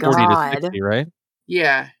was like 40 to 60, right?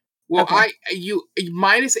 Yeah. Well, you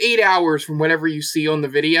minus 8 hours from whatever you see on the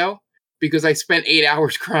video, because I spent 8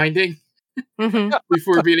 hours grinding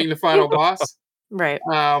before beating the final boss. Right.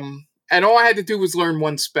 And all I had to do was learn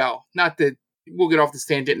one spell. Not that we'll get off this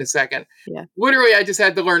tangent in a second. Yeah. Literally, I just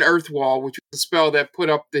had to learn Earthwall, which was a spell that put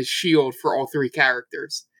up the shield for all 3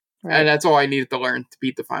 characters. Right. And that's all I needed to learn to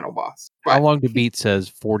beat the final boss. How Long to Beat says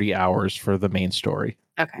 40 hours for the main story.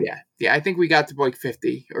 Okay. Yeah. I think we got to like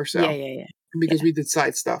 50 or so. Yeah. Because we did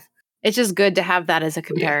side stuff. It's just good to have that as a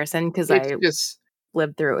comparison, because I just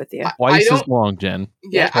lived through it with you. Twice as long, Jen.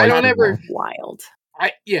 Yeah, I don't ever... Wild.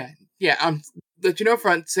 I'm let you know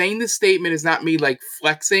front, saying this statement is not me like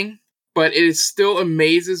flexing, but it still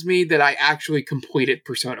amazes me that I actually completed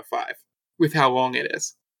Persona 5 with how long it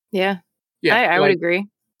is. Yeah. I would agree.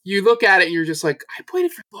 You look at it and you're just like, I played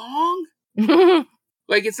it for long?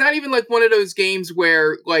 Like, it's not even like one of those games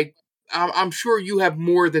where, like, I'm sure you have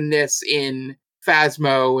more than this in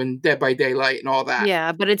Phasmo and Dead by Daylight and all that.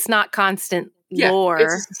 Yeah, but it's not constant lore.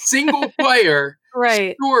 It's a single player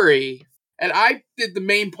right. story. And I did the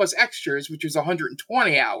main plus extras, which is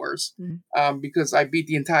 120 hours, because I beat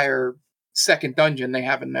the entire second dungeon they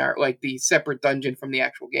have in there, like the separate dungeon from the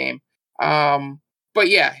actual game. But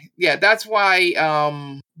yeah, that's why,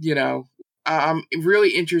 I'm really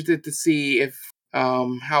interested to see if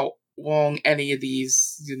how long any of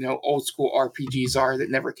these, old school RPGs are that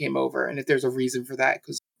never came over, and if there's a reason for that,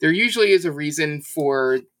 because there usually is a reason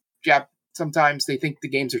for sometimes they think the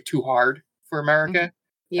games are too hard for America.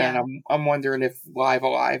 Yeah. And I'm wondering if Live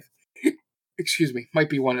Alive, excuse me, might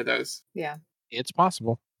be one of those. Yeah. It's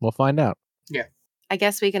possible. We'll find out. Yeah. I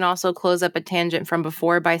guess we can also close up a tangent from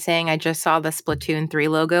before by saying I just saw the Splatoon 3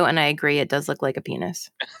 logo, and I agree it does look like a penis.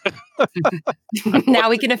 Now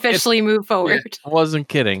we can officially move forward. I wasn't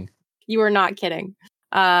kidding. You were not kidding.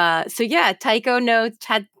 Taiko no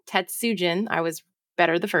Tatsujin. I was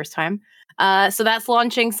better the first time. So that's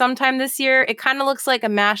launching sometime this year. It kind of looks like a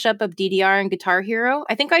mashup of DDR and Guitar Hero.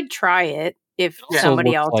 I think I'd try it if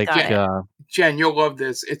somebody else got it. Jen, you'll love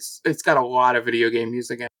this. It's got a lot of video game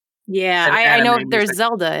music in it. Yeah, I know there's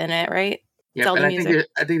Zelda in it, right? Yeah, Zelda and music.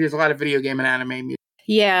 I think there's a lot of video game and anime music.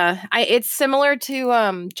 Yeah, it's similar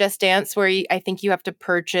to Just Dance, where I think you have to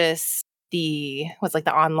purchase the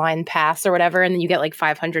online pass or whatever, and then you get like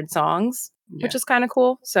 500 songs, which is kind of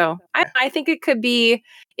cool. So I think it could be,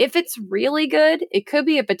 if it's really good, it could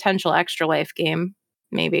be a potential Extra Life game,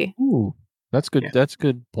 maybe. Ooh, that's good. Yeah. That's a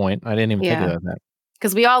good point. I didn't even think about that.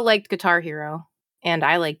 Because we all liked Guitar Hero, and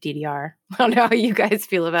I like DDR. I don't know how you guys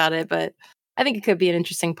feel about it, but I think it could be an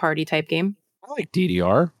interesting party type game. I like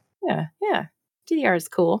DDR. Yeah. DDR is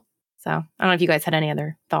cool. So I don't know if you guys had any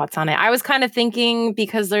other thoughts on it. I was kind of thinking,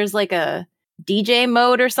 because there's like a DJ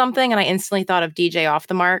mode or something, and I instantly thought of DJ Off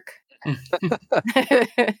the Mark.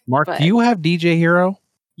 Mark, But- do you have DJ Hero?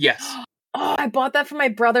 Yes. Oh, I bought that for my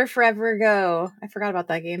brother forever ago. I forgot about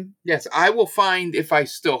that game. Yes, I will find if I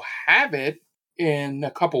still have it in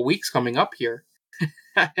a couple weeks coming up here.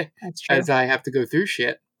 That's true. As I have to go through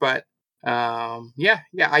shit. But yeah,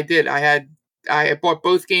 I did. I bought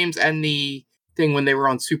both games and the thing when they were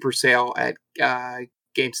on super sale at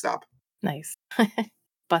GameStop. Nice.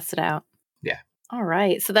 Busted out. Yeah. All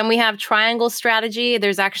right. So then we have Triangle Strategy.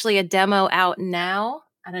 There's actually a demo out now.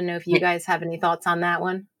 I don't know if you guys have any thoughts on that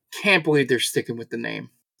one. Can't believe they're sticking with the name.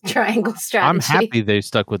 Triangle Strategy. I'm happy they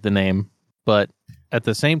stuck with the name, but at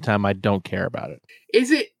the same time, I don't care about it.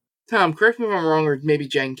 Is it, Tom, correct me if I'm wrong, or maybe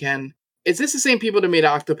Jen can. Is this the same people that made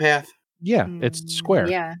Octopath? Yeah, it's Square.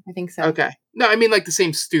 Yeah, I think so. Okay. No, I mean like the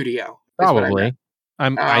same studio. is what I Probably.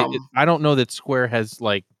 meant. I don't know that Square has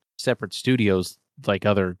like separate studios like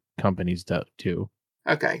other companies do.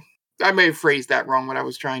 Okay. I may have phrased that wrong what I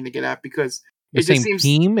was trying to get at because The it same just seems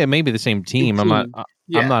team? It may be the same team. I'm not.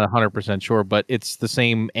 Yeah. I'm not 100% sure, but it's the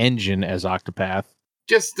same engine as Octopath.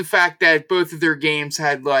 Just the fact that both of their games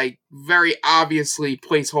had like very obviously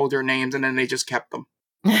placeholder names and then they just kept them.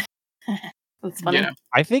 That's funny. You know?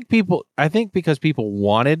 I think because people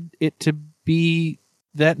wanted it to be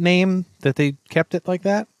that name that they kept it like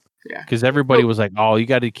that. Yeah. Because everybody was like, "Oh, you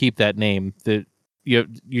got to keep that name. That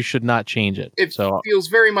you should not change it." It feels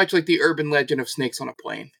very much like the urban legend of Snakes on a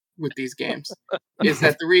Plane with these games. Is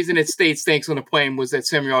that the reason it stayed Snakes on a Plane was that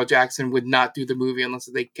Samuel L. Jackson would not do the movie unless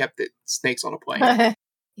they kept it Snakes on a Plane.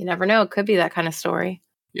 You never know. It could be that kind of story,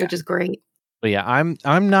 which is great. But yeah,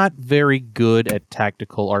 I'm not very good at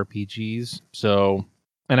tactical RPGs, so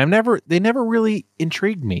they never really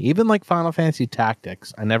intrigued me. Even like Final Fantasy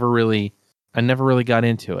Tactics, I never really got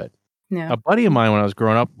into it. Yeah. A buddy of mine when I was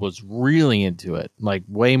growing up was really into it, like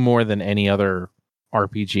way more than any other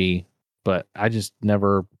RPG, but it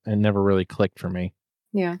never really clicked for me.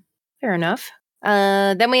 Yeah. Fair enough.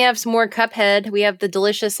 Then we have some more Cuphead. We have the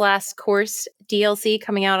Delicious Last Course DLC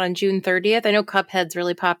coming out on June 30th. I know Cuphead's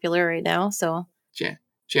really popular right now, so.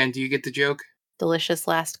 Jen, do you get the joke? Delicious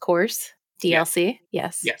Last Course DLC.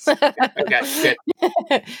 Yes. Yes. Okay,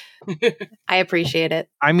 good. I appreciate it.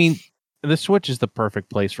 I mean, the Switch is the perfect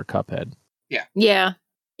place for Cuphead. Yeah.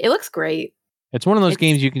 It looks great. It's one of those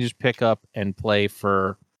games you can just pick up and play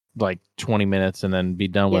for like 20 minutes and then be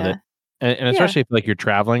done with it. And especially if like you're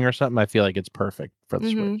traveling or something, I feel like it's perfect for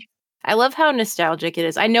the Switch. I love how nostalgic it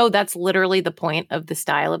is. I know that's literally the point of the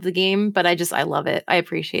style of the game, but I love it. I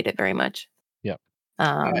appreciate it very much. Yep.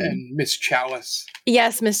 And Miss Chalice.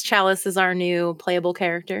 Yes, Miss Chalice is our new playable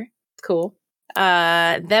character. Cool.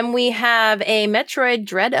 Then we have a Metroid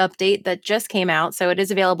Dread update that just came out, so it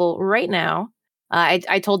is available right now.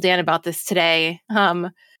 I told Dan about this today.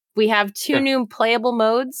 We have two new playable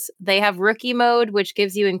modes. They have Rookie Mode, which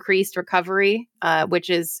gives you increased recovery, which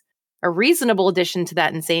is a reasonable addition to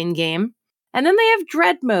that insane game. And then they have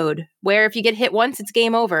Dread Mode, where if you get hit once, it's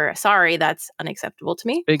game over. Sorry, that's unacceptable to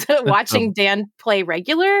me. Watching Dan play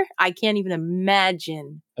regular, I can't even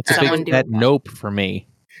imagine That's a someone big doing that. nope for me.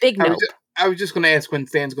 Big nope. I was just going to ask when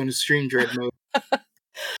Dan's going to stream Dread Mode.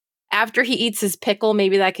 After he eats his pickle,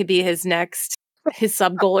 maybe that could be his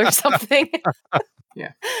sub goal or something.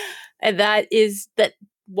 Yeah. And that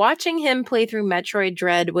watching him play through Metroid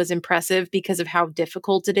Dread was impressive because of how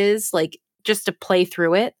difficult it is, like just to play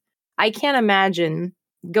through it. I can't imagine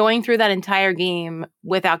going through that entire game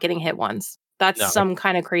without getting hit once. That's some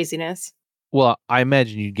kind of craziness. Well, I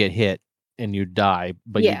imagine you'd get hit and you'd die,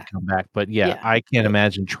 but you'd come back. But I can't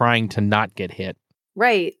imagine trying to not get hit.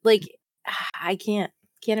 Right. Like, I can't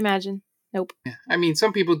imagine. Nope. Yeah. I mean,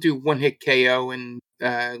 some people do one-hit KO and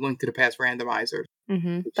Link to the Past randomizer.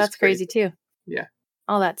 Mm-hmm. That's crazy too. Yeah.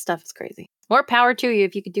 All that stuff is crazy. More power to you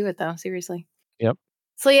if you could do it, though. Seriously. Yep.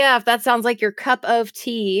 So yeah, if that sounds like your cup of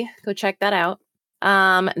tea, go check that out.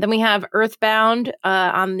 Then we have Earthbound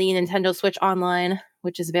on the Nintendo Switch Online,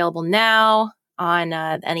 which is available now on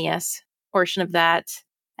the NES portion of that.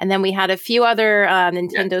 And then we had a few other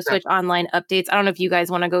Nintendo Switch Online updates. I don't know if you guys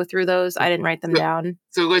want to go through those. I didn't write them down.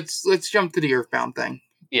 So let's jump to the Earthbound thing.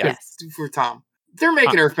 Yes. For Tom. They're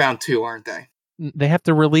making Earthbound 2, aren't they? They have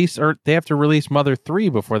to release Mother 3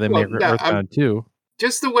 before they make Earthbound 2.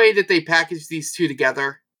 Just the way that they package these two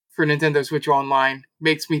together for Nintendo Switch Online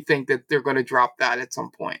makes me think that they're going to drop that at some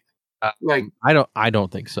point. I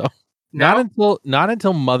don't think so. No? Not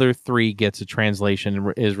until Mother 3 gets a translation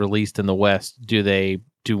and is released in the West do they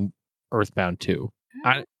do Earthbound 2.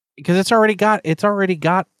 Because it's already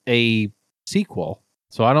got a sequel.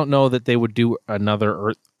 So I don't know that they would do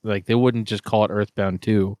another they wouldn't just call it Earthbound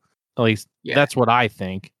 2. At least that's what I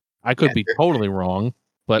think. I could be totally wrong,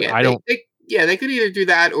 but I don't. Yeah, they could either do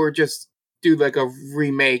that or just do like a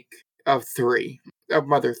remake of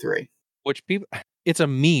Mother 3. Which people, it's a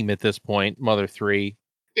meme at this point, Mother 3.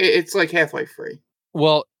 It's like halfway free.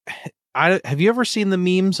 Well, have you ever seen the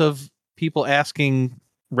memes of people asking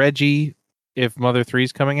Reggie if Mother 3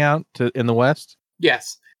 is coming out in the West?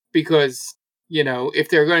 Yes, because, if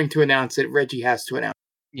they're going to announce it, Reggie has to announce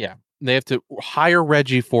it. Yeah, they have to hire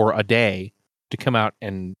Reggie for a day to come out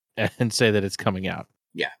and say that it's coming out.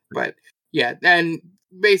 Yeah, but yeah, and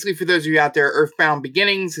basically for those of you out there, Earthbound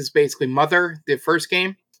Beginnings is basically Mother, the first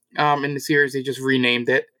game in the series. They just renamed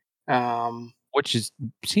it. Which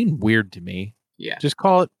seemed weird to me. Yeah. Just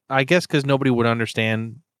call it, I guess, because nobody would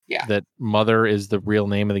understand that Mother is the real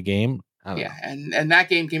name of the game. I don't know. And that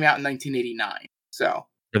game came out in 1989. So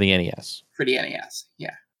for the NES.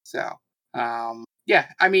 Yeah. So,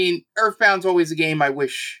 I mean, Earthbound's always a game I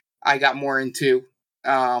wish I got more into.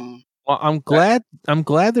 Well, I'm glad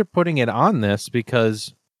they're putting it on this,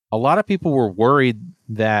 because a lot of people were worried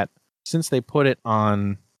that since they put it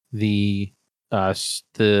on the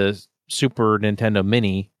Super Nintendo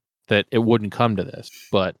Mini, that it wouldn't come to this.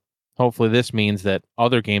 But hopefully this means that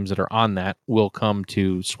other games that are on that will come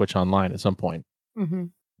to Switch Online at some point. Mm-hmm.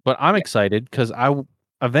 But I'm excited because I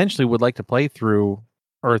eventually would like to play through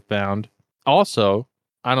Earthbound. Also,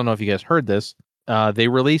 I don't know if you guys heard this. They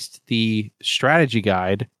released the strategy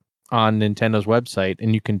guide on Nintendo's website,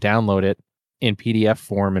 and you can download it in PDF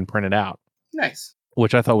form and print it out. Nice.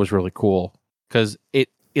 Which I thought was really cool, because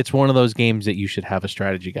it's one of those games that you should have a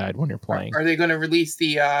strategy guide when you're playing. Are they going to release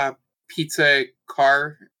the pizza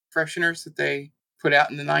car fresheners that they put out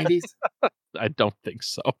in the 90s? I don't think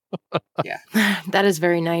so. Yeah. That is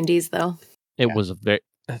very 90s, though. It was a very...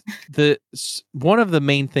 one of the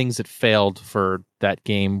main things that failed for that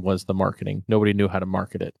game was the marketing. Nobody knew how to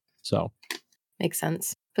market it. So makes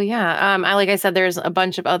sense. But yeah, like I said, there's a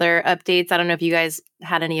bunch of other updates. I don't know if you guys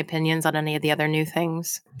had any opinions on any of the other new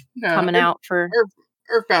things coming out for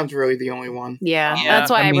Earthbound's really the only one. Yeah, that's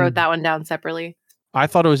why I wrote that one down separately. I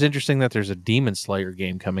thought it was interesting that there's a Demon Slayer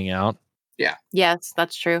game coming out. Yeah. Yes,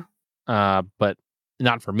 that's true. But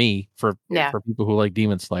not for me, for people who like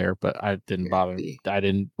Demon Slayer, but I didn't bother. I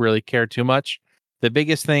didn't really care too much. The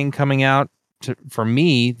biggest thing coming out for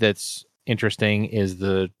me that's interesting is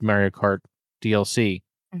the Mario Kart DLC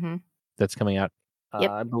that's coming out,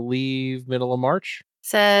 I believe, middle of March.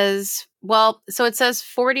 So it says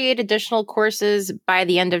 48 additional courses by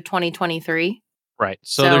the end of 2023. Right.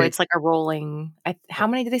 So it's like a rolling. How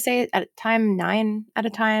many did they say at a time? 9 at a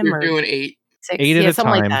time? They're doing 8. 6? 8 at a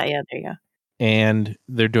something time. Like that. Yeah, there you go. And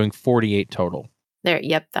they're doing 48 total.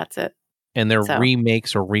 Yep, that's it. And they're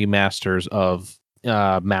remakes or remasters of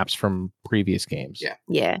maps from previous games.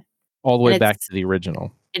 Yeah. All the way back to the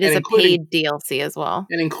original. It is a paid DLC as well.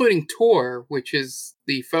 And including Tour, which is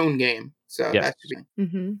the phone game. So that should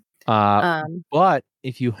be... But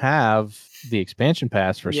if you have the expansion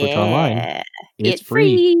pass for Switch Online, it's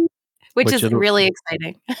free. Which is really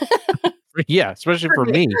exciting. Yeah, especially for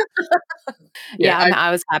me.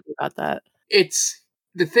 I was happy about that. It's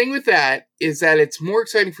the thing with that is that it's more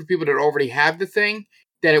exciting for people that already have the thing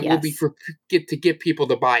than it will be to get people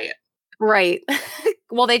to buy it. Right.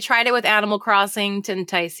 Well, they tried it with Animal Crossing to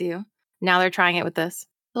entice you. Now they're trying it with this.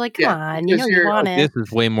 They're like, come on, you want it. This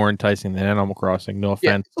is way more enticing than Animal Crossing. No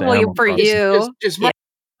offense to Animal Crossing. You. Just my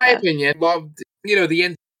opinion. Loved,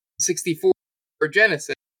 the N64 or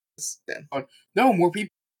Genesis. No, more people.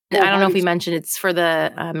 I don't know if we mentioned it's for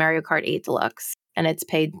the Mario Kart 8 Deluxe, and it's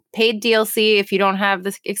paid DLC if you don't have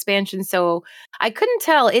this expansion. So I couldn't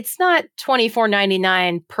tell. It's not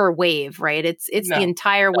 $24.99 per wave, right? It's the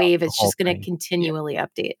entire wave. It's just going to continually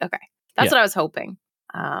update. Okay, that's what I was hoping.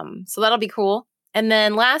 So that'll be cool. And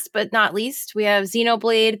then last but not least, we have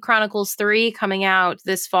Xenoblade Chronicles 3 coming out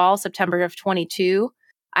this fall, September of 2022.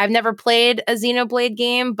 I've never played a Xenoblade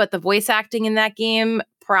game, but the voice acting in that game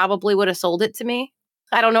probably would have sold it to me.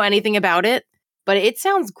 I don't know anything about it, but it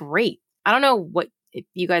sounds great. I don't know if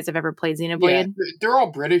you guys have ever played Xenoblade. Yeah, they're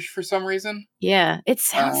all British for some reason. Yeah, it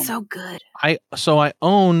sounds so good. I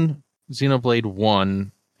own Xenoblade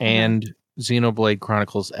 1 and Xenoblade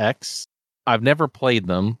Chronicles X. I've never played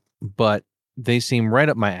them, but they seem right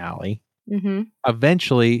up my alley. Mm-hmm.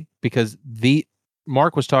 Eventually, because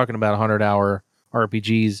Mark was talking about 100-hour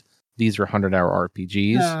RPGs. These are 100-hour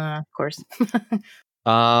RPGs. Of course.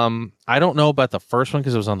 I don't know about the first one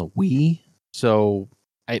because it was on the Wii, so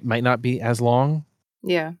it might not be as long.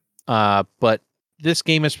 Yeah. But this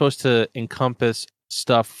game is supposed to encompass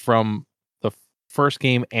stuff from the first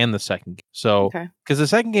game and the second game. So, because the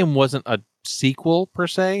second game wasn't a sequel per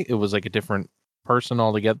se, it was like a different person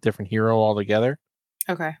altogether, different hero altogether.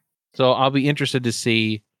 Okay. So I'll be interested to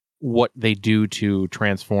see what they do to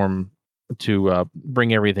transform to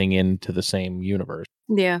bring everything into the same universe.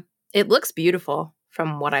 Yeah. It looks beautiful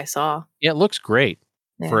from what I saw. Yeah, it looks great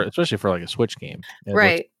Yeah. especially for like a Switch game.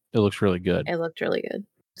 Right. It looks really good. It looked really good.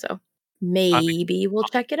 So maybe we'll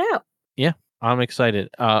check it out. Yeah, I'm excited.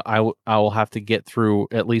 I will have to get through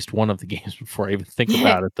at least one of the games before I even think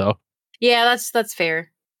about it, though. Yeah, that's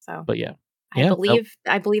fair. So, But yeah, I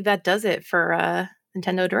believe that does it for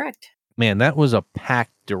Nintendo Direct. Man, that was a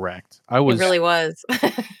packed Direct. It really was.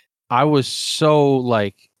 I was so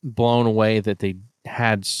like blown away that they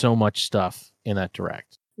had so much stuff in that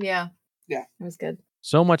Direct. Yeah. Yeah. It was good.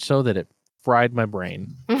 So much so that it fried my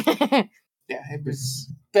brain. Yeah, it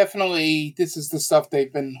was definitely, this is the stuff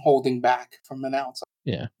they've been holding back from announcing.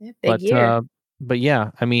 Yeah. Big year. But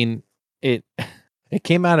yeah, I mean, it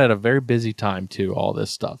came out at a very busy time too, all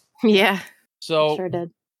this stuff. Yeah. So, Sure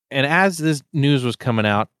did. And as this news was coming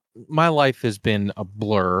out, my life has been a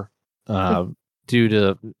blur due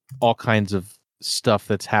to all kinds of stuff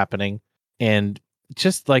that's happening. And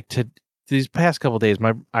just like these past couple of days,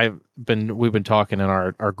 we've been talking in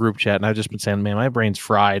our group chat, and I've just been saying, man, my brain's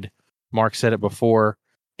fried. Mark said it before,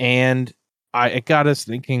 and it got us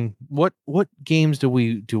thinking, what games do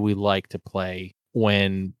we like to play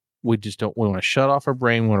when we want to shut off our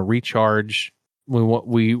brain, we want to recharge,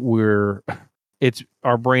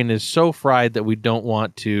 our brain is so fried that we don't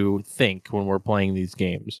want to think when we're playing these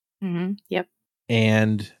games. Mm-hmm. Yep.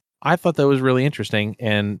 And I thought that was really interesting,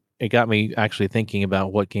 and it got me actually thinking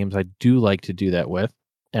about what games I do like to do that with.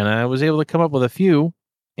 And I was able to come up with a few,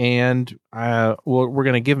 and we're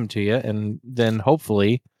going to give them to you, and then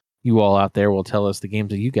hopefully you all out there will tell us the games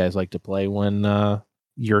that you guys like to play when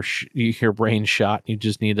your brain's shot. You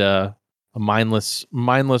just need a mindless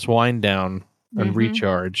wind down and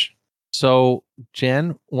recharge. So,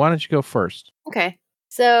 Jen, why don't you go first? Okay.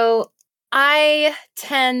 So I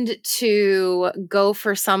tend to go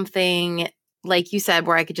for something, like you said,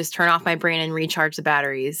 where I could just turn off my brain and recharge the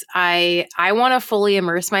batteries. I want to fully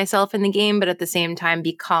immerse myself in the game, but at the same time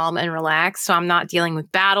be calm and relaxed. So I'm not dealing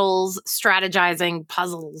with battles, strategizing,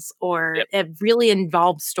 puzzles, or a really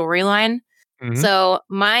involved storyline. Mm-hmm. So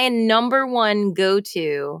my number one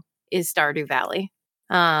go-to is Stardew Valley.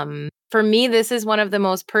 For me, this is one of the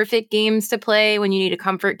most perfect games to play when you need a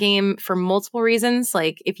comfort game for multiple reasons.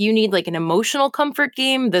 Like if you need like an emotional comfort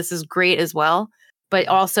game, this is great as well. But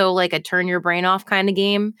also like a turn your brain off kind of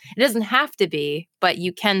game. It doesn't have to be, but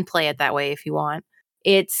you can play it that way if you want.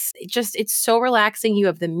 It's so relaxing. You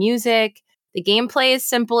have the music. The gameplay is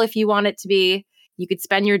simple if you want it to be. You could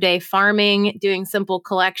spend your day farming, doing simple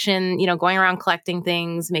collection, going around collecting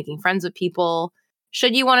things, making friends with people.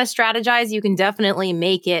 Should you want to strategize, you can definitely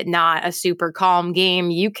make it not a super calm game.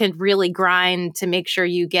 You can really grind to make sure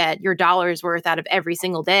you get your dollar's worth out of every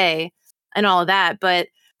single day and all of that. But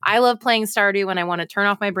I love playing Stardew when I want to turn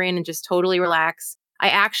off my brain and just totally relax. I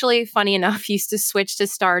actually, funny enough, used to switch to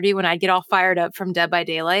Stardew when I'd get all fired up from Dead by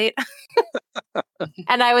Daylight.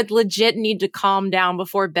 And I would legit need to calm down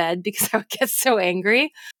before bed because I would get so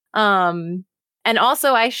angry. And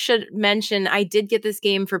also, I should mention, I did get this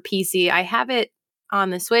game for PC. I have it on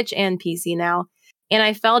the Switch and PC now. And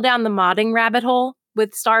I fell down the modding rabbit hole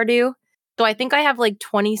with Stardew. So I think I have like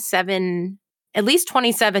at least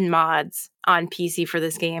 27 mods on PC for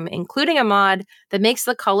this game, including a mod that makes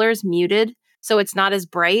the colors muted so it's not as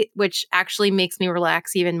bright, which actually makes me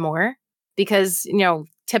relax even more because,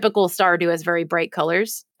 typical Stardew has very bright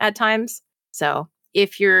colors at times. So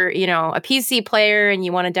if you're, a PC player and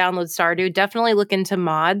you want to download Stardew, definitely look into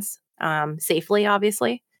mods safely,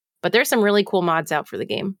 obviously. But there's some really cool mods out for the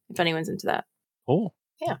game, if anyone's into that. Cool.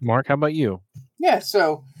 Yeah. Mark, how about you? Yeah,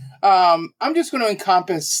 so I'm just going to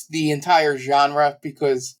encompass the entire genre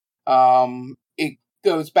because it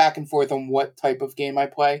goes back and forth on what type of game I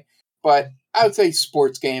play. But I would say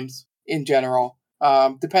sports games in general.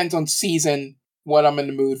 Depends on season, what I'm in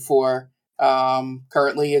the mood for.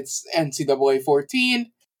 Currently, it's NCAA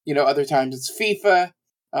 14. Other times it's FIFA.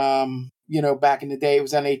 Back in the day it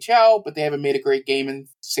was NHL, but they haven't made a great game in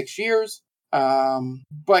 6 years.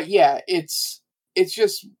 But yeah, it's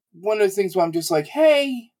just one of those things where I'm just like,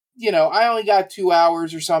 hey, I only got 2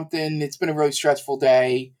 hours or something. It's been a really stressful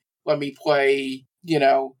day. Let me play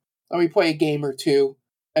a game or two.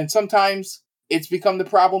 And sometimes it's become the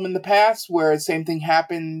problem in the past where the same thing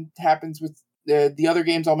happens with the other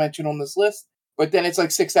games I'll mention on this list. But then it's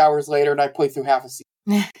like 6 hours later and I play through half a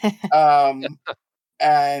season.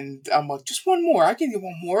 And I'm like, just one more. I can get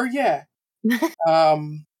one more. Yeah.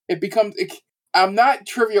 I'm not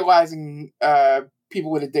trivializing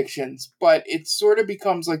people with addictions, but it sort of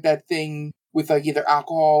becomes like that thing with like either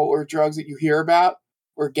alcohol or drugs that you hear about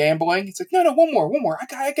or gambling. It's like, no, one more.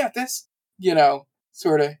 I got this.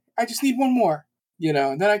 Sort of. I just need one more.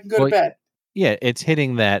 And then I can go to bed. Yeah, it's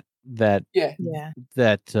hitting that Yeah.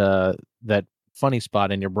 that funny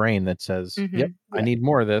spot in your brain that says, "Yep, I need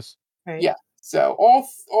more of this." Right. Yeah. So all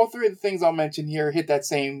three of the things I'll mention here hit that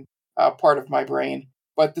same part of my brain.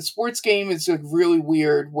 But the sports game is like really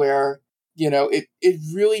weird, where it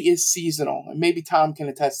really is seasonal, and maybe Tom can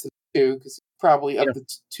attest to it too, because probably of the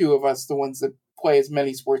two of us, the ones that play as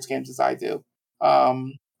many sports games as I do.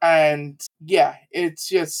 And yeah, it's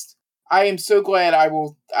just, I am so glad. I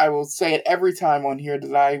will say it every time on here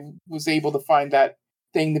that I was able to find that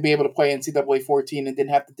thing to be able to play NCAA 14 and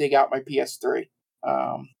didn't have to dig out my PS3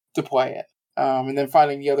 to play it. And then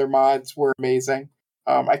finding the other mods were amazing.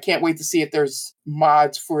 I can't wait to see if there's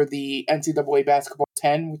mods for the NCAA Basketball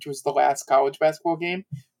 10, which was the last college basketball game,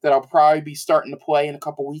 that I'll probably be starting to play in a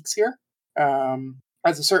couple weeks here.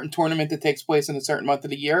 As a certain tournament that takes place in a certain month of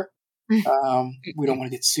the year. We don't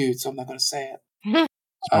want to get sued, so I'm not going to say it.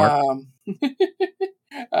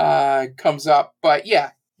 Comes up. But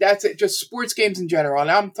yeah, that's it. Just sports games in general.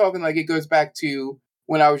 And I'm talking like it goes back to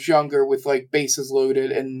when I was younger with like Bases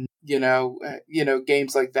Loaded and,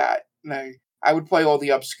 games like that. And I would play all the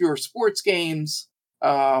obscure sports games,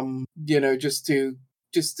 just to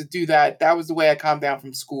do that. That was the way I calmed down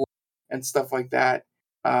from school and stuff like that.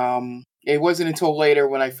 It wasn't until later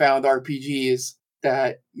when I found RPGs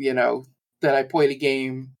that I played a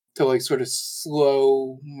game to like sort of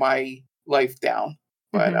slow my life down.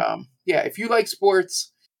 But yeah, if you like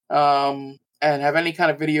sports and have any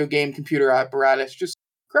kind of video game computer apparatus, just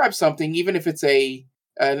grab something, even if it's a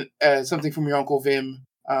something from your Uncle Vim.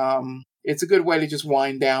 It's a good way to just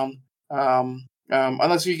wind down.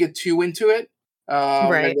 Unless you get too into it,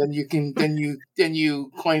 right? And then you can then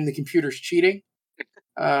you claim the computer's cheating.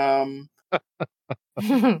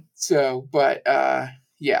 So, but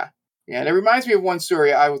yeah, and it reminds me of one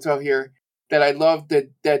story I will tell here that I love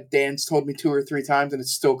that Dan's told me 2 or 3 times, and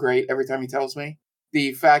it's still great every time he tells me.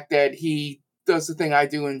 The fact that he does the thing I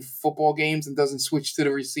do in football games and doesn't switch to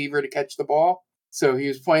the receiver to catch the ball. So he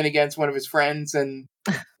was playing against one of his friends, and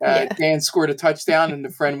Dan scored a touchdown, and the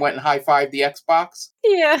friend went and high-fived the Xbox.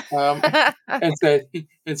 Yeah. And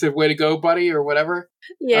said, "Way to go, buddy," or whatever.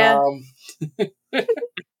 Yeah.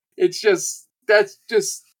 It's just that's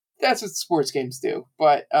what sports games do.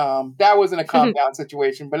 But that wasn't a calm down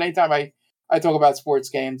situation. But anytime I talk about sports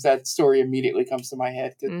games, that story immediately comes to my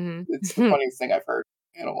head. It's the funniest thing I've heard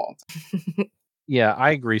in a long time. Yeah,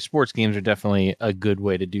 I agree. Sports games are definitely a good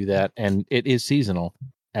way to do that, and it is seasonal.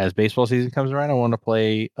 As baseball season comes around, I want to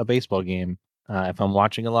play a baseball game. If I'm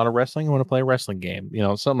watching a lot of wrestling, I want to play a wrestling game.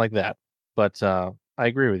 Something like that. But I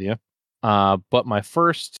agree with you. But my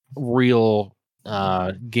first real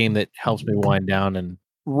game that helps me wind down, and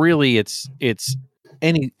really it's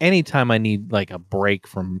any time I need like a break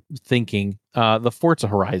from thinking, the Forza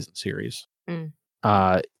Horizon series.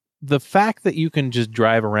 The fact that you can just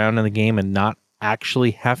drive around in the game and not actually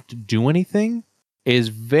have to do anything is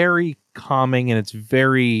very calming, and it's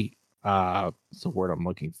very what's the word I'm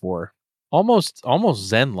looking for? Almost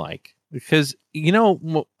zen-like. Because when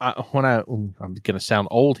I'm gonna sound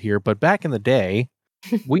old here, but back in the day,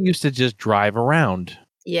 we used to just drive around.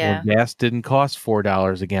 Yeah. When gas didn't cost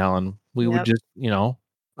 $4 a gallon, we would just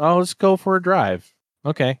let's go for a drive.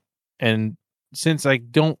 Okay. And since I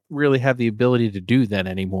don't really have the ability to do that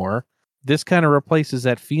anymore, this kind of replaces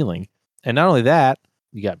that feeling. And not only that,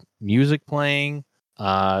 you got music playing.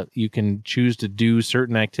 You can choose to do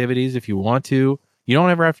certain activities if you want to. You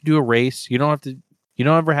don't ever have to do a race. You don't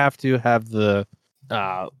ever have to have the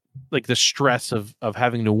the stress of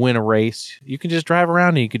having to win a race. You can just drive around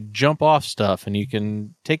and you can jump off stuff and you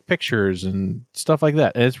can take pictures and stuff like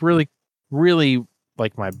that. And it's really, really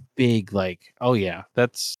like my big oh yeah,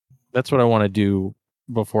 that's what I want to do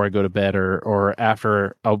before I go to bed or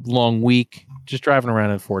after a long week, just driving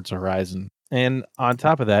around in Forza Horizon. And on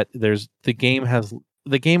top of that, the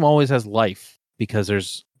game always has life because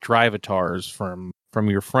there's drivatars from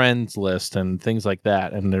your friends list and things like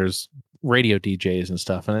that, and there's radio DJs and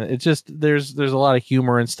stuff, and it's just there's a lot of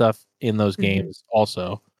humor and stuff in those games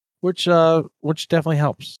also, which definitely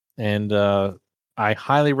helps. And I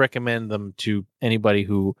highly recommend them to anybody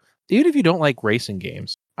who, even if you don't like racing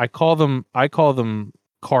games, I call them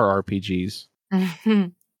car RPGs.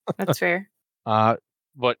 That's fair.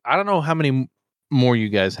 But I don't know how many more you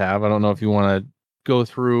guys have. I don't know if you want to go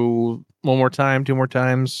through one more time, 2 more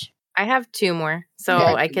times. I have 2 more, so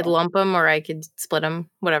I could lump them or I could split them,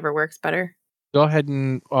 whatever works better. Go ahead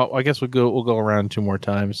and I guess we'll go around 2 more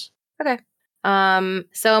times. Okay.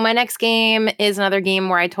 So my next game is another game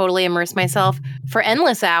where I totally immerse myself for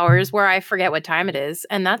endless hours where I forget what time it is,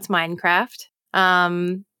 and that's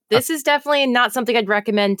Minecraft. This is definitely not something I'd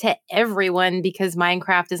recommend to everyone because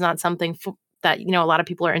Minecraft is not something that, a lot of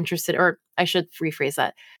people are interested, or I should rephrase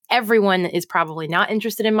that. Everyone is probably not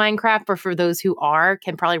interested in Minecraft, but for those who are,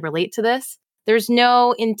 can probably relate to this. There's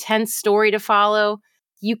no intense story to follow.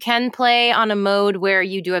 You can play on a mode where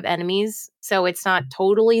you do have enemies, so it's not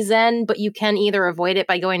totally zen, but you can either avoid it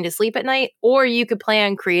by going to sleep at night, or you could play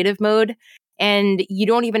on creative mode, and you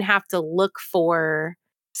don't even have to look for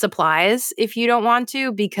supplies if you don't want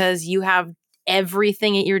to, because you have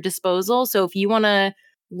everything at your disposal. So if you want to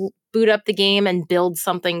boot up the game and build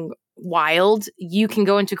something wild, you can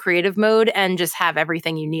go into creative mode and just have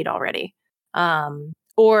everything you need already.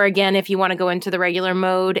 Or again, if you want to go into the regular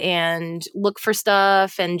mode and look for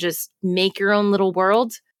stuff and just make your own little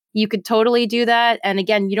world, you could totally do that. And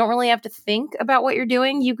again, you don't really have to think about what you're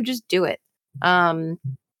doing. You could just do it.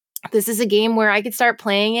 This is a game where I could start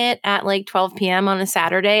playing it at like 12 p.m. on a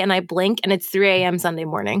Saturday and I blink and it's 3 a.m. Sunday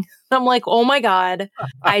morning. I'm like, oh my God,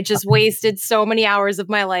 I just wasted so many hours of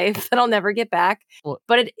my life that I'll never get back.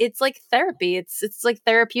 But it's like therapy. It's like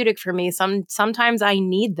therapeutic for me. Sometimes I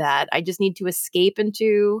need that. I just need to escape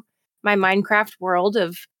into my Minecraft world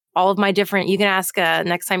of all of my different, you can ask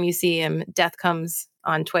next time you see him, Death Comes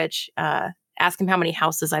on Twitch, ask him how many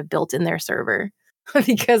houses I've built in their server.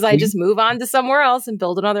 Because I just move on to somewhere else and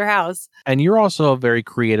build another house. And you're also a very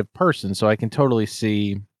creative person, so I can totally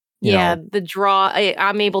see. The draw.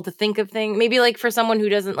 I'm able to think of things. Maybe like for someone who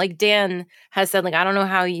doesn't, like Dan has said, like, I don't know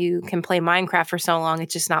how you can play Minecraft for so long.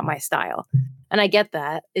 It's just not my style. And I get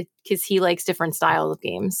that because he likes different styles of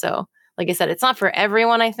games. So like I said, it's not for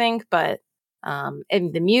everyone, I think, but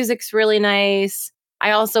and the music's really nice.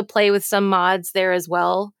 I also play with some mods there as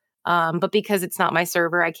well. But because it's not my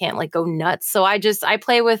server, I can't like go nuts. So I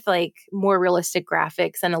play with like more realistic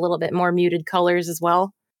graphics and a little bit more muted colors as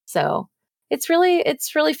well. So it's really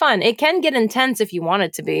fun. It can get intense if you want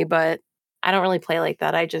it to be, but I don't really play like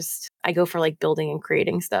that. I go for like building and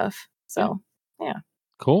creating stuff. So yeah.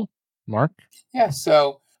 Cool. Mark? Yeah,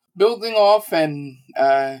 so building off and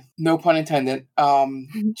no pun intended,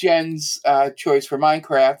 Jen's choice for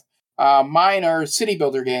Minecraft. Mine are city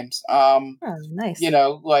builder games. Nice.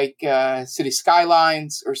 Like City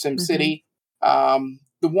Skylines or SimCity.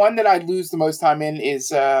 The one that I lose the most time in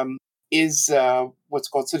is what's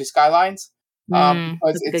called City Skylines.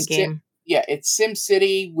 Because it's a good game. It's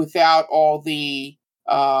SimCity without all the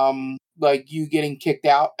like you getting kicked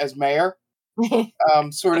out as mayor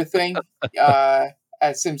sort of thing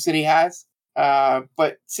as SimCity has.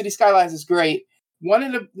 But City Skylines is great.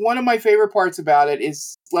 One of my favorite parts about it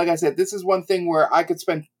is, like I said, this is one thing where I could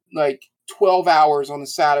spend like 12 hours on a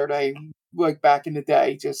Saturday, like back in the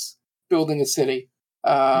day, just building a city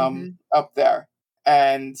up there.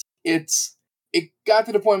 And it got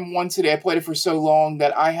to the point in one city, I played it for so long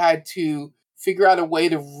that I had to figure out a way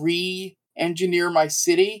to re-engineer my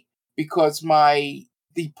city because the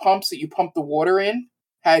pumps that you pump the water in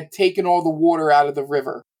had taken all the water out of the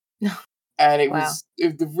river. And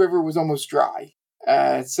the river was almost dry.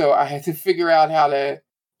 So I had to figure out how to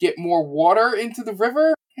get more water into the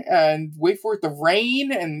river and wait for it to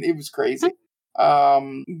rain, and it was crazy.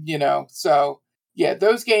 So yeah,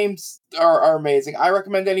 those games are amazing. I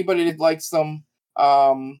recommend anybody that likes them,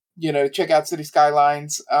 check out City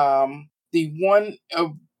Skylines. The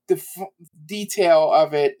detail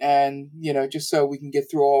of it, and just so we can get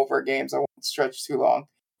through all of our games, I won't stretch too long.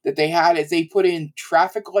 That they had is they put in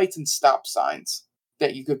traffic lights and stop signs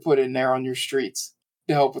that you could put in there on your streets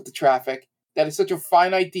to help with the traffic. That is such a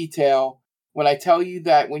finite detail. When I tell you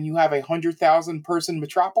that when you have 100,000 person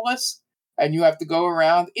metropolis and you have to go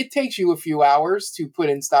around, it takes you a few hours to put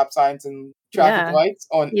in stop signs and traffic lights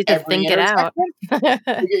on you have to every think intersection.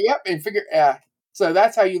 It out. So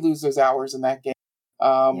that's how you lose those hours in that game.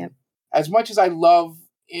 As much as I love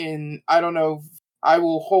I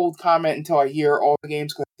will hold comment until I hear all the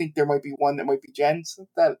games because I think there might be one that might be Jen's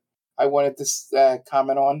that I wanted to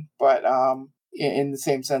comment on, but in the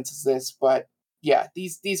same sense as this. But yeah,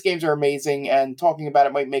 these games are amazing, and talking about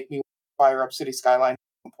it might make me fire up City Skyline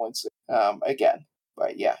points again.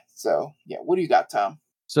 But yeah, so yeah, what do you got, Tom?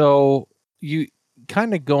 So you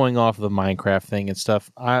kind of going off the Minecraft thing and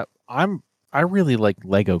stuff. I really like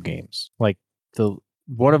Lego games. Like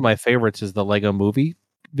one of my favorites is the Lego Movie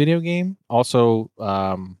video game. Also,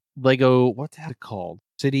 Lego, what's that called?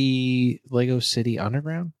 Lego City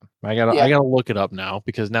Underground. I gotta look it up now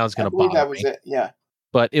because now it's gonna bother me. That was it. Yeah.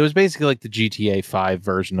 But it was basically like the GTA 5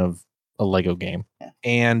 version of a Lego game,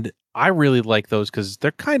 and I really like those because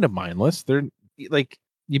they're kind of mindless. They're like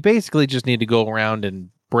you basically just need to go around and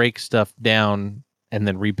break stuff down and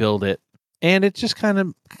then rebuild it. And it's just kind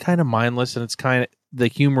of mindless, and it's the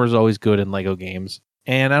humor is always good in Lego games.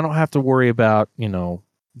 And I don't have to worry about,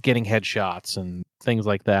 getting headshots and things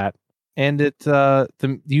like that. And it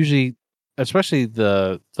usually, especially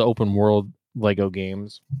the open world Lego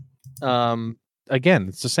games, again,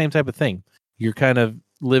 it's the same type of thing. You're kind of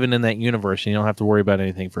living in that universe, and you don't have to worry about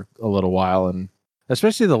anything for a little while. And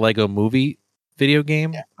especially the Lego Movie video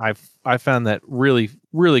game, I found that really,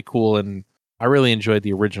 really cool, and I really enjoyed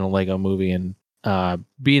the original Lego Movie. And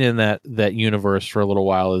being in that universe for a little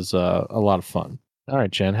while is a lot of fun. All right,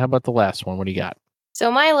 Jen, how about the last one? What do you got? So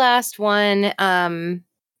my last one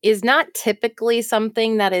is not typically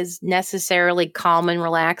something that is necessarily calm and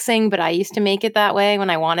relaxing, but I used to make it that way when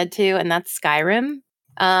I wanted to, and that's Skyrim.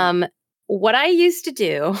 What I used to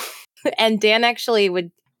do, and Dan actually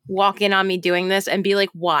would walk in on me doing this and be like,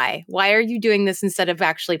 why? Why are you doing this instead of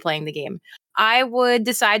actually playing the game? I would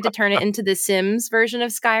decide to turn it into the Sims version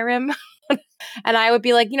of Skyrim. And I would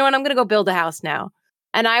be like, you know what? I'm going to go build a house now.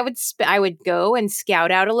 And I would go and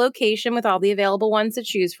scout out a location with all the available ones to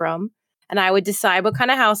choose from. And I would decide what kind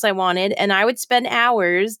of house I wanted. And I would spend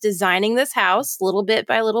hours designing this house little bit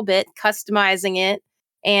by little bit, customizing it.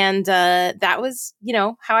 And that was,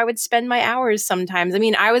 how I would spend my hours sometimes. I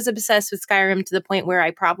mean, I was obsessed with Skyrim to the point where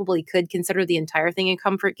I probably could consider the entire thing a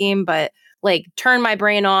comfort game, but like turn my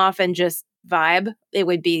brain off and just vibe, it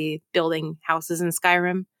would be building houses in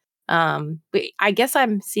Skyrim. But I guess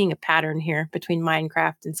I'm seeing a pattern here between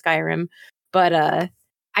Minecraft and Skyrim. But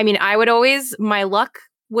I mean, my luck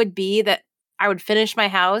would be that I would finish my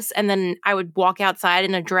house and then I would walk outside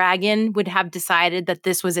and a dragon would have decided that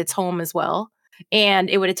this was its home as well. And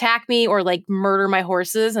it would attack me or like murder my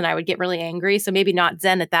horses and I would get really angry. So maybe not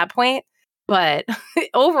Zen at that point. But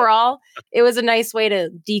overall, it was a nice way to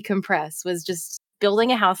decompress, was just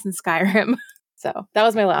building a house in Skyrim. So that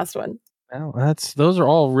was my last one. Well, those are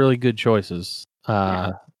all really good choices.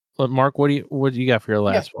 But Mark, what do you got for your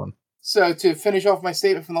last one? So to finish off my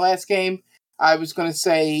statement from the last game, I was going to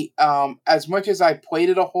say, as much as I played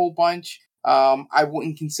it a whole bunch, I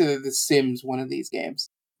wouldn't consider The Sims one of these games.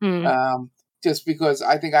 Just because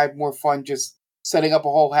I think I have more fun just setting up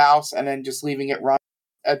a whole house and then just leaving it run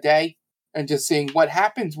a day and just seeing what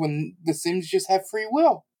happens when the Sims just have free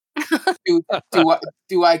will.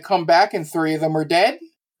 Do I come back and 3 of them are dead?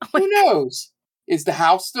 Who knows? Is the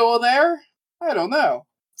house still there? I don't know.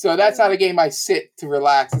 So that's not a game I sit to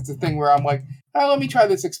relax. It's a thing where I'm like, oh, let me try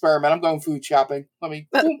this experiment. I'm going food shopping. Let me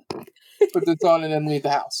put this on and then leave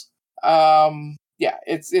the house. Yeah,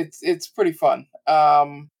 it's pretty fun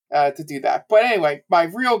to do that. But anyway, my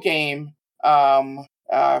real game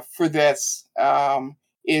for this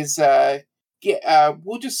is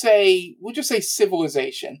we'll just say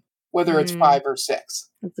Civilization, whether it's 5 or 6.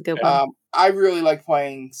 That's a good one. I really like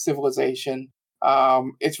playing Civilization.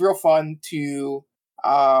 It's real fun to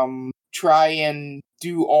try and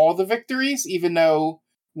do all the victories, even though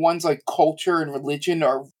ones like culture and religion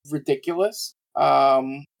are ridiculous.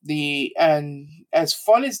 And as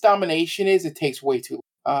fun as domination is, it takes way too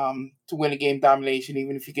long to win a game domination,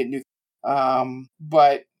 even if you get new.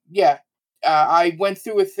 But yeah, I went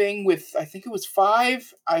through a thing with, I think it was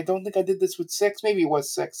 5. I don't think I did this with 6. Maybe it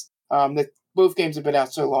was 6. That both games have been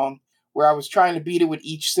out so long, where I was trying to beat it with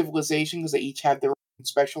each civilization because they each had their own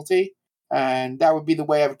specialty. And that would be the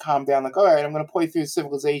way I would calm down. Like, all right, I'm going to play through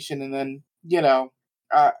Civilization, and then,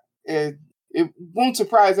 it won't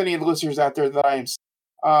surprise any of the listeners out there that I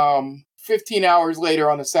am 15 hours later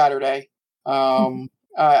on a Saturday. I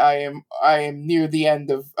am near the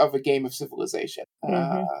end of a game of Civilization.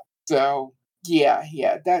 So yeah,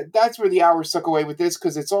 that's where the hours suck away with this,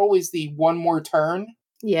 because it's always the one more turn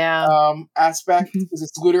aspect, because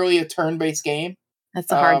it's literally a turn-based game.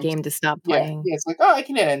 That's a hard game to stop playing. Yeah, it's like, oh, I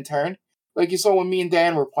can end turn. Like you saw when me and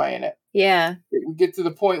Dan were playing it. Yeah. We get to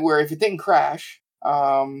the point where if it didn't crash,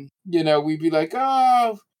 we'd be like,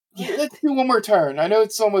 oh, let's do one more turn. I know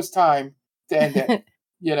it's almost time to end it.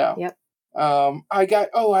 Yep. I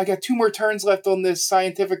got 2 more turns left on this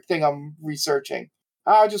scientific thing I'm researching.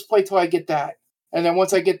 I'll just play till I get that. And then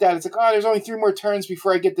once I get that, it's like, oh, there's only 3 more turns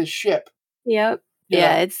before I get this ship. Yep.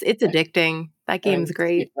 Yeah, it's addicting. That game's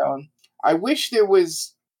great. I wish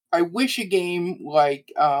a game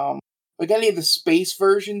like any of the space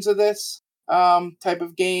versions of this type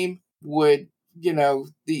of game would,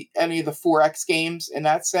 any of the 4X games in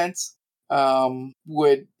that sense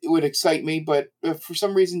would excite me. But for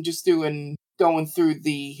some reason, just going through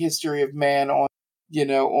the history of man on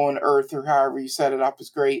Earth, or however you set it up, is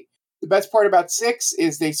great. The best part about 6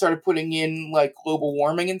 is they started putting in like global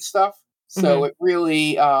warming and stuff. So it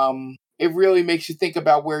really it really makes you think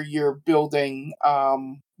about where you're building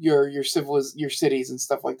your cities and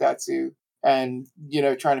stuff like that too, and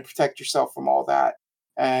trying to protect yourself from all that,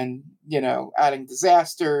 and adding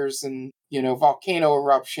disasters and volcano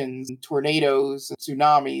eruptions and tornadoes and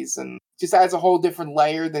tsunamis, and just adds a whole different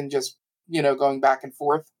layer than just going back and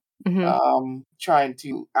forth, trying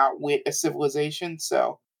to outwit a civilization.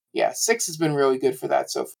 So yeah, 6 has been really good for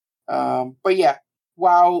that so far. But yeah,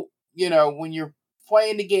 while when you're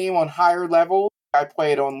playing the game on higher level, I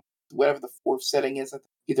play it on whatever the 4th setting is,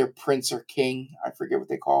 either Prince or King, I forget what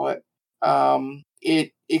they call it.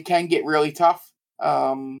 It can get really tough,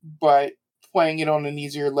 but playing it on an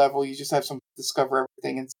easier level, you just have some discover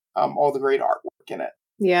everything and all the great artwork in it.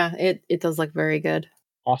 Yeah, it does look very good.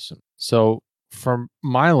 Awesome. So from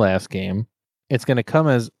my last game, it's going to come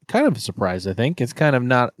as kind of a surprise, I think. It's kind of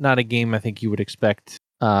not a game I think you would expect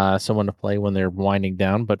someone to play when they're winding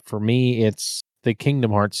down. But for me, it's the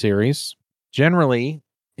Kingdom Hearts series. Generally,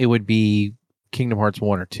 it would be Kingdom Hearts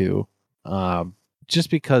 1 or 2, just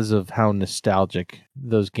because of how nostalgic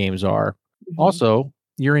those games are. Mm-hmm. Also,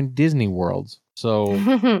 you're in Disney World,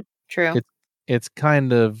 so true. It's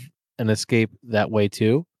kind of an escape that way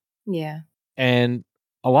too. Yeah. And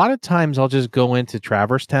a lot of times I'll just go into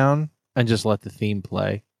Traverse Town and just let the theme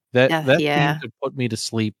play. That theme could put me to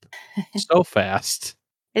sleep so fast.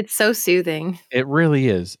 It's so soothing. It really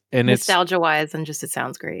is. And nostalgia-wise, and just it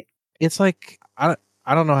sounds great. It's like I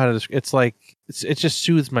don't know how to describe. It's like it just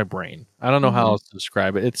soothes my brain. I don't know how else to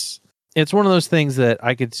describe it. It's one of those things that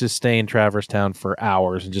I could just stay in Traverse Town for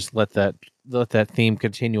hours and just let that theme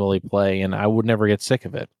continually play, and I would never get sick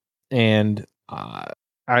of it. And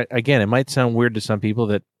again, it might sound weird to some people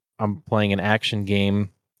that I'm playing an action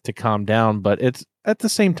game to calm down, but it's at the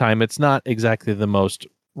same time, it's not exactly the most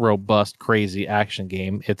robust, crazy action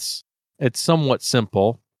game. It's somewhat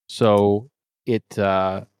simple, so it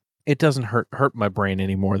doesn't hurt my brain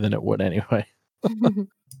any more than it would anyway.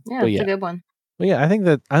 Yeah, it's a good one. But yeah, I think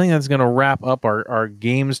that's going to wrap up our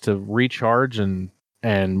games to recharge and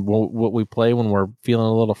what we play when we're feeling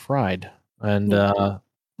a little fried. And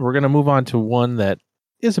we're going to move on to one that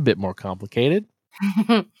is a bit more complicated.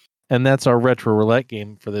 And that's our retro roulette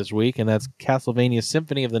game for this week, and that's Castlevania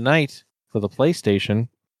Symphony of the Night for the PlayStation.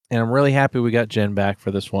 And I'm really happy we got Jen back for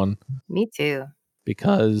this one. Me too.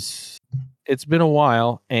 Because it's been a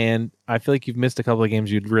while, and I feel like you've missed a couple of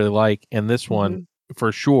games you'd really like, and this one,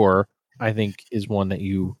 for sure, I think is one that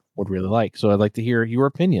you would really like. So I'd like to hear your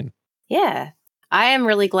opinion. Yeah. I am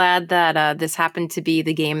really glad that this happened to be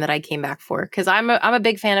the game that I came back for, because I'm a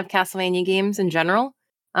big fan of Castlevania games in general.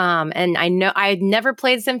 And I know I had never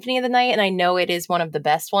played Symphony of the Night, and I know it is one of the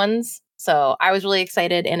best ones. So I was really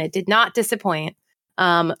excited, and it did not disappoint.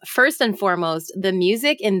 First and foremost, the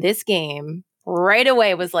music in this game right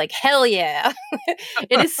away was like, hell yeah.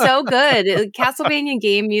 It is so good. Castlevania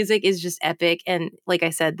game music is just epic. And like I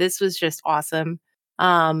said, this was just awesome.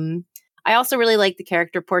 I also really like the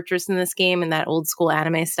character portraits in this game in that old school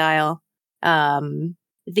anime style.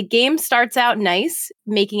 The game starts out nice,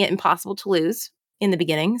 making it impossible to lose in the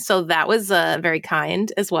beginning. So that was very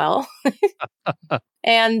kind as well.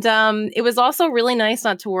 And it was also really nice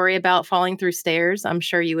not to worry about falling through stairs. I'm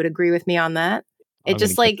sure you would agree with me on that. It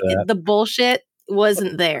just like the bullshit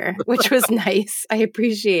wasn't there, which was nice. I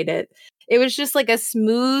appreciate it. It was just like a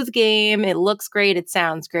smooth game. It looks great. It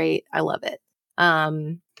sounds great. I love it.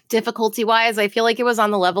 Difficulty wise, I feel like it was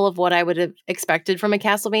on the level of what I would have expected from a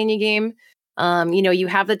Castlevania game. You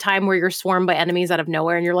have the time where you're swarmed by enemies out of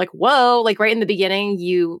nowhere and you're like, whoa, like right in the beginning,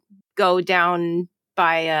 you go down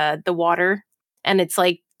by the water and it's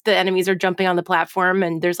like the enemies are jumping on the platform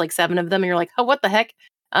and there's like 7 of them and you're like, oh, what the heck?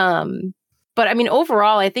 But I mean,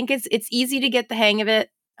 overall, I think it's easy to get the hang of it.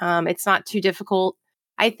 It's not too difficult.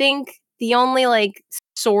 I think the only like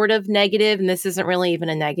sort of negative, and this isn't really even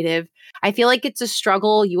a negative, I feel like it's a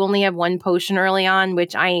struggle. You only have 1 potion early on,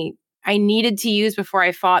 which I needed to use before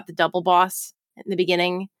I fought the double boss in the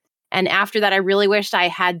beginning. And after that, I really wished I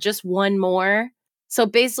had just 1 more. So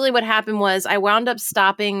basically what happened was I wound up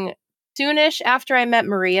stopping soonish after I met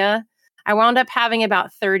Maria. I wound up having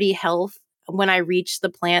about 30 health when I reached the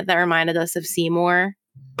plant that reminded us of Seymour.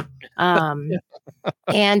 And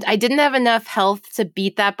I didn't have enough health to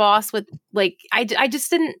beat that boss with like, I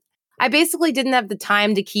basically didn't have the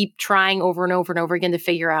time to keep trying over and over and over again to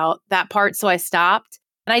figure out that part. So I stopped.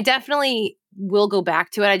 And I definitely will go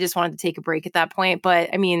back to it. I just wanted to take a break at that point. But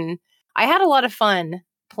I mean, I had a lot of fun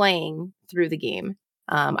playing through the game.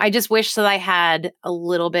 I just wish that I had a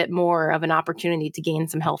little bit more of an opportunity to gain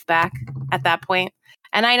some health back at that point.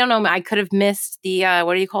 And I don't know, I could have missed the,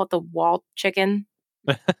 what do you call it? The wall chicken.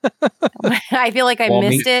 I feel like I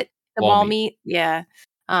missed it. The wall meat. Yeah.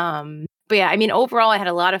 But yeah, I mean, overall, I had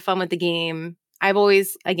a lot of fun with the game. I've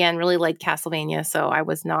always, again, really liked Castlevania, so I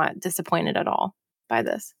was not disappointed at all by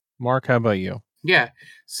this. Mark, how about you? Yeah.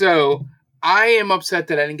 So I am upset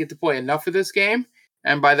that I didn't get to play enough of this game.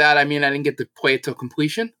 And by that, I mean I didn't get to play it till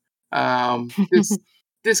completion.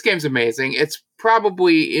 This game's amazing. It's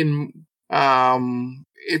probably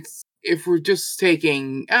it's if we're just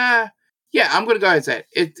taking, I'm going to go ahead and say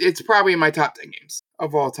it's probably in my top 10 games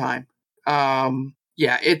of all time.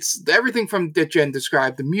 It's everything from that Jen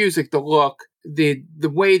described, the music, the look, the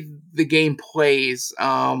way the game plays.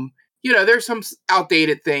 There's some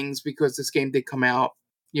outdated things because this game did come out,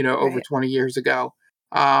 over 20 years ago.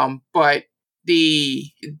 But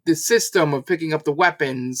the system of picking up the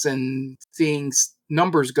weapons and seeing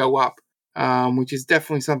numbers go up, which is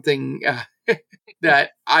definitely something that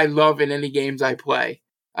I love in any games I play.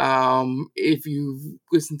 If you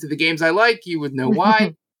listen to the games I like, you would know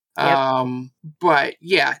why. But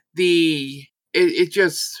yeah,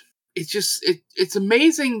 it's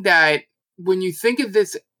amazing that when you think of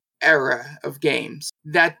this era of games,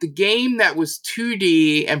 that the game that was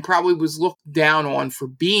 2D and probably was looked down on for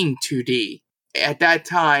being 2D at that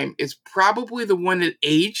time is probably the one that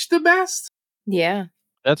aged the best. Yeah.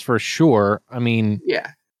 That's for sure. I mean,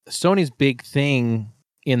 yeah. Sony's big thing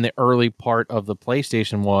in the early part of the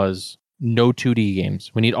PlayStation was no 2D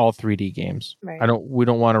games. We need all 3D games. Right. We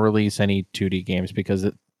don't want to release any 2D games because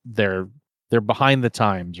they're behind the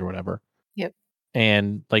times or whatever. Yep.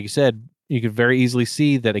 And like you said, you could very easily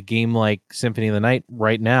see that a game like Symphony of the Night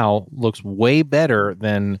right now looks way better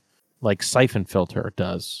than like Siphon Filter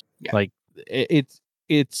does. Yeah. Like it's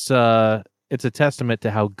a testament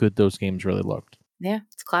to how good those games really looked. Yeah,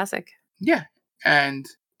 it's classic. Yeah, and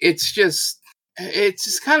it's just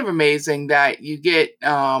kind of amazing that you get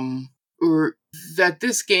or that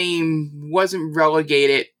this game wasn't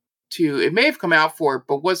relegated to. It may have come out for it,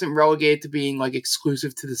 but wasn't relegated to being like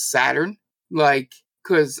exclusive to the Saturn. Like,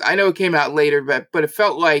 because I know it came out later, but it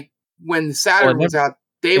felt like when the Saturn was out,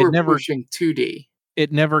 they were pushing 2D.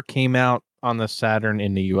 It never came out on the Saturn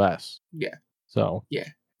in the US. Yeah. So. Yeah.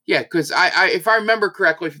 Yeah, because I if I remember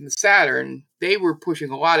correctly from the Saturn, they were pushing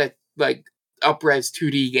a lot of like up-res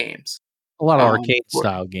 2D games. A lot of arcade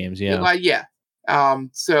style games, yeah. Yeah.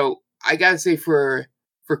 So I gotta say for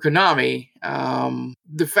Konami,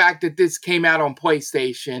 the fact that this came out on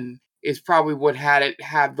PlayStation is probably what had it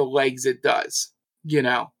have the legs it does.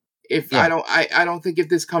 I don't think if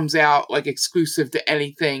this comes out like exclusive to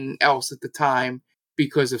anything else at the time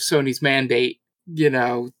because of Sony's mandate,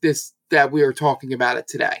 that we are talking about it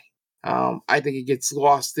today. I think it gets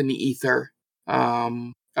lost in the ether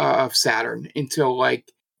of Saturn until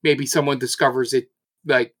like maybe someone discovers it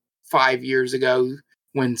like 5 years ago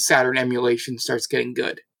when Saturn emulation starts getting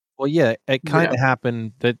good. Well, yeah, it kind of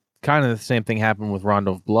happened. That kind of the same thing happened with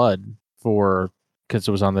Rondo of Blood because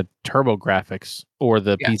it was on the TurboGrafx or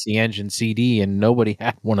the PC Engine CD, and nobody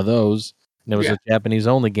had one of those. And it was a Japanese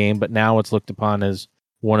only game, but now it's looked upon as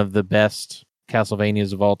one of the best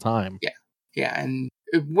Castlevanias of all time. Yeah, and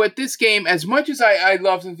what this game, as much as I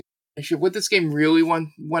love what this game really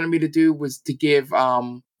wanted me to do was to give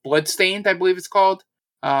Bloodstained, I believe it's called.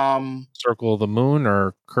 Circle of the Moon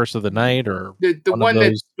or Curse of the Night or the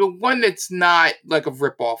one that's not like a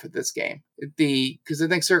ripoff of this game. Because I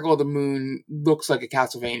think Circle of the Moon looks like a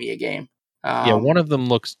Castlevania game. One of them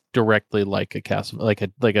looks directly like a like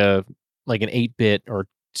an 8-bit or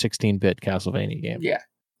 16-bit Castlevania game.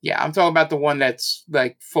 Yeah, I'm talking about the one that's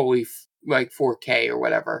like fully like 4K or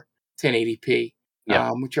whatever, 1080p.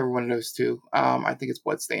 Whichever one of those two. I think it's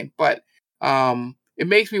Bloodstained, but it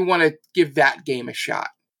makes me want to give that game a shot,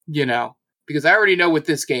 because I already know what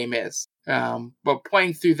this game is. But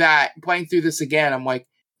playing through this again, I'm like,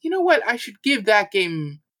 you know what? I should give that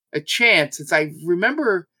game a chance, since I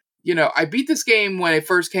remember, I beat this game when it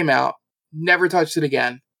first came out, never touched it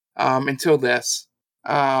again until this.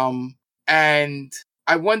 And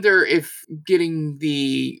I wonder if getting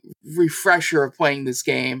the refresher of playing this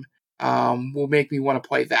game will make me want to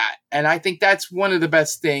play that. And I think that's one of the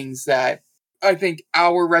best things that I think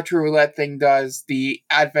our Retro Roulette thing does, the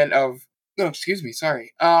advent of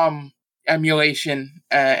emulation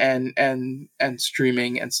and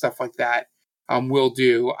streaming and stuff like that will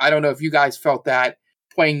do. I don't know if you guys felt that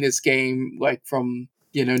playing this game like from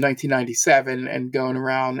 1997 and going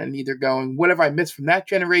around and either going, what have I missed from that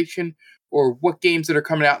generation, or what games that are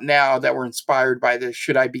coming out now that were inspired by this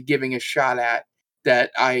should I be giving a shot at that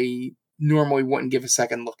I normally wouldn't give a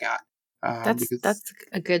second look at. That's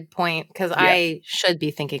a good point, because I should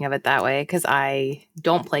be thinking of it that way, because I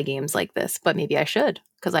don't play games like this, but maybe I should,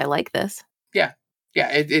 because I like this. Yeah.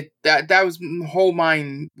 That was the whole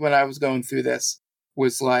mind when I was going through this,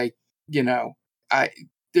 was like,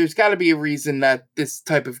 there's got to be a reason that this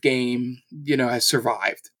type of game, has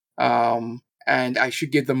survived. And I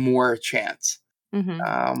should give them more chance.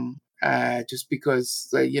 Mm-hmm. Just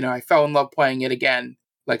because, I fell in love playing it again,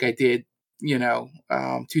 like I did, 2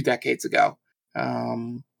 decades ago.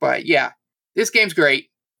 But yeah, this game's great.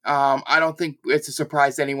 I don't think it's a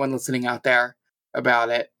surprise to anyone listening out there about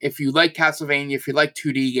it. If you like Castlevania, if you like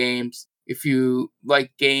 2D games, if you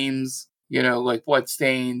like games, like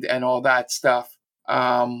Bloodstained and all that stuff,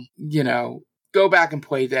 go back and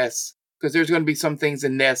play this, because there's going to be some things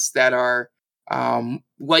in this that are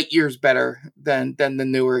light years better than the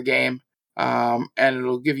newer game, and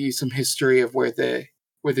it'll give you some history of where the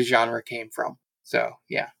genre came from. So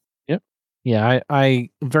yeah. Yep. Yeah, I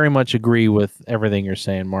very much agree with everything you're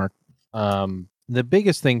saying, Mark. The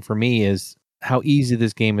biggest thing for me is how easy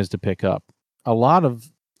this game is to pick up. A lot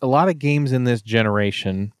of games in this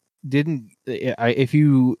generation didn't. If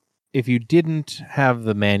you didn't have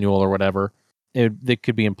the manual or whatever, it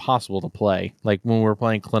could be impossible to play. Like when we were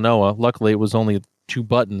playing Klonoa, luckily it was only 2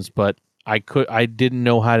 buttons, but I didn't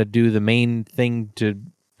know how to do the main thing to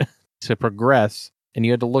progress, and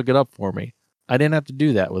you had to look it up for me. I didn't have to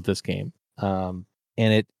do that with this game. And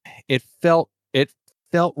it felt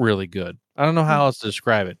really good. I don't know how else to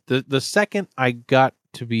describe it. The second I got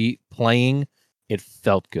to be playing, it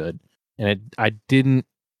felt good. And I didn't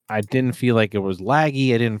feel like it was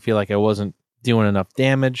laggy. I didn't feel like I wasn't doing enough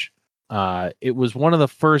damage. It was one of the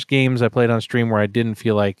first games I played on stream where I didn't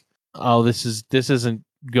feel like, oh, this isn't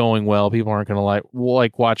going well. People aren't going to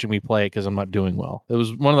like watching me play it because I'm not doing well. It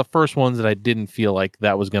was one of the first ones that I didn't feel like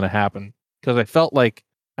that was going to happen, because I felt like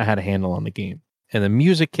I had a handle on the game. And the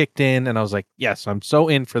music kicked in, and I was like, yes, I'm so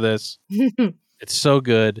in for this. It's so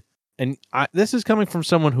good. And this is coming from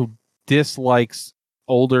someone who dislikes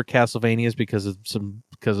older Castlevanias because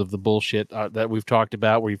of the bullshit that we've talked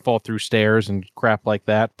about, where you fall through stairs and crap like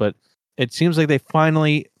that. But it seems like they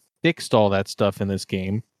finally fixed all that stuff in this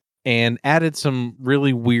game and added some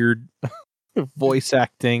really weird voice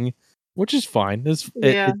acting, which is fine.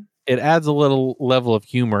 It adds a little level of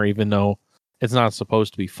humor, even though it's not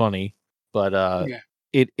supposed to be funny. But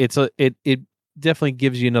it definitely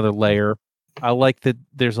gives you another layer. I like that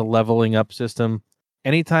there's a leveling up system.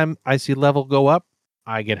 Anytime I see level go up,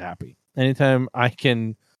 I get happy. Anytime I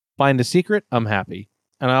can find a secret, I'm happy.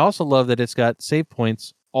 And I also love that it's got save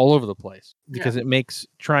points all over the place, because it makes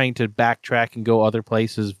trying to backtrack and go other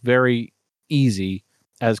places very easy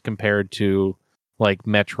as compared to like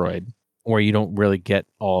Metroid, where you don't really get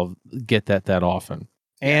that often.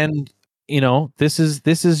 And this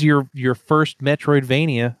is your first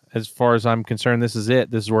Metroidvania, as far as I'm concerned. This is it.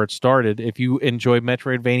 This is where it started. If you enjoy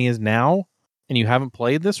Metroidvanias now and you haven't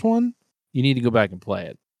played this one, you need to go back and play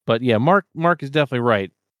it. But yeah, Mark is definitely right.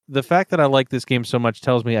 The fact that I like this game so much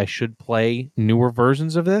tells me I should play newer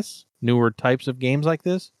versions of this, newer types of games like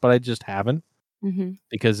this, but I just haven't,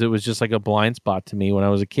 because it was just like a blind spot to me when I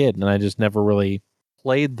was a kid, and I just never really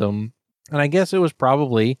played them. And I guess it was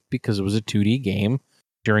probably because it was a 2D game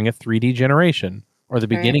during a 3D generation, or the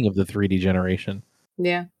beginning of the 3D generation.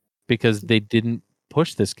 Yeah. Because they didn't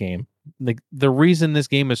push this game. The reason this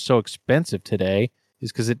game is so expensive today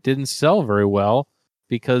is because it didn't sell very well,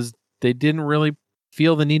 because they didn't really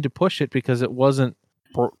feel the need to push it, because it wasn't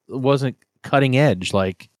cutting edge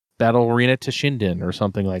like Battle Arena to Shinden or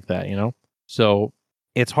something like that, So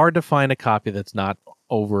it's hard to find a copy that's not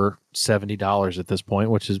over $70 at this point,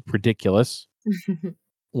 which is ridiculous.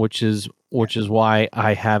 which is why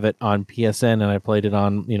I have it on PSN and I played it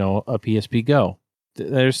on, a PSP Go.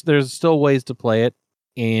 There's still ways to play it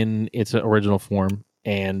in its original form,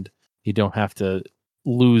 and you don't have to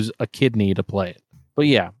lose a kidney to play it. But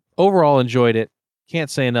yeah, overall enjoyed it. Can't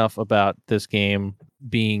say enough about this game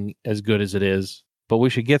being as good as it is. But we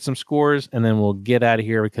should get some scores, and then we'll get out of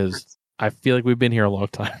here, because I feel like we've been here a long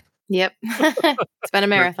time. Yep. It's been a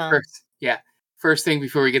marathon. First thing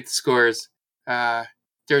before we get the scores,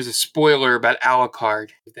 there's a spoiler about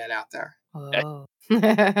Alucard. Put that out there. Oh.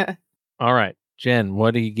 All right. Jen,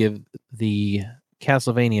 what do you give the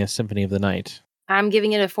Castlevania Symphony of the Night? I'm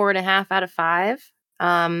giving it a 4.5 out of 5.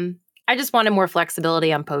 I just wanted more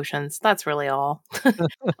flexibility on potions. That's really all.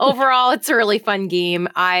 Overall, it's a really fun game.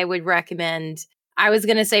 I would recommend. I was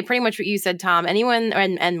going to say pretty much what you said, Tom. Anyone,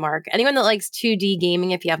 and Mark, anyone that likes 2D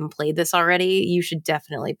gaming, if you haven't played this already, you should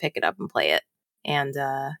definitely pick it up and play it. And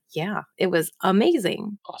it was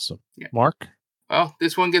amazing. Awesome. Yeah. Mark? Well,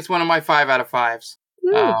 this one gets one of my 5 out of 5s.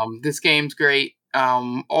 This game's great.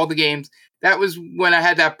 All the games. That was when I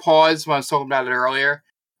had that pause when I was talking about it earlier.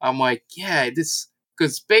 I'm like,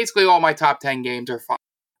 because basically all my top 10 games are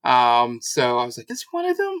fine. So I was like, this is one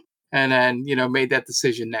of them? and then, made that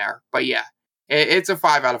decision there. But yeah, it's a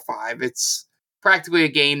 5 out of 5. It's practically a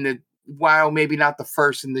game that, while maybe not the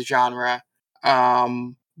first in the genre,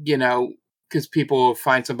 because people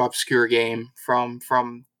find some obscure game from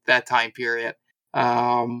that time period.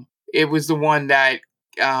 It was the one that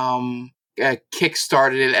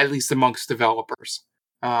kick-started it, at least amongst developers.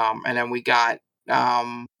 And then we got,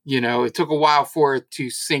 it took a while for it to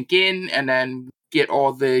sink in and then get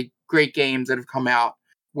all the great games that have come out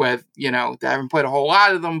with, I haven't played a whole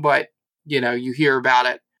lot of them, but, you hear about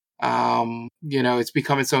it. It's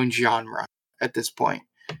become its own genre at this point,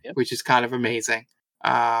 which is kind of amazing.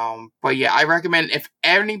 But yeah, I recommend, if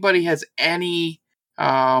anybody has any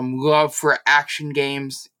love for action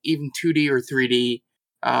games, even 2D or 3D,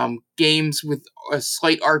 games with a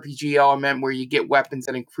slight RPG element where you get weapons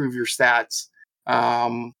that improve your stats.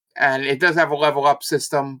 And it does have a level up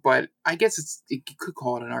system, but I guess you could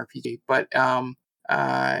call it an RPG, but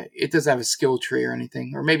it doesn't have a skill tree or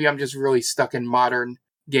anything. Or maybe I'm just really stuck in modern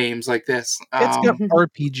games like this. It's got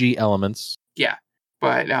RPG elements. Yeah.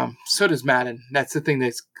 But so does Madden. That's the thing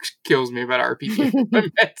that kills me about RPG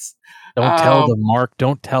elements. Don't tell them, Mark.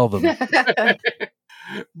 Don't tell them.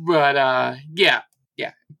 But yeah.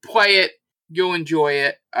 Play it. You'll enjoy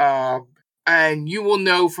it. And you will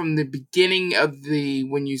know from the beginning of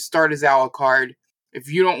when you start as Alucard,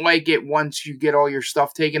 if you don't like it once you get all your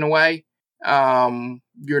stuff taken away,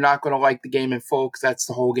 you're not going to like the game in full, because that's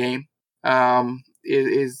the whole game.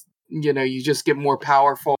 You just get more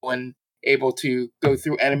powerful and able to go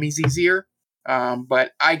through enemies easier.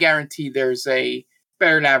 But I guarantee there's a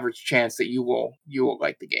better than average chance that you will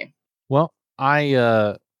like the game. Well,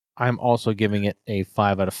 I'm also giving it a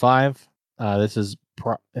 5 out of 5. This is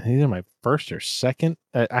either my first or second.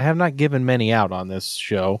 I have not given many out on this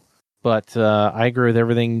show, but I agree with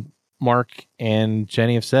everything Mark and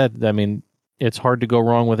Jenny have said. I mean, it's hard to go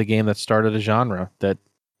wrong with a game that started a genre that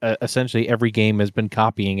essentially every game has been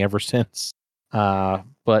copying ever since.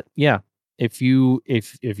 But yeah, if you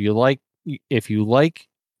like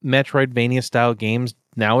Metroidvania style games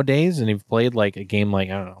nowadays, and you've played like a game like,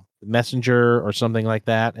 I don't know, Messenger or something like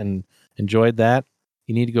that and enjoyed that,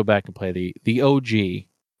 you need to go back and play the OG.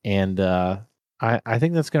 And I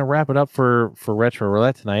think that's going to wrap it up for Retro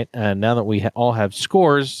Roulette tonight. And now that we all have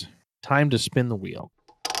scores, time to spin the wheel.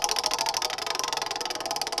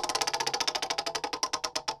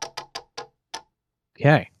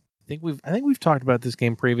 Okay, I think we've talked about this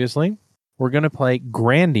game previously. We're going to play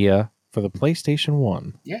Grandia for the PlayStation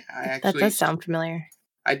 1. Yeah, that does sound familiar.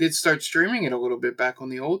 I did start streaming it a little bit back on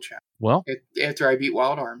the old channel. Well, after I beat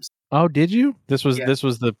Wild Arms. Oh, did you? This was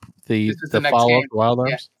the follow up to Wild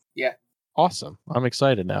Arms. Yeah. Awesome. I'm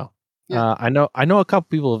excited now. Yeah. I know a couple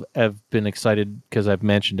people have been excited because I've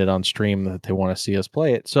mentioned it on stream that they want to see us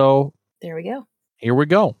play it. So there we go. Here we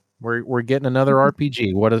go. We're getting another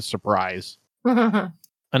RPG. What a surprise!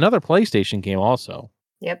 Another PlayStation game also.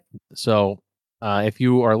 Yep. So if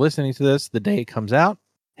you are listening to this the day it comes out,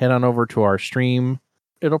 head on over to our stream.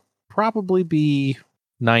 It'll probably be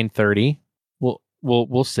 9:30.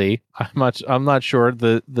 We'll see. I'm not sure.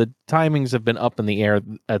 The timings have been up in the air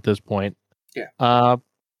at this point. Yeah.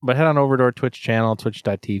 But head on over to our Twitch channel,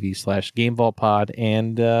 twitch.tv/GameVaultPod,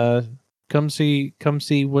 and come see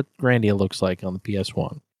what Grandia looks like on the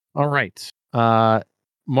PS1. All right.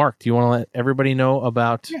 Mark, do you want to let everybody know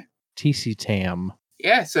about TC Tam?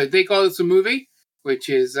 Yeah, so They Call This a Movie, which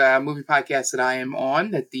is a movie podcast that I am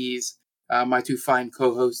on, that these my two fine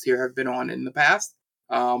co-hosts here have been on in the past.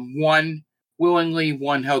 One willingly,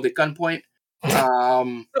 one held at gunpoint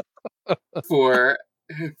for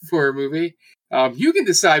a movie. You can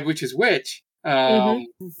decide which is which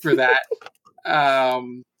for that.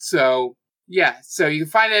 So you can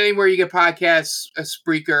find it anywhere you get podcasts, a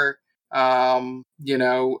Spreaker,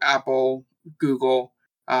 Apple, Google.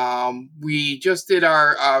 We just did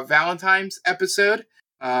our Valentine's episode.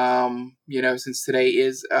 Since today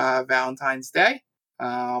is Valentine's Day.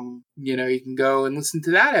 You can go and listen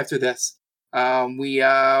to that after this. We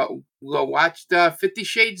watched 50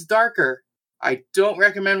 Shades Darker. I don't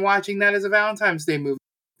recommend watching that as a Valentine's Day movie with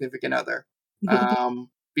a significant other.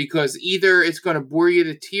 Because either it's going to bore you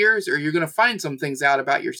to tears, or you're going to find some things out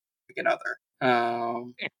about your significant other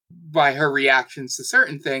by her reactions to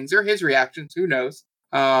certain things, or his reactions, who knows,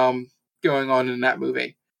 going on in that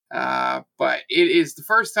movie. But it is the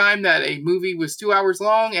first time that a movie was 2 hours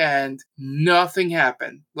long and nothing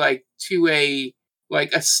happened, like to a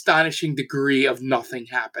astonishing degree of nothing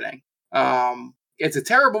happening. It's a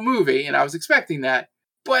terrible movie, and I was expecting that,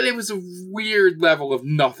 but it was a weird level of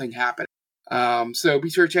nothing happening. So be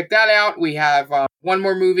sure to check that out. We have one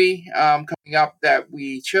more movie coming up that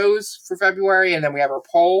we chose for February, and then we have our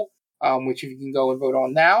poll which you can go and vote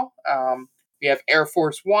on now. We have Air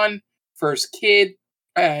Force One, First Kid,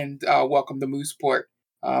 and Welcome to Mooseport.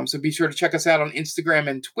 So be sure to check us out on Instagram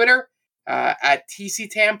and Twitter at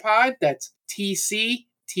TCTAMPod. That's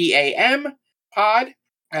TCTAM pod.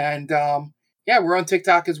 And we're on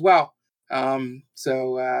TikTok as well.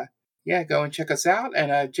 So go and check us out.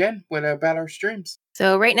 And Jen, what about our streams?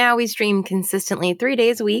 So right now we stream consistently 3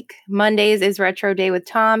 days a week. Mondays is Retro Day with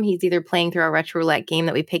Tom. He's either playing through our Retro Roulette game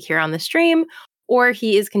that we pick here on the stream, or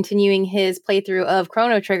he is continuing his playthrough of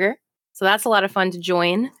Chrono Trigger. So that's a lot of fun to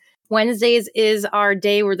join. Wednesdays is our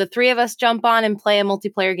day where the three of us jump on and play a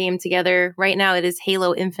multiplayer game together. Right now it is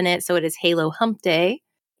Halo Infinite, so it is Halo Hump Day.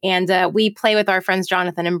 And we play with our friends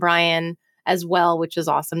Jonathan and Brian as well, which is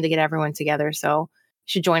awesome to get everyone together. So you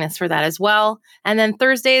should join us for that as well. And then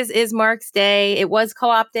Thursdays is Mark's Day. It was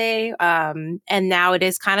Co-op Day, and now it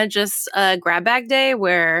is kind of just a grab bag day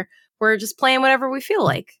where we're just playing whatever we feel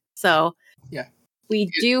like. So yeah. We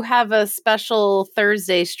do have a special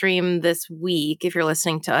Thursday stream this week. If you're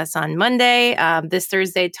listening to us on Monday, this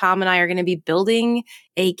Thursday, Tom and I are going to be building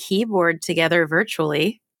a keyboard together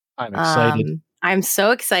virtually. I'm excited. I'm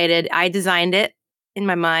so excited. I designed it in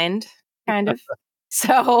my mind, kind of.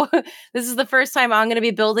 So this is the first time I'm going to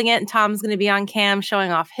be building it, and Tom's going to be on cam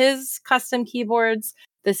showing off his custom keyboards.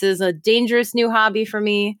 This is a dangerous new hobby for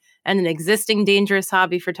me and an existing dangerous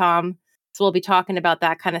hobby for Tom. So we'll be talking about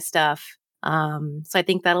that kind of stuff. So I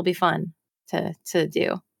think that'll be fun to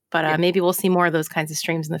do. But maybe we'll see more of those kinds of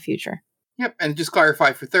streams in the future. Yep, and just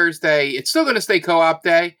clarify for Thursday, it's still going to stay Co-op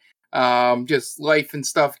Day. Just life and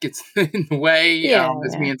stuff gets in the way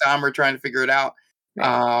as me and Tom are trying to figure it out.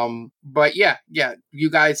 Right. But yeah, you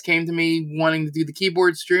guys came to me wanting to do the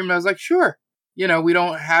keyboard stream, and I was like, sure. We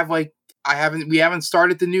don't have we haven't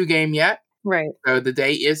started the new game yet. Right. So the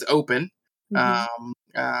day is open. Mm-hmm.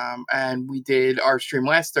 And we did our stream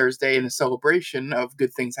last Thursday in a celebration of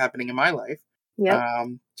good things happening in my life. Yep.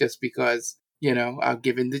 Just because, I'll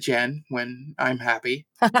give in to Jen when I'm happy,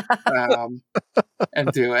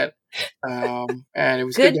 and do it. And it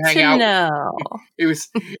was good to hang out. Know. It was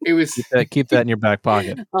keep that in your back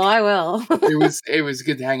pocket. Oh, I will. it was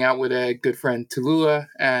good to hang out with a good friend Tallulah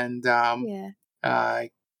and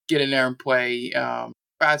get in there and play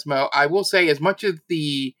Phasmo. I will say, as much as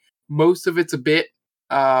most of it's a bit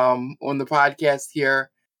on the podcast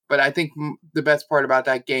here, but I think the best part about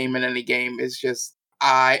that game and any game is just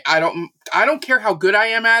I don't care how good I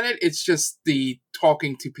am at it. It's just the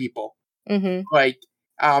talking to people. Mm-hmm.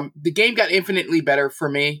 The game got infinitely better for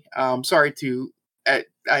me. Sorry to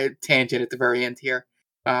I tangent at the very end here,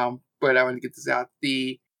 but I want to get this out.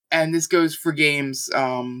 And this goes for games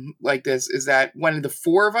like this, is that when the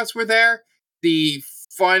four of us were there, the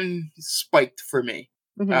fun spiked for me.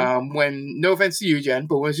 Mm-hmm. When, no offense to you, Jen,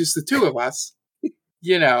 but when it was just the two of us,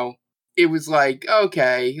 it was like,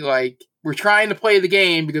 okay, we're trying to play the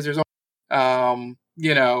game because there's, right, so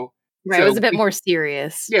it was a bit more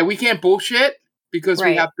serious. Yeah, we can't bullshit because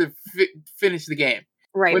we have to finish the game.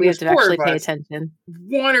 Right, we have to actually pay attention.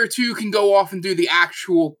 One or two can go off and do the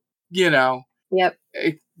actual, Yep.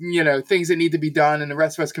 Things that need to be done, and the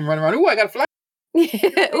rest of us can run around. Ooh, I got a flag.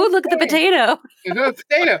 Ooh, look at the potato. Look at the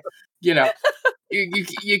potato.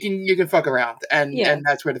 You can fuck around, and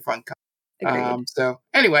that's where the fun comes. So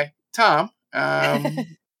anyway, Tom,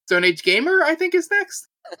 Stone Age Gamer, I think, is next.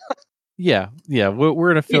 Yeah,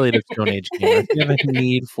 we're an affiliate of Stone Age Gamer. If you have a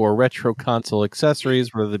need for retro console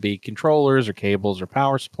accessories, whether they be controllers or cables or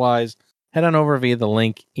power supplies, head on over via the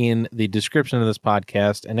link in the description of this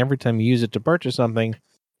podcast. And every time you use it to purchase something,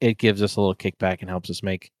 it gives us a little kickback and helps us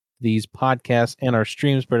make these podcasts and our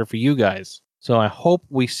streams better for you guys. So I hope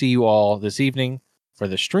we see you all this evening for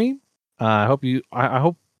the stream. I hope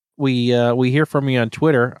we hear from you on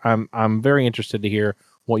Twitter. I'm very interested to hear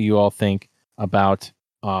what you all think about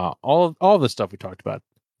all the stuff we talked about.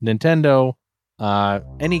 Nintendo,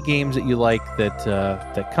 any games that you like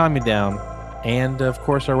that calm you down, and of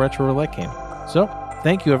course our Retro Roulette game. So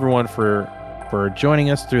thank you everyone for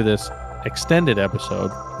joining us through this extended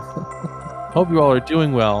episode. Hope you all are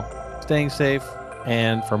doing well, staying safe.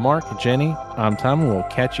 And for Mark and Jenny, I'm Tom, and we'll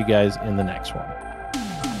catch you guys in the next one.